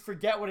 you just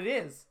forget what it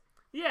is.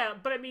 Yeah,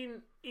 but I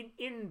mean,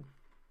 in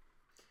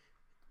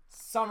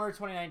Summer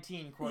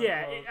 2019, quote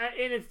yeah, unquote.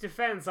 in its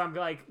defense, I'm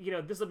like, you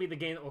know, this will be the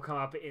game that will come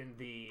up in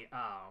the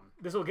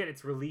this will get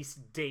its release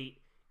date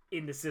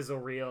in the sizzle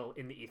reel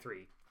in the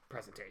E3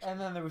 presentation.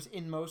 And then there was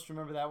Inmost,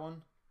 remember that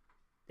one?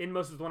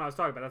 Inmost was the one I was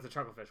talking about. That's the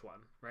Chucklefish one,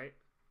 right?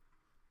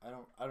 I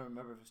don't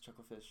remember if it was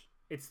Chucklefish.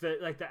 It's the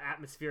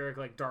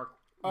atmospheric dark.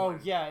 Oh one.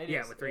 yeah, it is.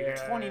 Yeah, with 3D. Yeah.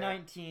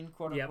 2019,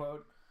 quote Yep.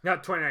 unquote.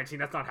 Not 2019.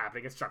 That's not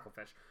happening. It's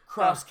Chucklefish.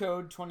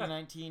 Crosscode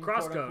 2019, quote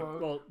Crosscode.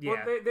 unquote. Well,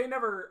 yeah. Well, they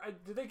never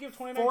did they give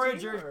 2019?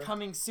 Forager or-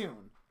 coming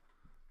soon.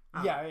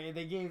 Oh. Yeah,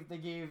 they gave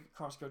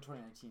Crosscode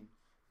 2019.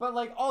 But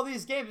all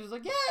these games,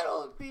 it's yeah,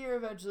 it'll be here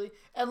eventually,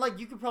 and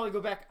you could probably go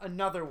back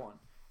another one.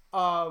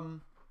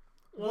 Well,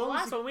 What the was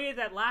last one we did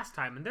that last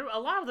time, and a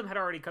lot of them had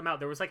already come out.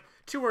 There was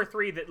 2 or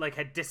 3 that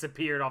had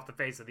disappeared off the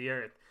face of the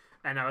earth,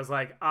 and I was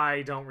like,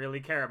 I don't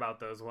really care about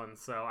those ones,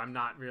 so I'm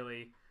not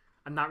really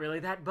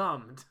that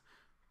bummed.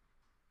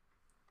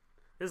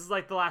 This is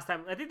like the last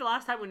time. I think the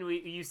last time when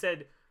you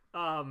said,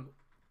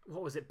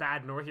 what was it,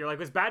 Bad North? You're like,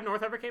 was Bad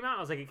North ever came out? I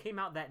was like, it came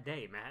out that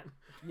day, Matt.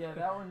 Yeah,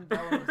 that one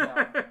was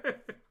out.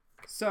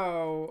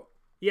 So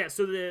yeah,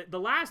 so the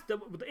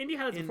indie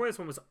highlights before this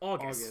one was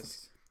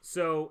August.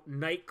 So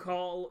Night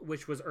Call,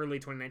 which was early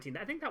 2019.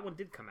 I think that one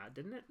did come out,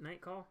 didn't it?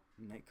 Night Call?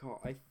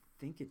 I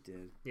think it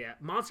did. Yeah.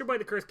 Monster Boy: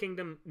 The Cursed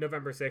Kingdom,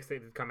 November 6th. It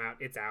did come out.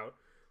 It's out.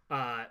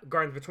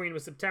 Gardens Between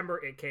was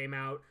September. It came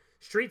out.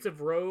 Streets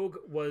of Rogue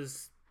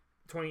was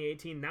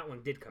 2018. That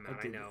one did come out,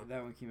 I know.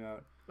 That one came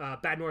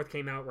out. Bad North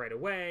came out right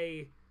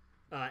away.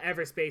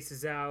 Everspace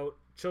is out.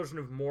 Children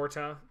of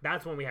Morta.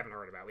 That's one we haven't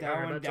heard about.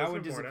 That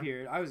one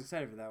disappeared. I was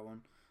excited for that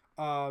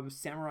one.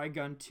 Samurai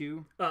Gun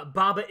 2.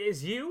 Baba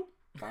Is You.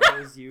 Baba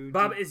Is You.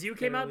 Baba Is You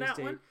came out that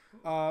one.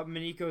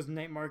 Mineko's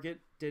Night Market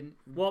didn't.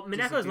 Well,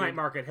 Mineko's Night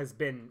Market has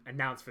been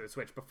announced for the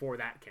Switch before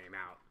that came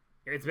out.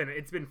 It's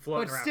been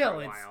floating around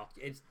for a while.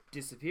 It's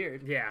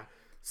disappeared. Yeah.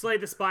 Slay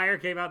the Spire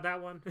came out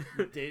that one.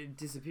 It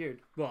disappeared.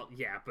 Well,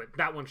 yeah, but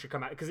that one should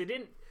come out because it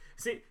didn't.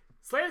 See,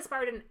 Slay the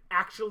Spire didn't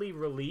actually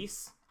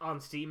release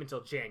on Steam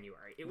until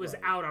January. It was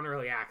out on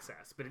early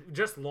access, but it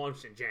just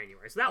launched in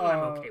January. So that one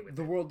I'm okay with.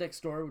 The World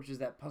Next Door, which is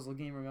that puzzle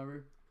game,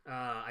 remember?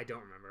 I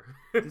don't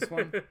remember. This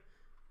one?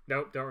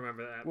 Nope, don't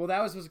remember that. Well,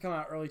 that was supposed to come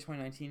out early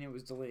 2019. It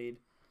was delayed.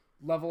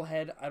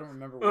 Levelhead, I don't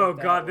remember what Oh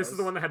that god, was. this is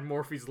the one that had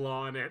Morphe's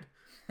Law in it.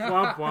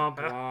 Womp womp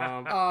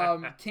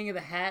womp. King of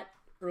the Hat,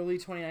 early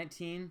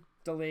 2019,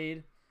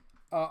 delayed.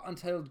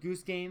 Untitled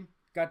Goose Game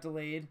got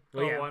delayed.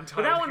 Well, yeah. Untitled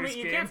But that one, Goose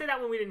you Game. can't say that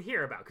one we didn't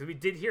hear about because we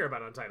did hear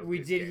about Untitled We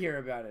Goose did Game. hear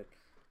about it.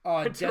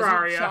 Terraria.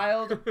 Desert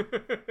Child,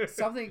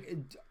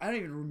 something. I don't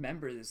even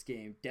remember this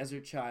game.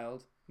 Desert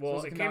Child. Well,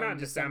 Supposed to it come came out in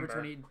December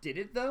December. 20. Did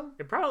it though?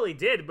 It probably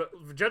did, but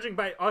judging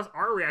by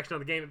our reaction on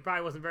the game, it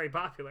probably wasn't very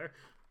popular.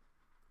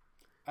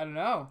 I don't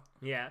know.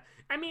 Yeah.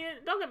 I mean,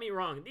 don't get me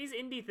wrong. These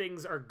indie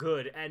things are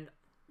good, and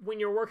when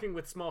you're working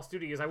with small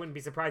studios, I wouldn't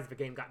be surprised if a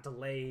game got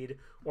delayed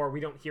or we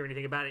don't hear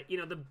anything about it. You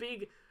know,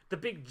 the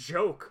big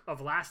joke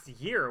of last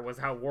year was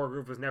how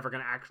Wargroove was never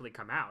going to actually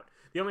come out.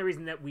 The only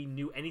reason that we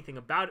knew anything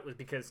about it was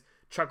because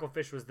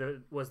Chucklefish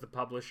was the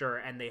publisher,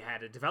 and they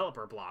had a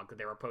developer blog that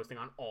they were posting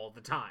on all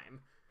the time.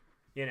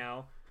 You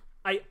know,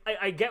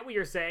 I get what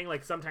you're saying.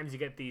 Like, sometimes you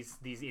get these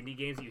indie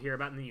games that you hear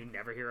about and then you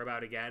never hear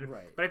about again.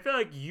 Right. But I feel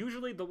like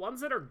usually the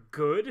ones that are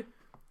good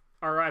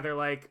are either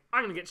like,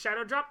 I'm going to get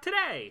Shadow Drop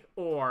today,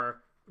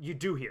 or you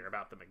do hear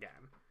about them again.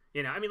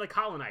 You know, I mean, like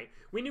Hollow Knight.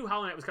 We knew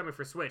Hollow Knight was coming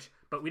for Switch,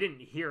 but we didn't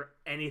hear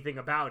anything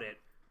about it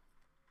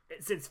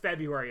since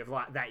February of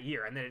that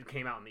year, and then it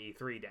came out on the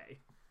E3 day.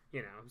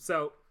 You know,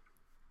 so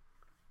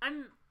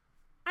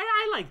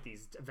I like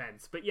these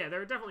events, but yeah,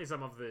 there are definitely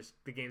some of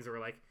the games that were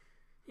like,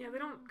 yeah, they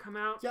don't come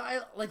out. Yeah, I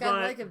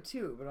like them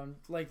too, but I'm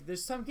like,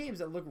 there's some games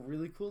that look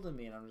really cool to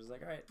me, and I'm just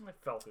like, all right, I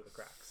fell through the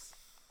cracks.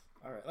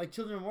 all right. Like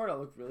Children of Morta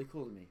looked really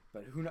cool to me,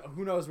 but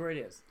who knows where it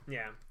is?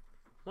 Yeah.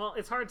 Well,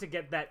 it's hard to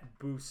get that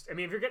boost. I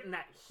mean, if you're getting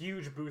that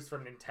huge boost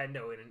from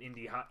Nintendo in an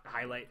indie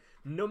highlight,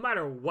 no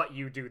matter what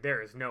you do,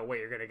 there is no way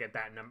you're going to get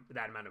that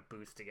amount of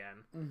boost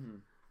again. Mm-hmm.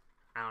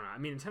 I don't know. I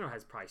mean, Nintendo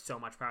has probably so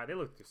much power. They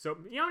look through so...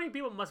 You know how many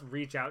people must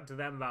reach out to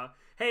them about,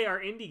 hey, our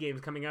indie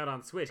game's coming out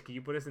on Switch. Can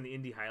you put us in the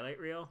indie highlight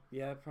reel?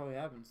 Yeah, it probably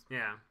happens.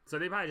 Yeah. So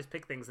they probably just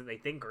pick things that they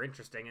think are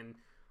interesting, and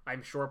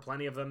I'm sure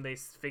plenty of them they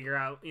figure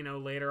out, you know,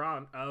 later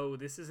on, oh,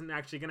 this isn't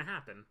actually going to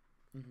happen.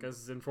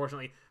 Because,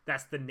 unfortunately,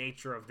 that's the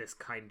nature of this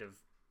kind of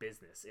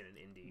business in an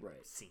indie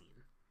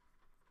scene.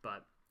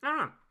 But, I don't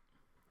know.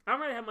 I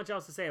don't really have much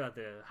else to say about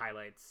the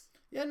highlights.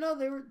 Yeah, no,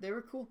 they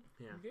were cool.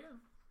 Yeah.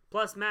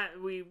 Plus, Matt,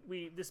 we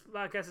this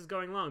podcast is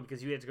going long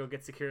because you had to go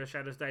get Sekiro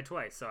Shadows Die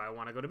twice, so I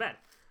want to go to bed.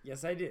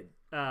 Yes, I did,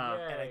 and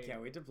I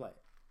can't wait to play it.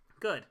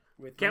 Good.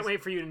 With Can't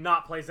wait for you to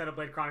not play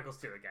Xenoblade Chronicles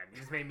 2 again. You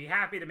just made me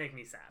happy to make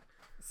me sad.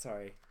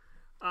 Sorry.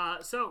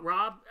 So,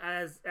 Rob,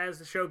 as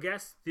the show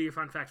guest, do your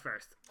fun fact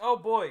first. Oh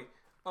boy.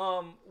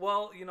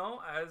 Well, you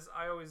know, as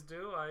I always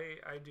do,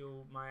 I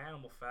do my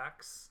animal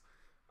facts.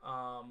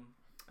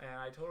 And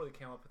I totally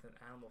came up with an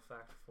animal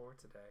fact for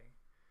today.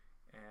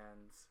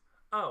 And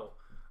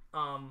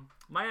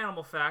my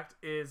animal fact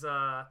is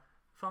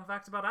fun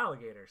facts about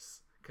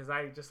alligators. Because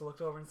I just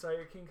looked over and saw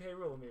your King K.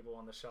 Rool amiibo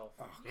on the shelf.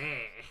 Yeah.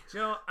 Do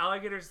you know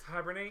alligators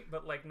hibernate,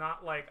 but like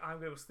not like I'm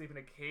going to sleep in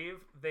a cave.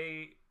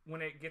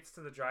 When it gets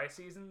to the dry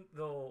season,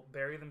 they'll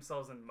bury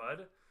themselves in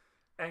mud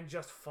and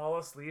just fall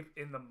asleep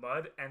in the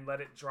mud and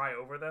let it dry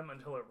over them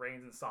until it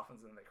rains and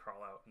softens and then they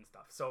crawl out and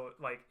stuff. So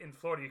like in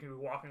Florida, you can be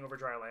walking over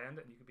dry land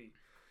and you could be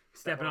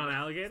Stepping on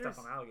alligators?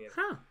 Step on alligators.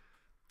 Huh.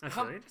 That's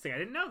really interesting. I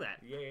didn't know that.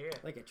 Yeah.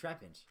 Like a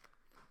trap inch.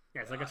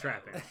 Yeah, it's like a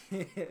trapping.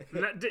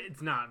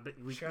 It's not, but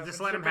we Trappings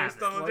just let him are have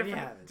based on it. a Let me have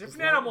it. different Just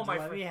animal, my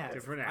let me friend. have it.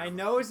 Different I animal.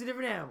 know it's a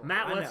different animal.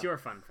 Matt, I what's know. your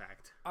fun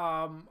fact?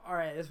 All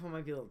right, this one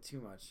might be a little too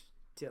much.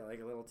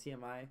 Like a little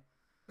TMI.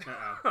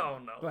 Uh-oh. Oh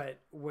no. But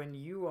when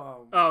you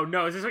Oh,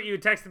 no. Is this what you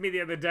texted me the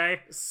other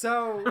day?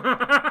 so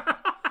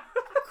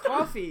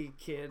coffee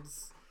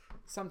kids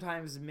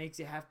sometimes makes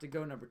you have to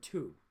go number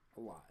 2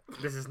 a lot.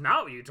 This is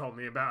not what you told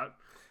me about.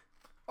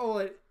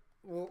 Oh,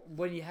 well,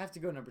 when you have to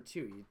go number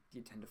 2,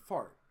 you tend to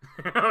fart.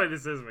 Oh,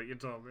 this is what you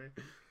told me.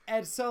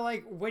 And so,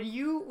 like, when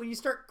you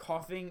start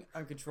coughing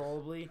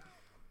uncontrollably,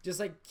 just,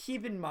 like,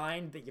 keep in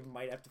mind that you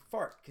might have to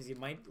fart, because you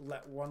might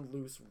let one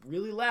loose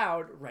really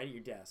loud right at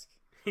your desk.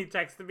 He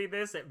texted me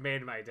this. It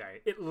made my day.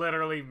 It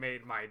literally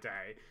made my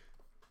day.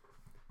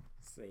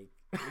 It's like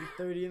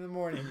 8:30 in the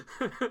morning,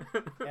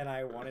 and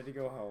I wanted to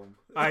go home.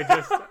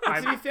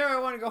 To To be fair, I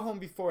wanted to go home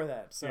before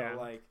that, so, yeah.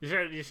 like... You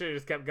should have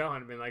just kept going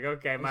and been like,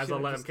 okay, might as well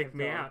should've let him just kick kept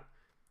me going. out.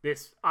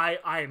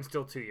 I am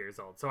still 2 years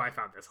old, so I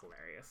found this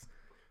hilarious.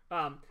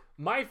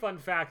 My fun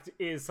fact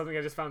is something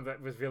I just found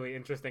that was really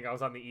interesting. I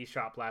was on the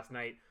eShop last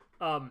night.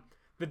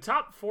 The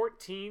top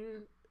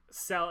 15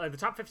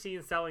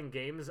 selling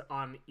games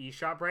on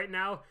eShop right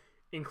now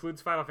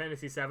includes Final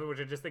Fantasy VII, which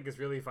I just think is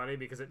really funny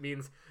because it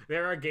means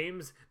there are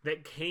games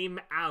that came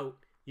out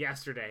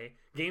yesterday,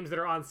 games that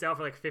are on sale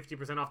for like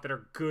 50% off that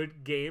are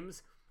good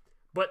games,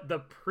 but the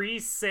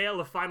pre-sale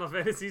of Final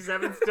Fantasy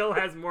VII still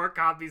has more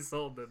copies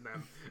sold than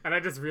them. And I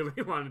just really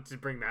wanted to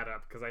bring that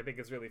up because I think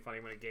it's really funny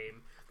when a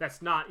game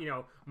that's not,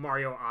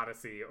 Mario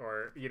Odyssey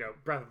or,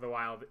 Breath of the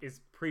Wild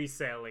is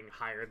pre-selling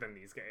higher than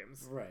these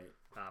games. Right.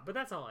 But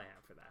that's all I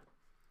have for that.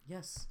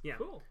 Yes. Yeah.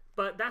 Cool.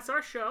 But that's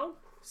our show.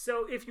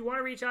 So if you want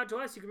to reach out to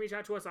us, you can reach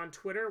out to us on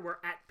Twitter. We're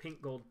at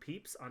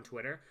pinkgoldpeeps on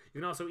Twitter.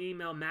 You can also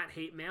email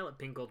matthatemail at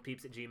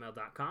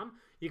pinkgoldpeeps@gmail.com.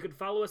 You can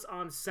follow us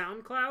on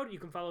SoundCloud. You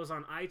can follow us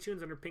on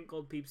iTunes under Pink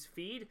Gold Peeps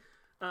feed.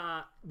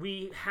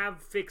 We have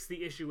fixed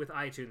the issue with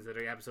iTunes that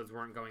our episodes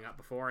weren't going up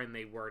before, and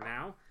they were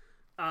now.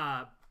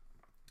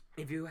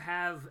 If you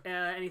have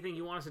anything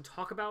you want us to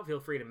talk about, feel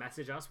free to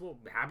message us. We'll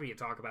be happy to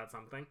talk about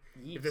something.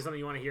 Yeet. If there's something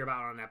you want to hear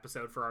about on an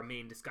episode for our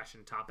main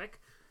discussion topic.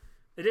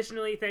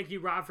 Additionally, thank you,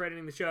 Rob, for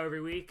editing the show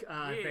every week.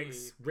 Yay.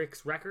 Thanks,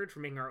 Rick's Record,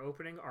 for making our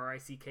opening.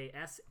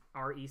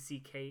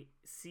 RICKSRECK.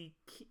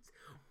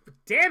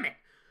 Damn it!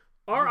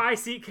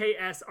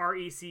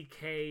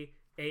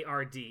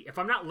 RICKSRECKARD. If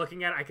I'm not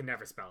looking at it, I can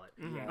never spell it.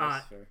 Yeah,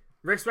 that's fair.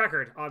 Rick's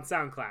Record on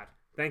SoundCloud.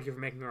 Thank you for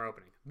making our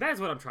opening. That's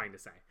what I'm trying to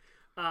say.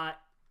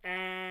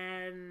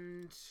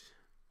 And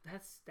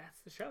that's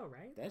the show,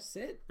 right? That's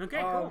it.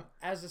 Okay, cool.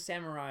 As the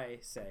samurai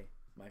say,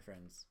 my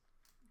friends,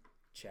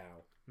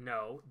 ciao.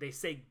 No, they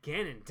say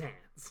Ganon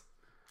dance.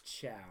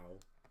 Ciao.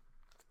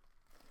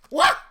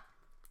 What?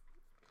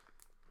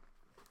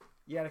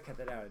 You gotta cut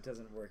that out. It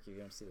doesn't work if you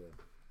don't see the...